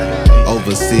that.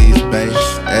 Overseas base,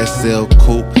 SL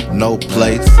coupe, no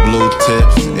plates, blue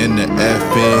tips in the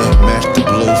FN, match the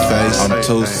blue face. I'm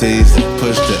 2 seasons,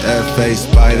 push the FA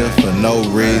spider for no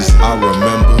reason. I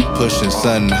remember pushing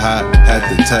something hot, had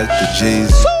to touch the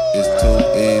G's. It's too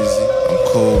easy, I'm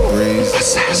cool breeze.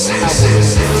 Fresh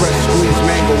squeezed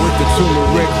mango with the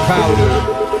turmeric powder.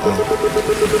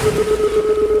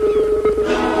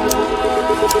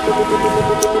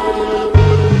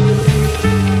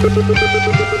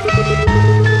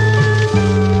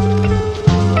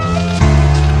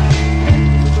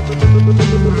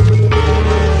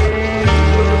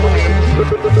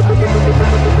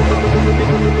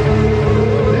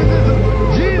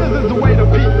 Jesus is the way to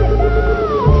be.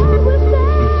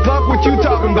 Fuck what you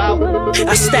talking about.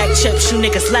 I stack chips, you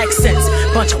niggas lack sense.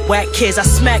 Bunch of whack kids, I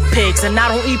smack pigs, and I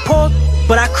don't eat pork,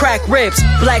 but I crack ribs.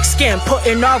 Black skin,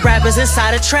 putting our rappers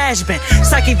inside a trash bin.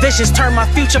 Psychic visions turn my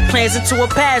future plans into a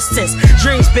past tense.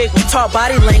 Dreams big, we taught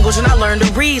body language, and I learned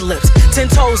to read lips. 10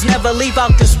 toes never leave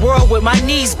out this world with my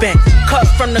knees bent. Cut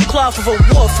from the cloth of a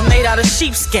wolf and made out of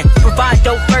sheepskin. Provide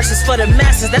dope verses for the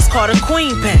masses, that's called a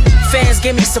queen pen. Fans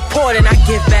give me support and I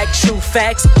give back true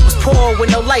facts. Was poor with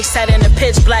no light, sat in a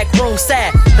pitch black room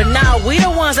sad. But now we the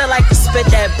ones that like to spit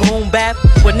that boom bap.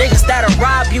 With niggas that'll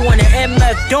rob you in an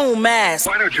MF Doom mask.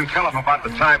 Why don't you tell them about the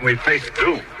time we faced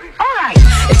doom? Alright.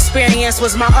 Experience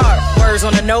was my art, words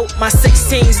on a note. My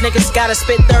 16s niggas gotta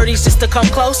spit 30s just to come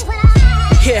close.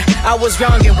 Yeah, I was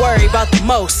young and worried about the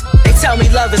most. They tell me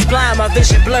love is blind, my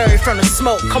vision blurry from the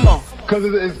smoke. Come on. Cause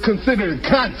it's considered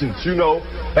conscience, you know.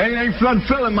 Ain't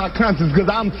fulfilling my conscience cause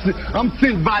I'm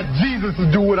sent by Jesus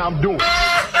to do what I'm doing.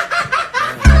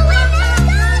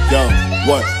 Yo,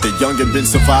 what? The youngin' been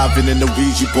surviving in the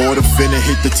Ouija board. I'm finna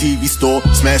hit the TV store,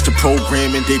 smash the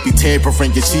program, and they be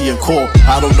tampering your chi and core.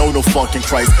 I don't know no fucking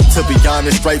Christ. To be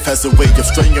honest, strife has a way of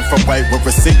straying from right where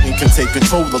a Satan can take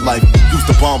control of life.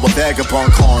 Used to bomb with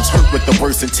vagabond cons, hurt with the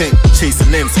worst intent.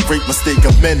 Chasing ends, a great mistake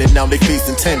of men, and now they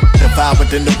facing 10.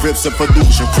 Devoured in the grips of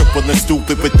illusion, crippled and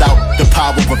stupid without the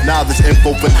power of knowledge,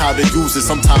 info, and how to use it.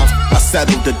 Sometimes I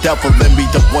settle the devil in me,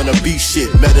 don't wanna be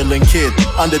shit. Meddling kid,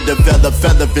 underdeveloped,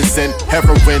 relevance and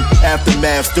heroin.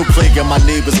 Aftermath, still plaguing my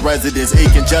neighbor's residence.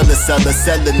 Aching jealous,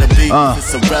 selling the beat.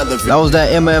 It's irrelevant. That was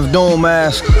that MF Doom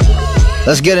mask.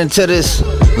 Let's get into this.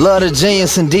 Love the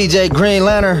Genius and DJ Green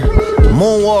Lantern.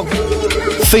 Moonwalk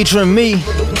featuring me,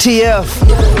 TF,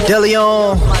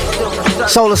 DeLeon,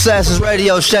 Soul Assassins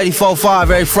Radio, Shady 45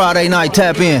 every Friday night.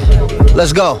 Tap in.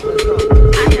 Let's go.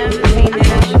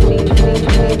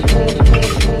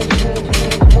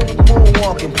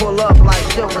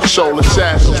 Soul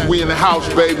Assassins, we in the house,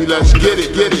 baby. Let's get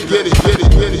it, get it, get it, get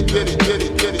it, get it, get it, get it,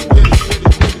 get it, get it.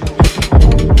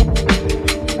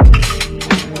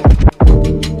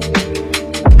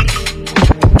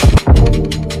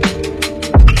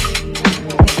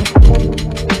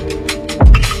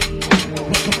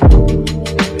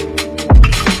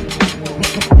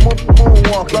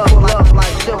 Moonwalk, love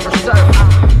like silver surf.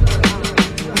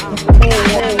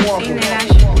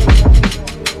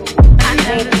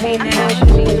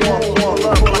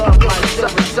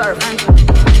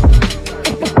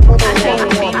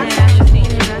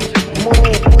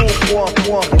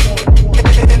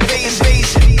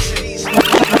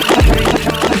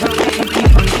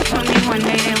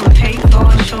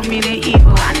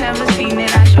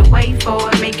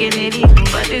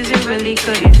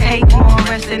 Couldn't take more,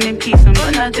 resting in peace,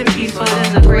 but nothing peaceful.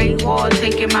 There's a great war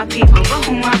taking my people, but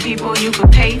who my people you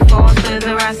could pay for?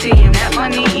 Slither, I see him. That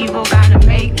money evil, gotta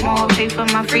make more, pay for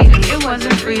my freedom. It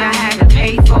wasn't free, I had to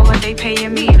pay for what they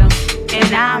paying me to.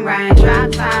 And I'm riding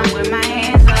drive time with my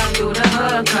hands up through the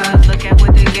hood, cause look at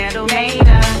what the ghetto made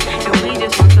us. And we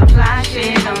just want to fly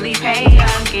shit, only pay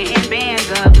us, getting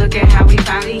bands up. Look at how we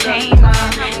finally came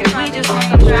up. And we just want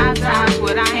some drive times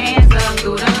with our hands up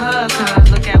through the hood,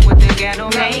 cause look at what the ghetto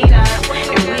made us.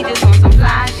 And we just want some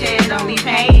fly shit, only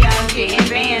pay us, getting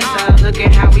bands up. Look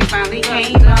at how we finally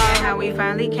came up. How we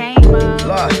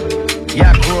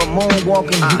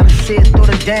moonwalking. You can see it through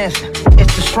the dancing.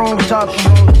 It's the shrooms talking.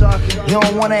 You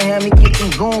don't wanna have me get them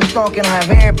goons stalking. I have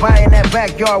everybody in that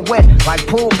backyard wet like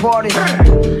pool parties.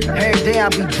 Every day I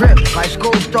be dripped like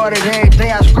school started. Every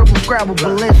day I scribble, scrabble,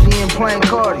 Balenciaga and playing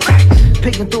Cardi.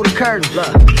 Peeking through the curtains,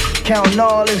 counting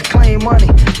all this clean money.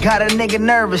 Got a nigga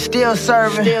nervous, still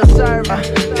serving.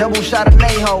 Double shot of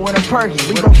Neho in a perky.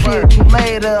 We gon' see it too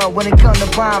later when it come to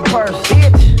buying purse.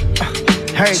 Bitch.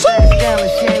 Everything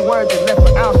scandalous, she ain't worth it. Left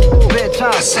an ounce of the bitch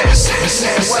out.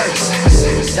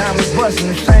 Diamonds bustin',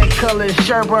 the same color as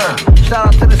Sherburne. Shout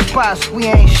out to the spots, we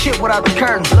ain't shit without the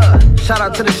curtains. Shout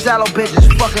out to the shallow bitches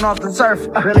fucking off the surf.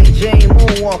 Billy Jean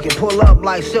moonwalking, pull up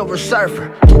like Silver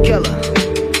Surfer. Killer.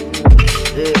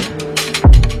 Yeah.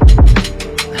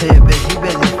 Yeah, bitch, you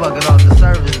busy fucking off the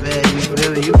surface, man.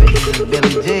 You bitches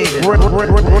Billy Jean.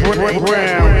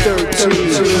 Round 13.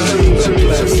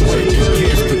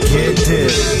 Get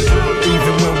this.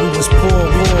 Even when we was poor,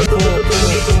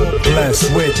 blessed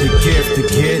with the gift to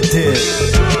get this.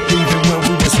 Even when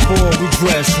we was poor, we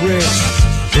dressed rich.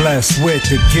 Blessed with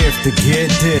the gift to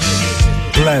get this.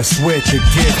 Blessed with the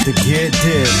gift to get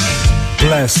this.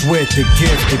 Blessed with the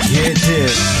gift to get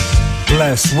this.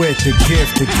 Blessed with the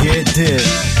gift to get this.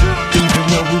 Even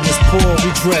when we was poor,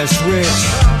 we dressed rich.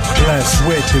 Blessed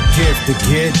with the gift to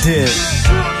get this.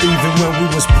 Even when we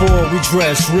was poor, we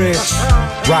dressed rich.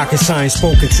 Rocket science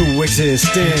spoken to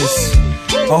existence.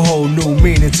 A whole new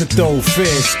meaning to throw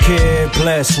fish. Kid,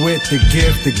 blessed with the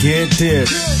gift to get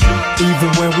this. Even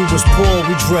when we was poor,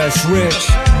 we dressed rich.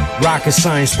 Rocket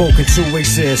science spoken to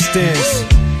existence.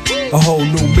 A whole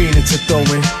new meaning to throw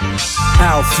in.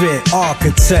 Outfit,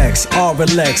 architects,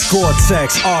 RLX,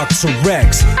 Gore-Tex,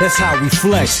 Arc'teryx. That's how we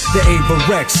flex. The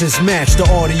Avarex is matched the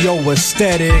audio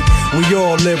aesthetic. We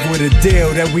all live with a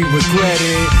deal that we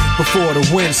regretted. Before the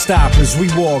wind stoppers, we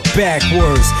walk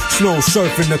backwards. Snow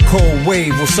surfing the cold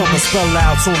wave. While summer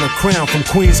spellouts on the crown. From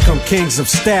queens come kings of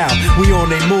style. We on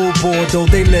their mood board, though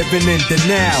they living in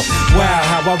denial. Wow,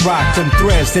 how I rock them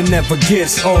threads that never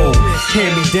gets old.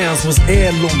 Hand-me-downs was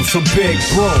heirlooms from Big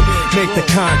Bro. Make the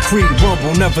concrete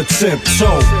rumble, never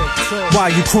tiptoe. Why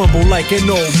you crumble like an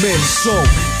old mid-soul?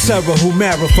 Sarah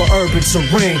Humara for urban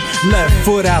terrain. Left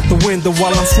foot out the window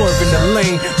while I'm swerving the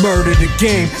lane. Murder the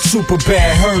game, super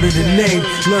bad, heard of the name.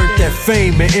 Learned that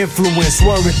fame and influence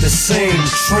weren't the same.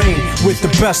 Train with the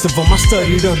best of them, I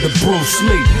studied under Bruce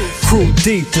Lee. Crew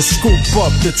deep to scoop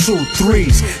up the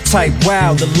 2-3s. Type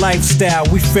wow, the lifestyle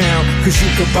we found. Cause you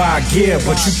can buy gear,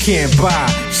 but you can't buy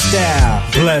style.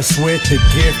 Blessed with the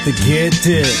gift to get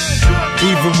this.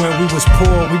 Even when we was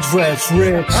poor, we dressed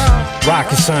rich.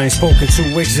 Rocket science spoken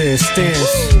to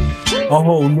existence. A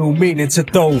whole new meaning to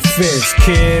throw fish.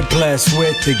 Kid, blessed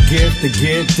with the gift to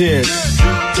get this.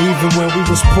 Even when we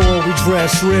was poor, we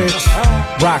dressed rich.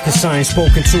 Rocket science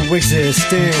spoken to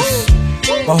existence.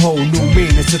 A whole new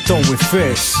meaning to throwing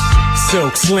fish.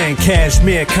 Silk slang,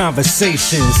 cashmere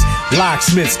conversations.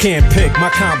 Locksmiths can't pick my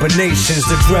combinations.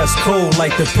 The dress code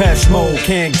like the Depeche Mode.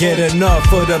 Can't get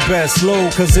enough of the best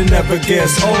load, cause it never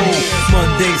gets old.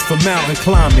 Mondays for mountain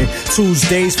climbing,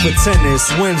 Tuesdays for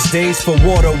tennis, Wednesdays for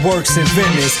waterworks in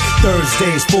Venice,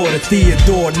 Thursdays for the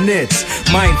Theodore knits.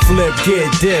 Mind flip, get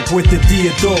dip with the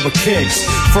Theodora kicks.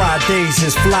 Fridays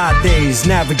is fly days,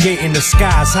 navigating the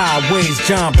skies, highways,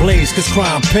 John Blaze, cause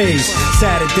crime pays.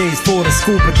 Saturdays for the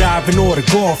scuba diving or the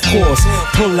golf course.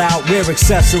 Pull out rare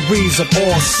accessories of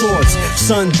all sorts.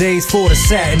 Sundays for the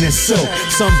satin and silk.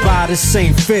 Some buy the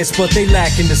same fits, but they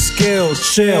lacking the skill.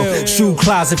 Chill, shoe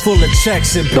closet full of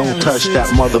checks and don't touch that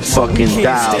motherfucking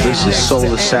dial. This is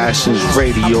Soul Assassins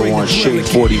Radio on Shade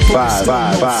 45.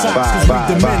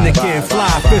 Dominican,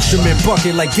 fly fisherman,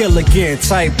 bucket like Gilligan.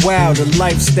 Type wow, the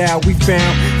lifestyle we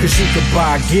found. Cause you can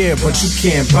buy gear, but you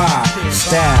can't buy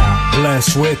style.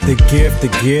 Blessed with the gift to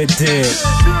get this.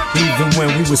 Even when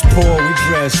we was poor, we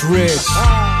dressed rich.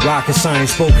 Rocket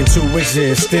science spoken to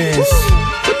existence.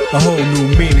 A whole new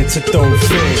meaning to throw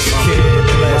fish. Kid,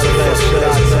 blessed, what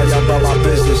I tell y'all about my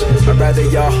business. I'd rather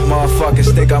y'all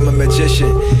motherfuckers think I'm a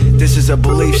magician. This is a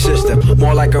belief system,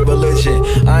 more like a religion.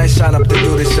 I ain't signed up to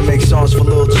do this to make songs for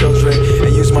little children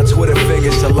and use my Twitter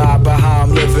fingers to lie about how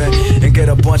I'm living and get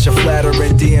a bunch of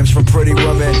flattering DMs from pretty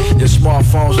women. Your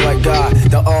smartphones like God,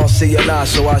 they'll all see you not.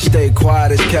 So I stay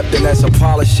quiet as kept, and that's a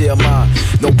policy of mine.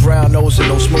 No brown nosing,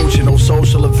 no smooching, no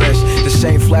social events. The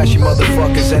same flashy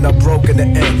motherfuckers end up broke in the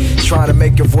end. Trying to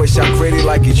make your voice sound gritty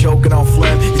like you choking on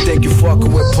phlegm. You think you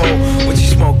fucking with Poe, what you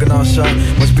smoking on, son?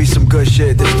 Must be some good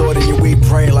shit, distorting your weak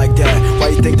brain like that. Why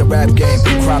you think the rap game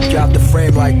cropped you out the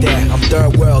frame like that? I'm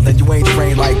third world and you ain't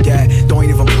trained like that. Don't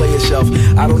even play yourself,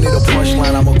 I don't need a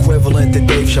punchline, I'm equivalent to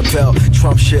Dave Chappelle.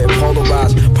 Trump shit,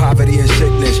 polarized, poverty and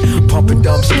sickness. Pumping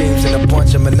dumb schemes and a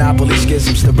bunch of monopoly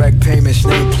schisms. Direct payments,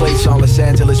 name plates on Los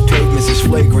Angeles pavements. It's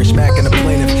flagrant, smacking the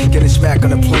plaintiff, getting smacked on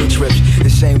the plane trips.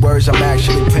 The same words I'm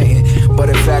actually painting, but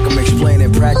in fact I'm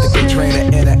explaining. Practically train to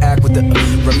interact with the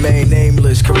remain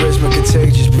nameless. Charisma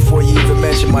contagious, before you even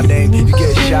mention my name. You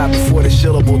get shot before the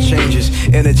syllable changes.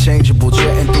 Interchangeable,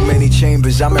 jetting through many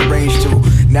chambers. I'm in range to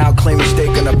now claiming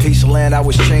stake on a piece of land I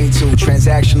was chained to.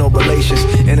 Transactional relations,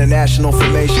 international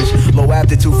formations. Low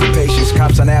aptitude for patience.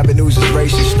 Cops on avenues is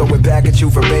racist. Throw it back at you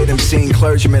verbatim. Seeing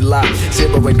clergymen lie.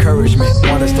 Zero encouragement.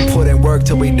 Want us to put in work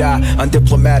till we die.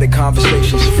 Undiplomatic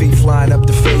conversations. Feet flying up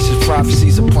the faces.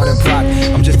 Prophecies upon and plot.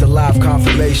 I'm just a live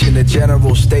confirmation. The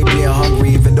generals stay being hungry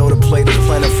even though the plate is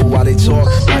plentiful. While they talk,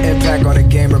 my impact on the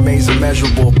game remains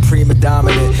immeasurable. Prima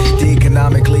dominant, the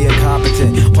economically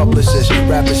incompetent. Publicists,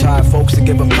 rappers hire folks to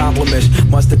give them compliments.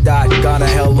 Must have died, gone to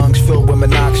hell, lungs filled with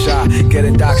monoxide.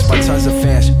 Getting doxxed by tons of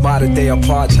fans, modern day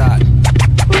apartheid.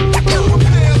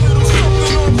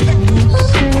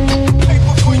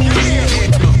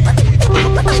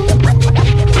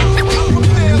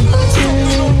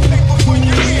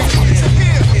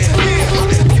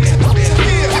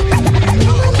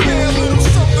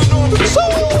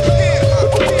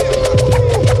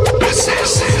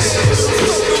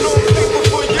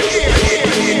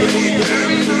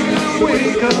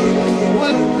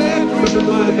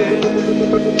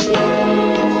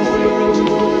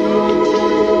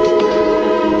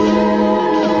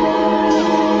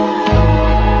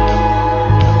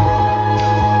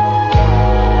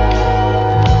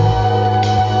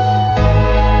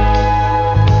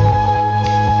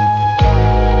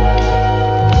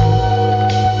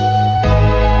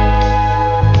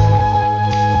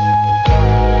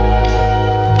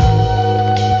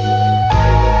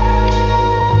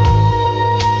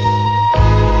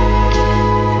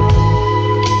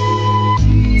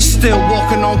 Still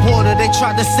walking on water, they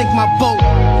tried to sink my boat.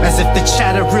 As if the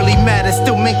chatter really matters,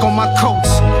 still mink on my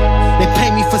coats. They pay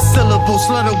me for syllables,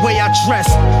 love the way I dress.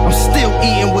 I'm still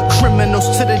eating with criminals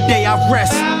to the day I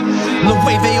rest.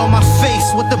 Loewe on my face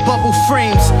with the bubble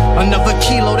frames. Another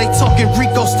kilo, they talking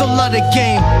Rico, still love the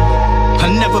game. I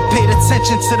never paid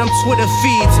attention to them Twitter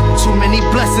feeds. Too many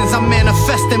blessings, I'm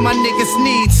manifesting my niggas'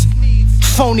 needs.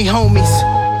 Phony homies.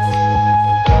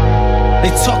 They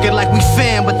talk it like we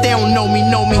fam, but they don't know me.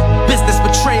 Business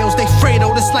betrayals, they Fredo,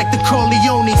 that's like the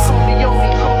Corleones.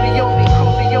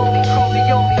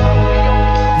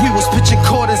 We was pitching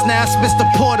quarters, now it's Mr.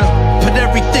 Porter. Put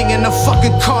everything in a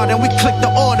fucking car, then we click the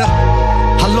order.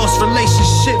 I lost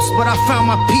relationships, but I found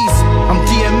my peace. I'm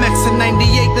DMX in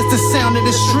 98, that's the sound of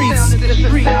the streets.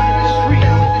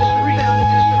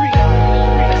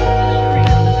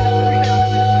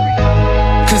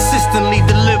 Consistently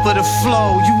deliver the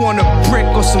flow. You want a brick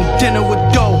or some dinner with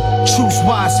dough? Choose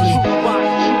wisely.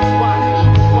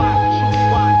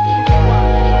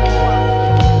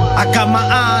 I got my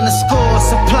eye on the score,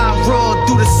 supply raw,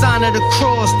 do the sign of the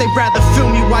cross. They rather feel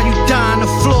me while you die on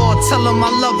the floor. Tell them I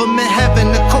love them in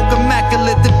heaven. The coke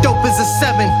immaculate, the dope is a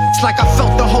 7. It's like I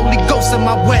felt the Holy Ghost in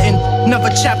my wedding. Another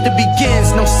chapter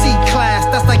begins, no C-class,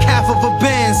 that's like half of a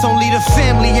Benz. Only the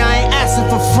family, I ain't asking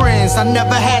for friends. I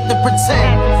never had to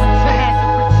pretend.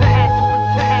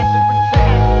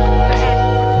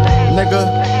 Nigga.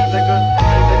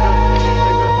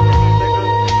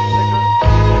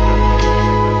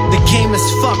 The game is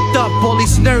fucked up, all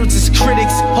these nerds is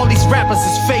critics, all these rappers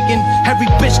is faking. Every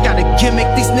bitch got a gimmick,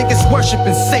 these niggas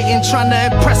worshiping Satan, trying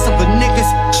to impress other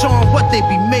niggas, showing what they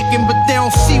be making, but they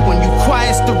don't see when you quiet,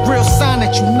 it's the real sign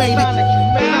that you made it.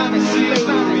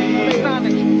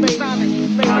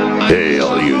 Hey,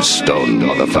 all you stone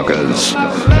motherfuckers,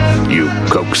 you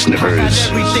coke sniffers,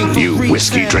 you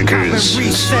whiskey drinkers,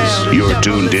 you're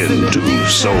tuned in to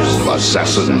Soul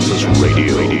Assassins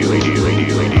Radio.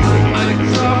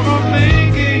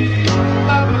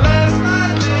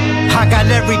 I got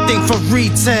everything for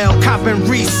retail, cop and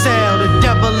resale, the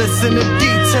devil is in the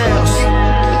details.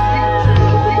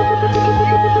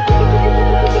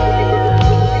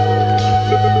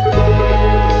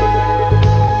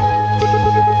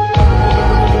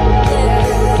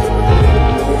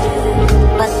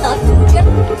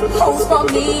 Hoes for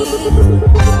me.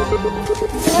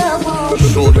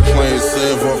 Short the plain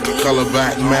serve off the color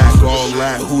back Mac, all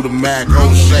that, who the Mac,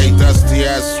 O'Shea, dusty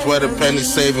ass sweater, penny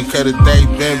saving, cut a day,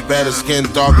 been better, skin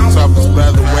dark and tough as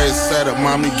leather, way it's set up,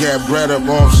 mommy get bread up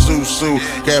off Susu,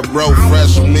 get bro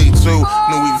fresh from me too,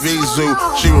 Louis V Zoo,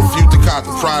 she refused to cop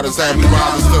the products, had me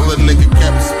robbing, still a nigga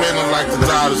kept spinning like the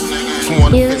dollars,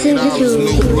 $250,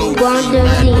 new blue,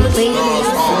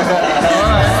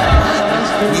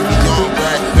 we be going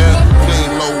back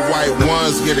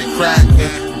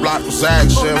niggas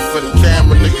action. For the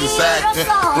camera, niggas acting.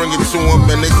 Bring it to them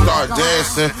and they start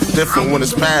dancing. Different when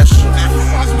it's passion.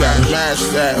 You gotta match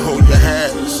that, hold your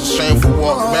hat. It's a shameful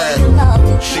walk back.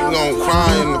 She gon'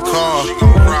 cry in the car.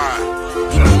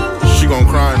 She gon'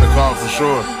 cry in the car for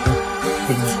sure.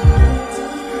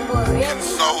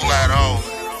 Soul at home.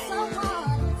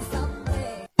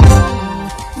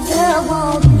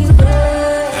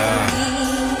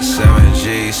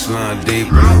 7G slung deep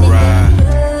in the ride.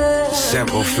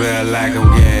 Simple feel like I'm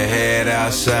getting head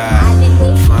outside.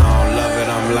 If I don't love it,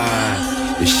 I'm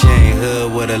lying. If she ain't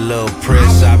hood with a little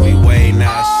press, I be waiting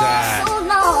outside.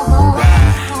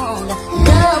 Bye.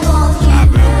 I've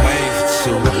been waiting for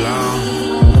too long.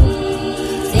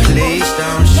 Please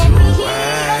don't shoot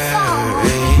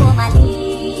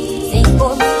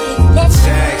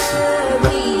taxi.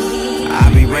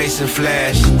 I be racing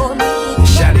flash.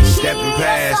 Shawty stepping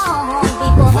past.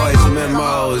 Voice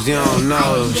memos, you don't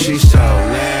know. She's so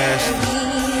nasty.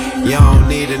 You don't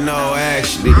need to know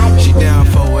actually. She down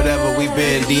for whatever we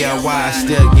been DIY.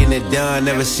 Still getting it done.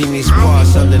 Never seen these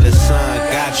sparks under the sun.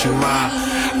 Got you, ma.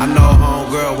 I know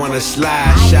homegirl wanna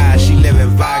slide shy. She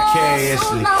living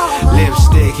vicariously.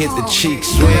 Lipstick hit the cheek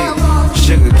sweet.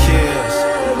 Sugar kills.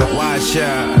 Watch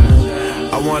out.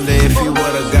 I wonder if you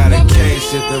would've got a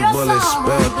case if them bullets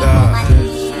spilled out.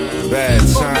 Bad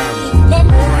time.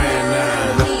 Praying now.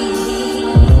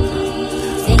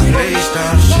 Please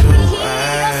don't shoot.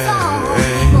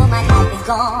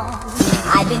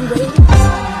 I've been waiting.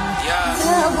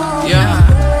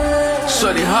 Yeah.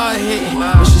 Shorty hard hit.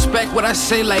 Disrespect what I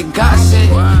say like God said.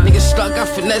 Niggas stuck, got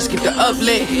finesse, get the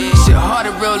uplit. Shit hard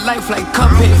in real life like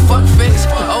Cuphead. Fuck face.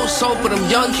 Old soul, but I'm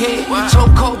young kid. So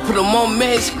cold, put them on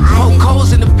meds. Poke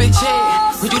holes in the bitch head.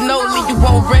 Who you know, leave you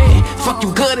on red. Fuck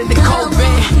you good in the cold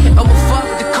bed. I'ma fuck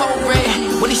with the cold red.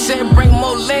 What he said, bring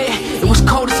more lead. It was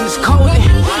coldest and it's cold.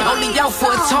 Only out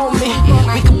for atonement.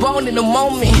 We can bone in the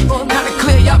moment. Kinda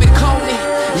clear, y'all been cloning.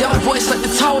 Young boys like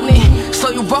the Tony. Slow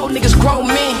you roll, niggas grown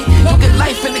men. You get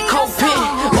life in the cold pen.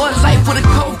 Or life with a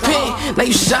cold pen. Now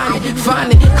you shining,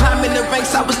 finding, climbing the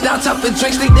ranks. I was down top of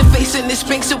drinks, like the face in the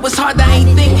sphinx. It was hard, I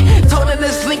ain't think. Told her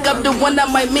let's link up, the one I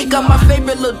might make up. My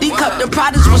favorite little D cup, the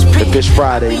products was pink. If it's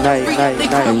Friday night,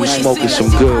 and you smoking some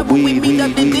good weed,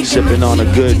 sipping on a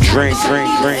good drink,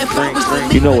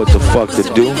 you know what the fuck to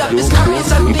do.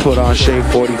 You put on Shade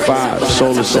 45,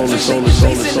 solar.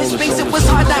 It was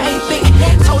hard, I ain't think.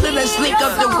 Told her let's link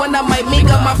up, the one I might make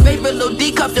up. My favorite little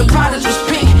D cup, the products was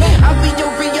pink. I be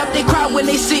your re-up, they cry when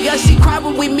they see us. She cry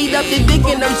when we meet up, they dick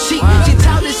in her cheek. She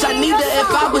told us I need her if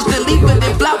I was the leaper.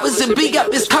 The flowers and big up,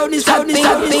 it's curtains.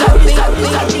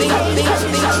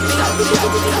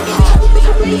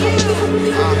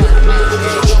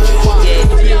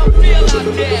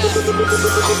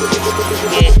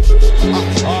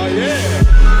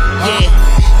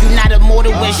 You're not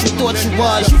immortal as you thought you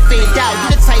was. You figured out,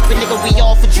 you the type of nigga we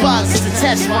all for drugs. It's a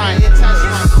test run.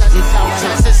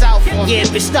 Yeah,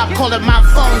 bitch, stop calling my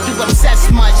phone, you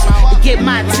obsessed much. To get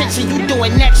my attention, you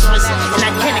doing extras, and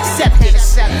I can't accept it.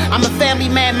 I'm a family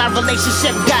man, my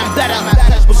relationship got better.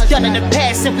 Was done in the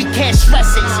past and we can't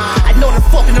stress it. I know the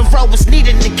fork in the road was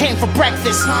needed and it came for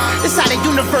breakfast. This how the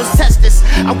universe tests us.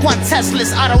 I want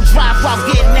Teslas, auto drive while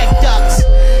getting neck ducks.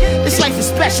 This life is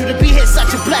special, to be here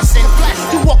such a blessing.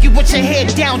 You walking with your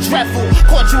head down dreadful,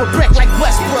 caught you a brick like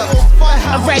Westbrook.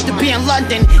 I'd rather be in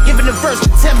London, giving a verse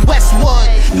to Tim Westwood.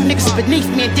 You niggas beneath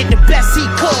me and did the best he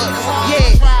could.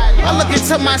 Yeah, I look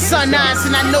into my son's eyes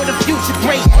and I know the future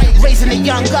great. Raising a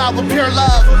young God with pure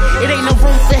love, it ain't no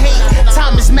room for hate.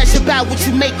 Time is measured by what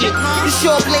you make it. You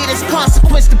sure blade is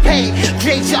consequence to pay.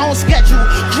 Create your own schedule,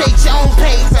 create your own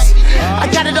pace. I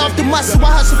got it off the muscle,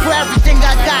 I hustle for everything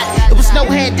I got. It was no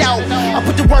handout, I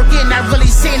put the work in, I really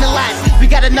seen a lot. We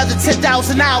got another 10,000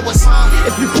 hours.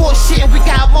 If we pour shit, we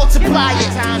gotta multiply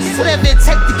it. Whatever it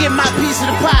take to get my piece of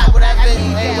the pie.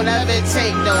 Whatever it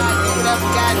take, though. Whatever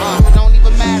got it don't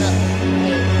even matter.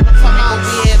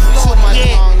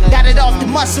 Got it off the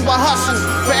muscle, I hustle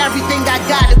for everything I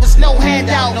got. It was no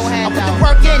handout. I put the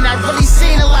work in, I really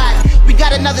seen a lot. We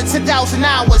got another 10,000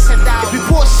 hours. If we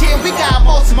pour shit, we gotta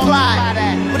multiply.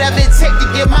 Whatever it take to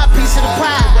get my piece of the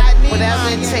pie. Whatever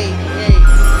it take,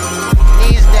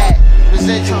 is that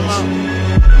residuals.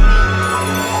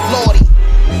 Lordy.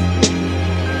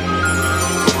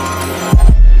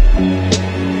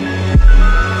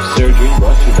 Surgery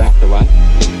brought you back to life?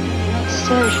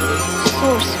 Surgery,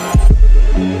 sorcery.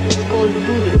 It's called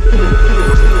voodoo.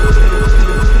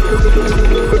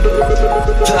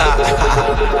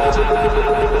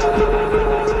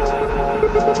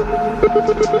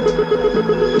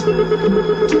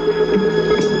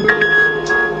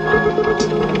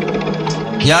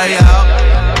 Yo, yo.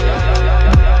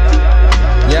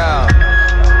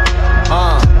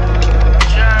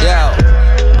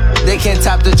 They can't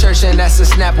top the church and that's a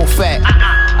Snapple fact.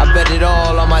 I bet it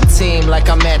all on my team like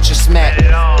I'm at your smack.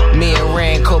 Me and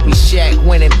Rand, Kobe, Shaq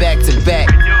winning back to back.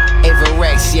 Ava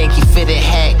Rex, Yankee fitted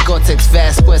hat, Gore-Tex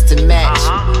Vasquez to match.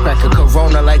 Crack a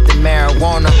Corona like the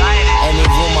marijuana. Any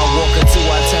room I walk into,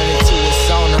 I turn into a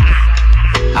sauna.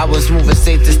 I was moving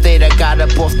state to state, I got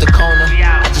up off the corner.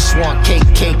 I just want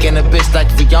cake, and a bitch like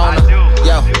Rihanna.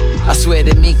 Yo, I swear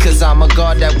to me, cause I'm a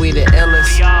god that we the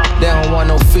illest. They don't want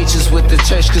no features with the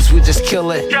church, cause we just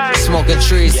kill it. Smoking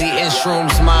trees, eating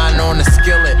shrooms, mine on the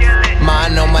skillet.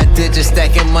 Mine on my digits,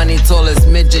 stacking money tall as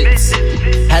midgets.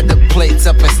 Had the plates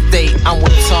up in state, I'm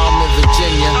with Tom in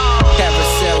Virginia.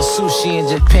 Carousel, sushi in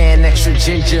Japan, extra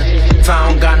ginger. If I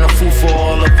don't got no food for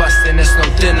all of us, then it's no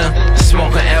dinner.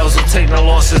 Smoking L's will take no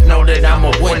losses, know that I'm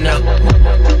a winner.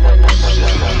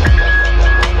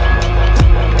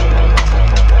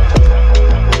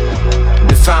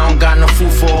 If I don't got no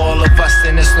food for all of us,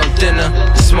 then it's no dinner.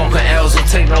 Smoking L's will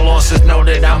take no losses, know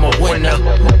that I'm a winner.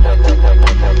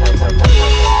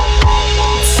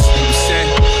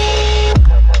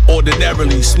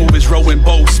 Ordinarily, smooth as rowing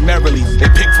boats merrily. They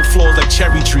pick for floors like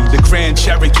Cherry Tree, the Grand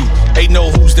Cherokee. Ain't know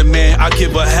who's the man, I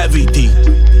give a heavy D.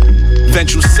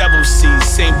 Ventral several C's,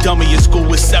 same dummy in school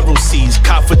with several C's.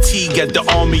 Cop fatigue at the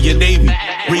Army and Navy.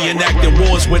 Reenacting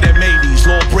wars where they made these.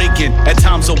 Law breaking, at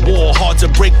times of war. Hard to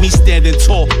break me standing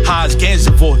tall, high as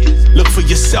Gansevoort. Look for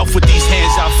yourself with these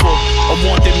hands out for a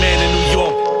wanted man in New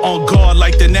York. On guard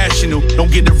like the National, don't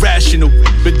get irrational.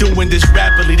 Been doing this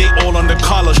rapidly, they all on the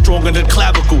collar, stronger than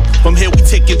clavicle. From here we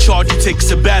take your charge, you take a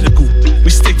sabbatical.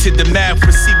 We stick to the math,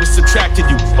 but see what subtracted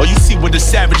you. Or you see what the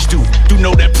savage do. Do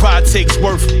know that pride takes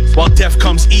worth, while death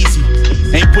comes easy.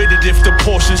 Ain't with it if the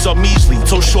portions are measly.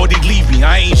 Told shorty leave me,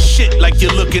 I ain't shit like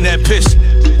you're looking at piss.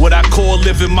 What I call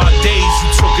living my days, you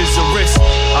took as a risk.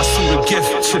 I sue the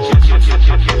gift.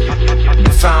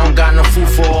 If I don't got no food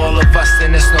for all of us,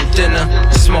 then it's no dinner.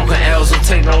 Smoking L's will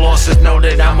take no losses, know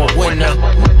that I'm a winner.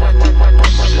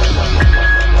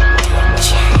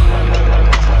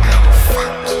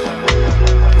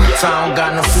 If I don't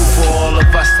got no food for all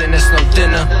of us, then it's no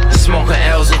dinner. Smoking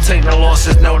L's will take no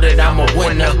losses, know that I'm a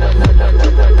winner.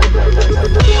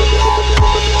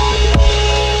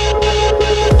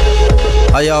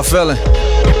 How y'all feeling?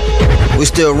 We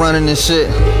still running this shit.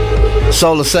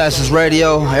 Soul Assassins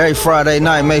Radio every Friday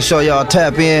night. Make sure y'all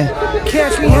tap in.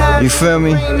 You feel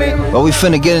me? But we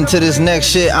finna get into this next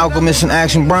shit. Alchemist and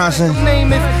Action Bronson.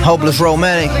 Hopeless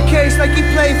Romantic.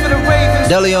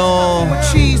 Deleon.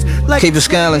 Keep it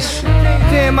scandalous.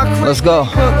 Let's go.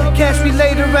 Catch me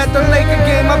later at the Laker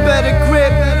game. I better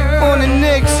grip on the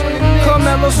Knicks.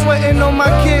 Carmelo sweating on my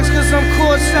kicks cause I'm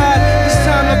courtside. This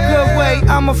time the good way,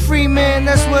 I'm a free man,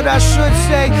 that's what I should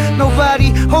say. Nobody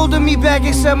holding me back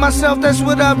except myself, that's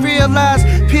what I realized.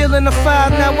 Peeling the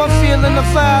 5, now I'm feeling the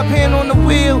 5. Hand on the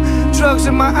wheel, drugs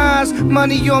in my eyes,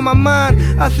 money on my mind.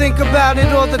 I think about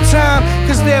it all the time,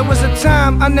 cause there was a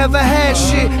time I never had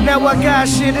shit. Now I got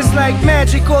shit, it's like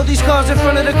magic. All these cars in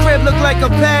front of the crib look like a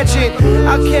pageant.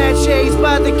 I catch AIDS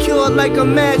by the cure like a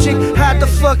magic. Hide the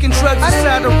fucking drugs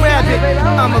inside a rabbit.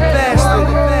 I'm a bastard.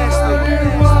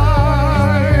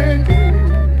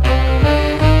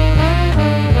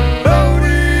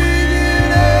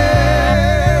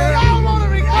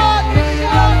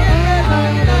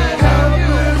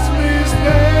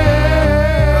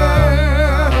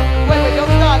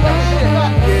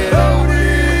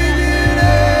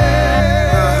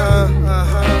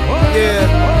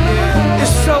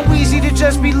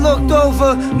 Just be looked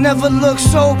over, never look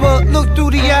sober. Look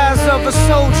through the eyes of a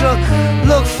soldier.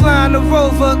 Look flying the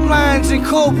rover, lions and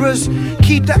cobras.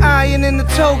 Keep the iron in the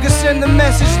toga, send the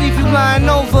message, leave you lying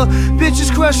over.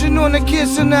 Bitches crushing on the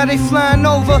kids, so now they flying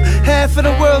over. Half of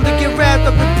the world to get wrapped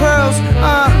up in pearls.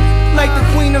 Like the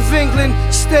Queen of England,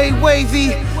 stay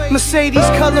wavy. Mercedes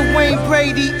color Wayne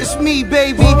Brady, it's me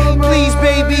baby. Please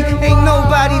baby, ain't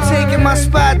nobody taking my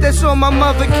spot, that's on my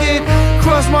mother kid.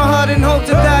 Cross my heart and hope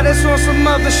to die, that's on some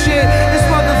other shit. This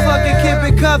motherfucking kid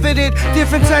been coveted.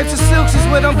 Different types of silks is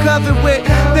what I'm covered with.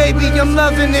 Baby, I'm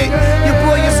loving it. Your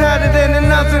boy is hotter than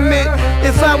an oven mitt.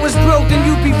 If I was broke, then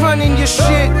you'd be running your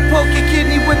shit. Poke your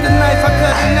kidney with the knife I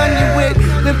cut an onion with.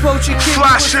 Then poach your kidney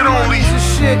fly with shit only.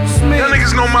 Y'all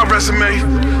niggas know my resume.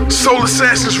 Soul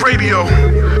Assassins Radio.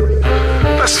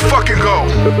 Let's fucking go.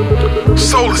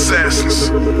 Soul Assassins.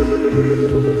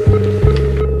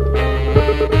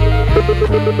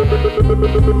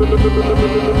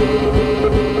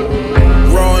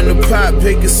 Raw in the pot,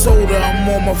 big as soda, I'm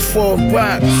on my 4th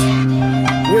box.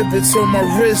 Whip it till my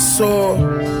wrist sore.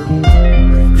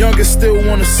 Youngest still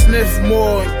wanna sniff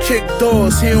more and kick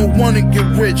doors. He don't wanna get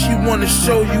rich, he wanna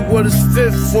show you what it's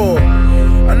fit for.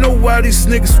 I know why these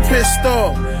niggas pissed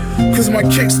off, cause my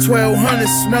kick's 1200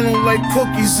 smelling like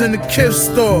cookies in the gift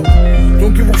store.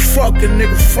 Don't give a fuck, a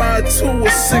nigga 5'2" or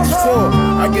 6'4".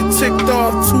 I get ticked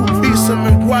off, 2-piece him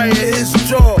and wire his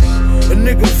jaw. A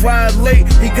nigga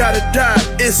violate, he gotta die,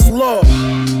 it's law.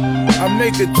 I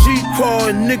make a G call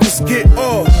and niggas get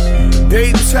off.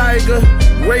 Babe Tiger,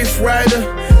 Wraith Rider,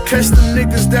 catch the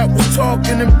niggas that was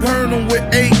talking and burn them with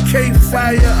AK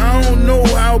fire. I don't know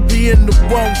how I'll be in the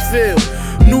bum field.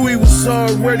 Knew he was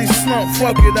already slumped,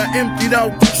 fuck it, I emptied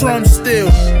out the drum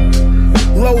still.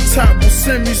 Low top with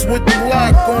semis with the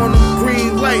lock on them,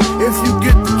 green light if you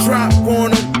get the drop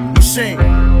on them, machine.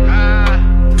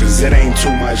 Cause it ain't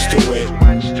too much to it.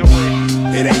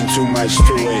 It ain't too much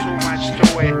to it.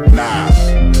 Nah.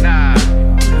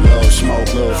 Little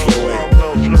smoke, little fluid.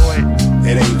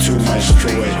 It ain't too much to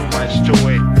it.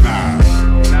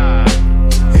 Nah.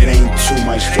 It ain't too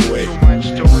much to it.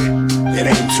 It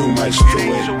ain't too much to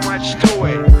it.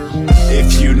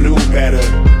 If you knew better,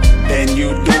 then you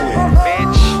do it.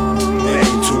 It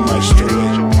ain't too much to it.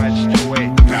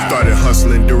 Started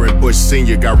hustling during Bush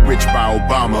Sr., got rich by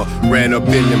Obama. Ran up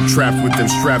in them traps with them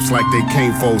straps like they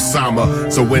came for Osama.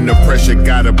 So when the pressure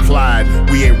got applied,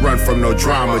 we ain't run from no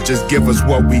drama. Just give us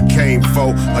what we came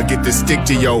for, or get to stick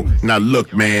to yo. Now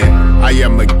look, man, I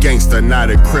am a gangster, not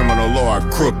a criminal or a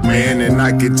crook, man. And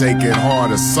I can take it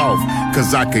hard or soft,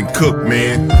 cause I can cook,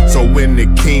 man. So when the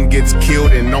king gets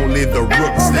killed and only the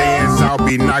rook stands, I'll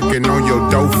be knocking on your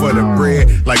door for the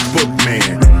bread like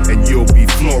Bookman. And you'll be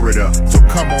Florida, so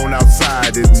come on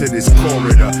outside into this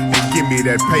corridor and give me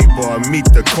that paper or meet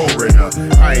the coroner.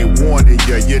 I ain't warning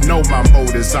ya, you know my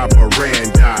modus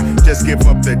operandi. Just give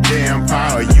up the damn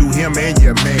power, you, him, and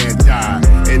your man die.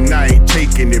 And I ain't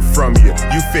taking it from you,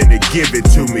 you finna give it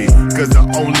to me. Cause the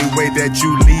only way that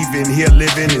you leaving here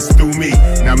living is through me.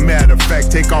 Now matter of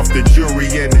fact, take off the jewelry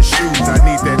and the shoes. I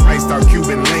need that iced out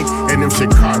Cuban link and them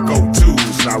Chicago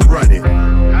tools. I run it.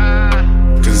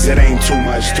 Cause it ain't too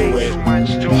much to it.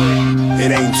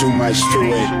 It ain't too much to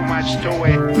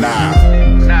it. Nah.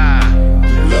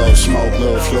 Little smoke,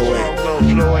 little fluid.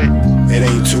 It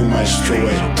ain't too much to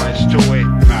it.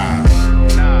 Nah.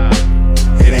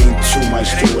 It ain't too much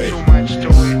to it.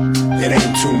 It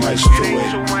ain't too much to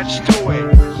it.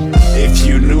 If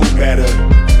you knew better,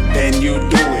 then you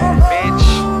do it.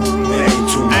 It ain't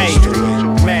too much to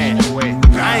it. Man,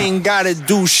 I ain't gotta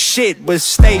do shit but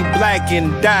stay black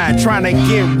and die. Tryna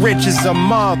get rich as a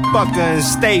motherfucker and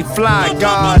stay fly,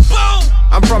 God.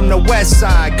 I'm from the west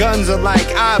side, guns are like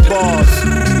eyeballs.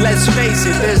 Let's face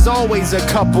it, there's always a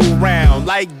couple round.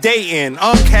 Like Dayton,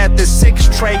 Unc had the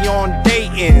 6 tray on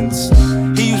Dayton's.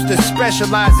 He used to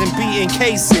specialize in beating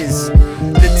cases.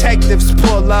 Detectives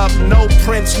pull up, no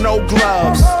prints, no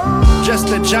gloves. Just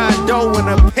a John Doe and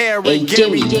a pair of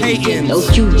Gary Paytons.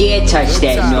 Don't you dare touch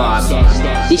that knob.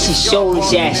 This is Soul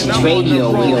Assassins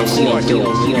Radio.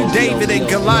 David and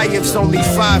Goliath's only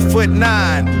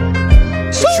 5'9".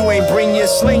 But you ain't bring your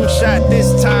slingshot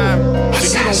this time, so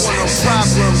you don't want no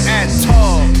problem at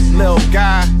all, little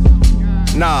guy.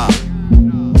 Nah,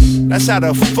 that's how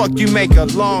the fuck you make a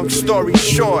long story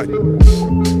short.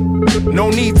 No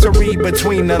need to read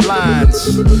between the lines.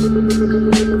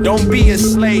 Don't be a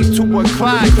slave to a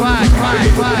Clyde. King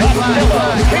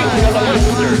of the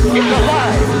monsters is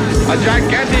alive. A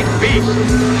gigantic beast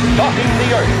stalking the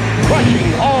earth,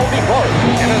 crushing all before it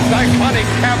in a cyclonic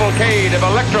cavalcade of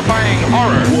electrifying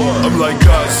horror. I'm like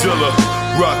Godzilla,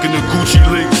 rocking the Gucci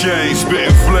link chain,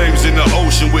 spitting flames in the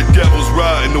ocean with devils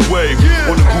riding the wave.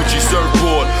 On the Gucci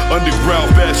surfboard,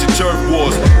 underground fashion turf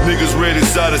wars. Niggas ran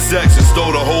inside of Saks and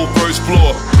stole the whole first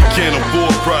floor. Can't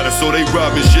afford Prada, so they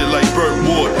robbing shit like Burt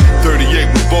Ward. 38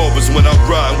 revolvers when I'm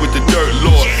riding with the dirt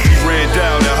lord. He ran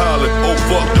down and hollered, oh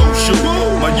fuck, don't shoot.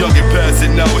 My youngin'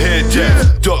 passing out head jabs,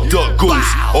 duck, duck,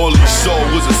 goose. All he saw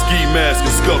was a ski mask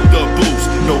and scuffed up boots.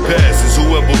 No passes,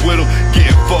 whoever with him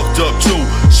getting fucked up too.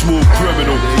 Smooth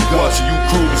criminal, watching you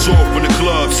cruise off in the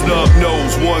club. Snub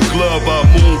nose, one glove, I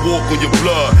moonwalk on your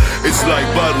blood. It's like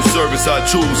bottle service, I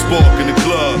choose spark in the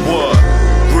club. What?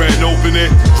 Grand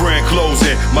opening, grand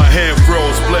closing. My hand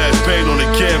froze, splash paint on the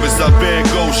canvas. I Van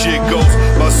Gogh shit goes.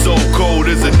 My soul cold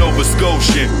as a Nova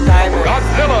Scotian.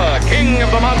 Godzilla, king of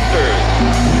the monsters.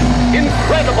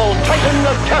 Incredible titan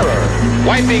of terror.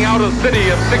 Wiping out a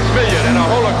city of 6 million in a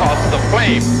holocaust of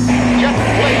flame. Jet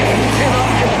flames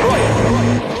cannot destroy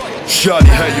it. Shotty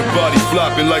had your body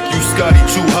flopping like you Scotty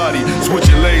Too Hottie.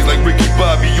 Switching lanes like Ricky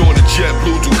Bobby on a jet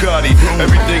blue Ducati.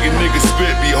 Everything a nigga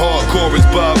spit be hardcore as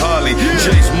Bob Holly.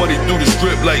 Chase money through the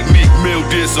strip like Meek Mill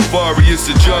did Safari. It's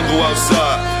the jungle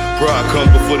outside. Pride comes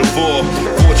before the fall.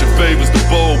 Fortune favors the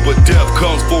bold, but death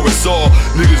comes for us all.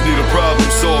 Niggas need a problem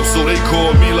solved, so they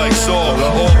call me like Saul.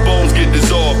 All bones get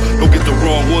dissolved, don't get the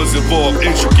wrong ones involved.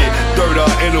 Intricate, third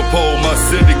eye Interpol, my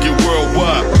syndicate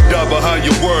worldwide. Die behind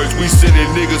your words, we sending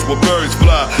niggas where birds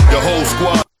fly. The whole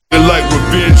squad like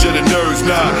revenge of the nerds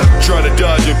now. Try to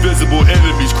dodge invisible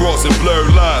enemies, crossing blurred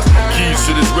lines. Keys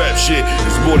to this rap shit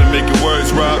is more than making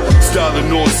words rhyme. Styling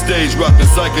on stage, rocking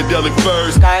psychedelic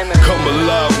furs. Come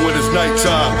alive when it's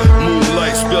nighttime.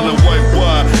 Moonlight spilling white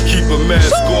wine. Keep a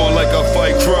mask on like I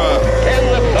fight crime. Can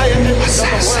the scientists of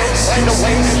the world find a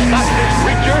way to stop this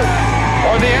creature?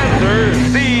 For the answer,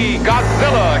 see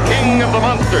Godzilla, King of the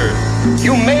Monsters.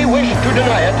 You may wish to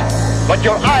deny it, but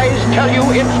your eyes tell you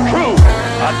it's true.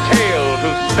 A tale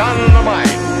to stun the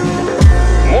mind.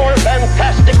 More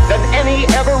fantastic than any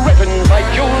ever written by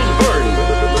Jules Verne.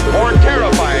 More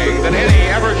terrifying than any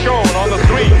ever shown on the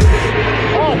screen.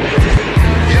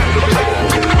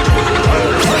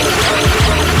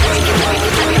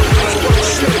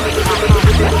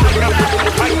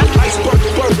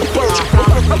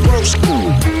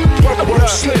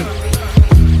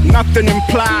 Nothing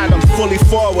implied, I'm fully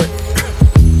forward.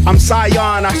 I'm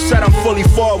Zion, I said I'm fully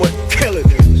forward. Kill it.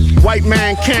 White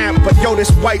man can't, but yo,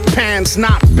 this white pan's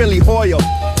not Billy Hoyle.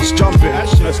 Let's jump in.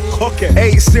 Let's cook it.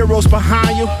 8 zeros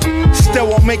behind you, still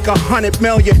won't make 100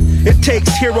 million. It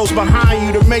takes heroes behind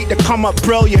you to make the come up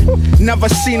brilliant. Never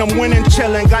seen them winning,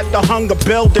 chillin', got the hunger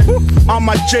building. On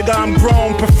my jigger, I'm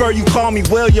grown, prefer you call me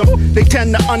William. They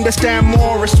tend to understand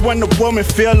Morris when the woman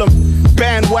feel them.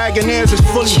 Bandwagoners is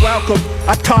fully welcome.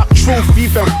 I talk truth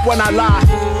even when I lie.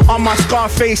 On my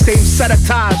Scarface, same set of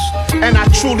ties. And I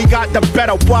truly got the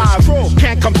better wife.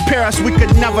 Can't compare us, we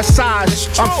could never size.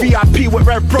 I'm VIP with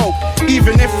Red Broke,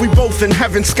 even if we both in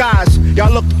heaven's skies.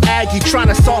 Y'all look aggy, trying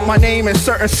to salt my name in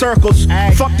certain circles.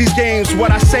 Fuck these games,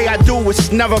 what I say I do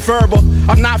is never verbal.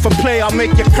 I'm not for play, I'll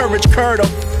make your courage curdle.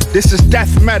 This is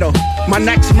death metal, my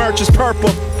next merch is purple.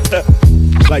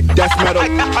 Like death metal,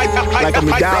 like a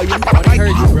medallion. I heard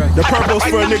you, bro. The purple's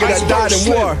for a nigga that died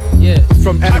in war. Yeah.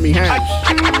 From enemy hands.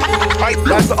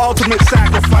 That's the ultimate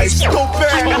sacrifice.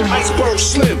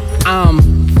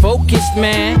 I'm focused,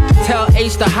 man. Tell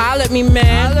Ace to holler at me,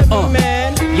 man.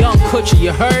 Young Kutcher,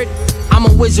 you heard? I'm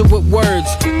a wizard with words.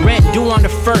 Rent due on the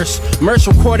 1st. Merch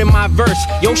recording my verse.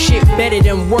 Yo shit better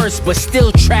than worse, but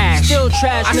still trash. Still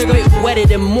trash, I nigga. Spit wetter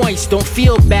than moist, don't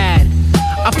feel bad.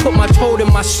 I put my toe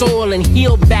in my soul and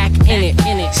heel back in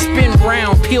it. Spin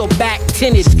round, peel back,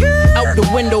 tinted. Out the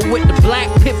window with the black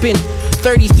Pippin.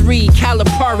 33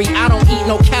 Calipari, I don't eat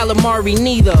no calamari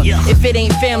neither. If it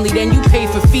ain't family, then you pay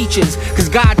for features. Cause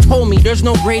God told me there's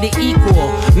no greater equal.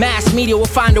 Mass media will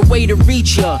find a way to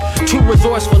reach ya. Too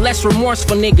resourceful, less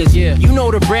remorseful niggas. You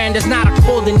know the brand is not a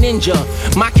cold ninja.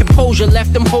 My composure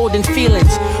left them holding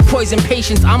feelings. Poison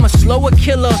patience, I'm a slower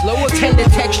killer. Tender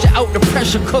texture out the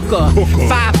pressure cooker.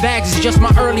 5 bags is just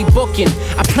my early booking.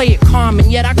 I play it calm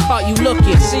and yet I caught you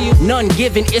looking. None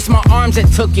given, it's my arms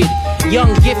that took it.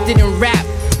 Young, gifted, and rap,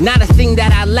 not a thing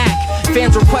that I lack.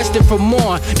 Fans requesting for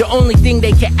more, the only thing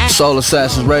they can ask. Soul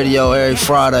Assassins Radio every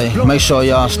Friday. Make sure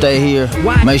y'all stay here.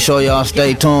 Make sure y'all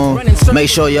stay tuned. Make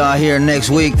sure y'all here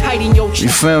next week. You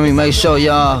feel me? Make sure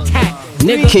y'all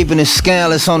keeping it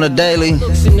scandalous on the daily.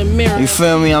 You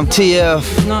feel me? I'm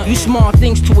TF. You small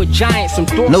things to a giant, some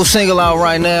no single out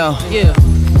right now. Yeah.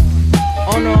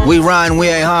 Oh, no. We riding, we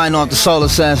ain't hiding off the Soul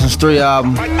Assassins 3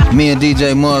 album. Me and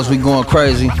DJ Muggs, we going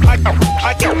crazy.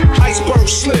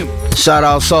 Shout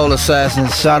out Soul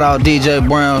Assassins, shout out DJ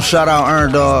Brown, shout out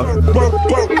Earn Dog.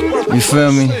 You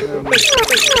feel me?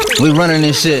 We running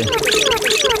this shit.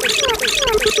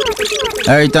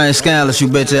 Everything scandalous, you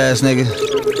bitch ass nigga.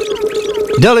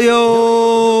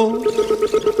 Delio!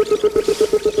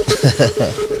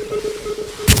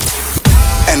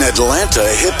 An Atlanta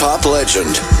hip-hop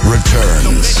legend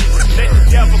returns.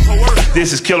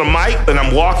 This is Killer Mike, and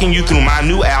I'm walking you through my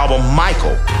new album,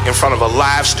 Michael, in front of a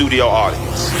live studio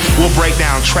audience. We'll break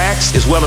down tracks as well as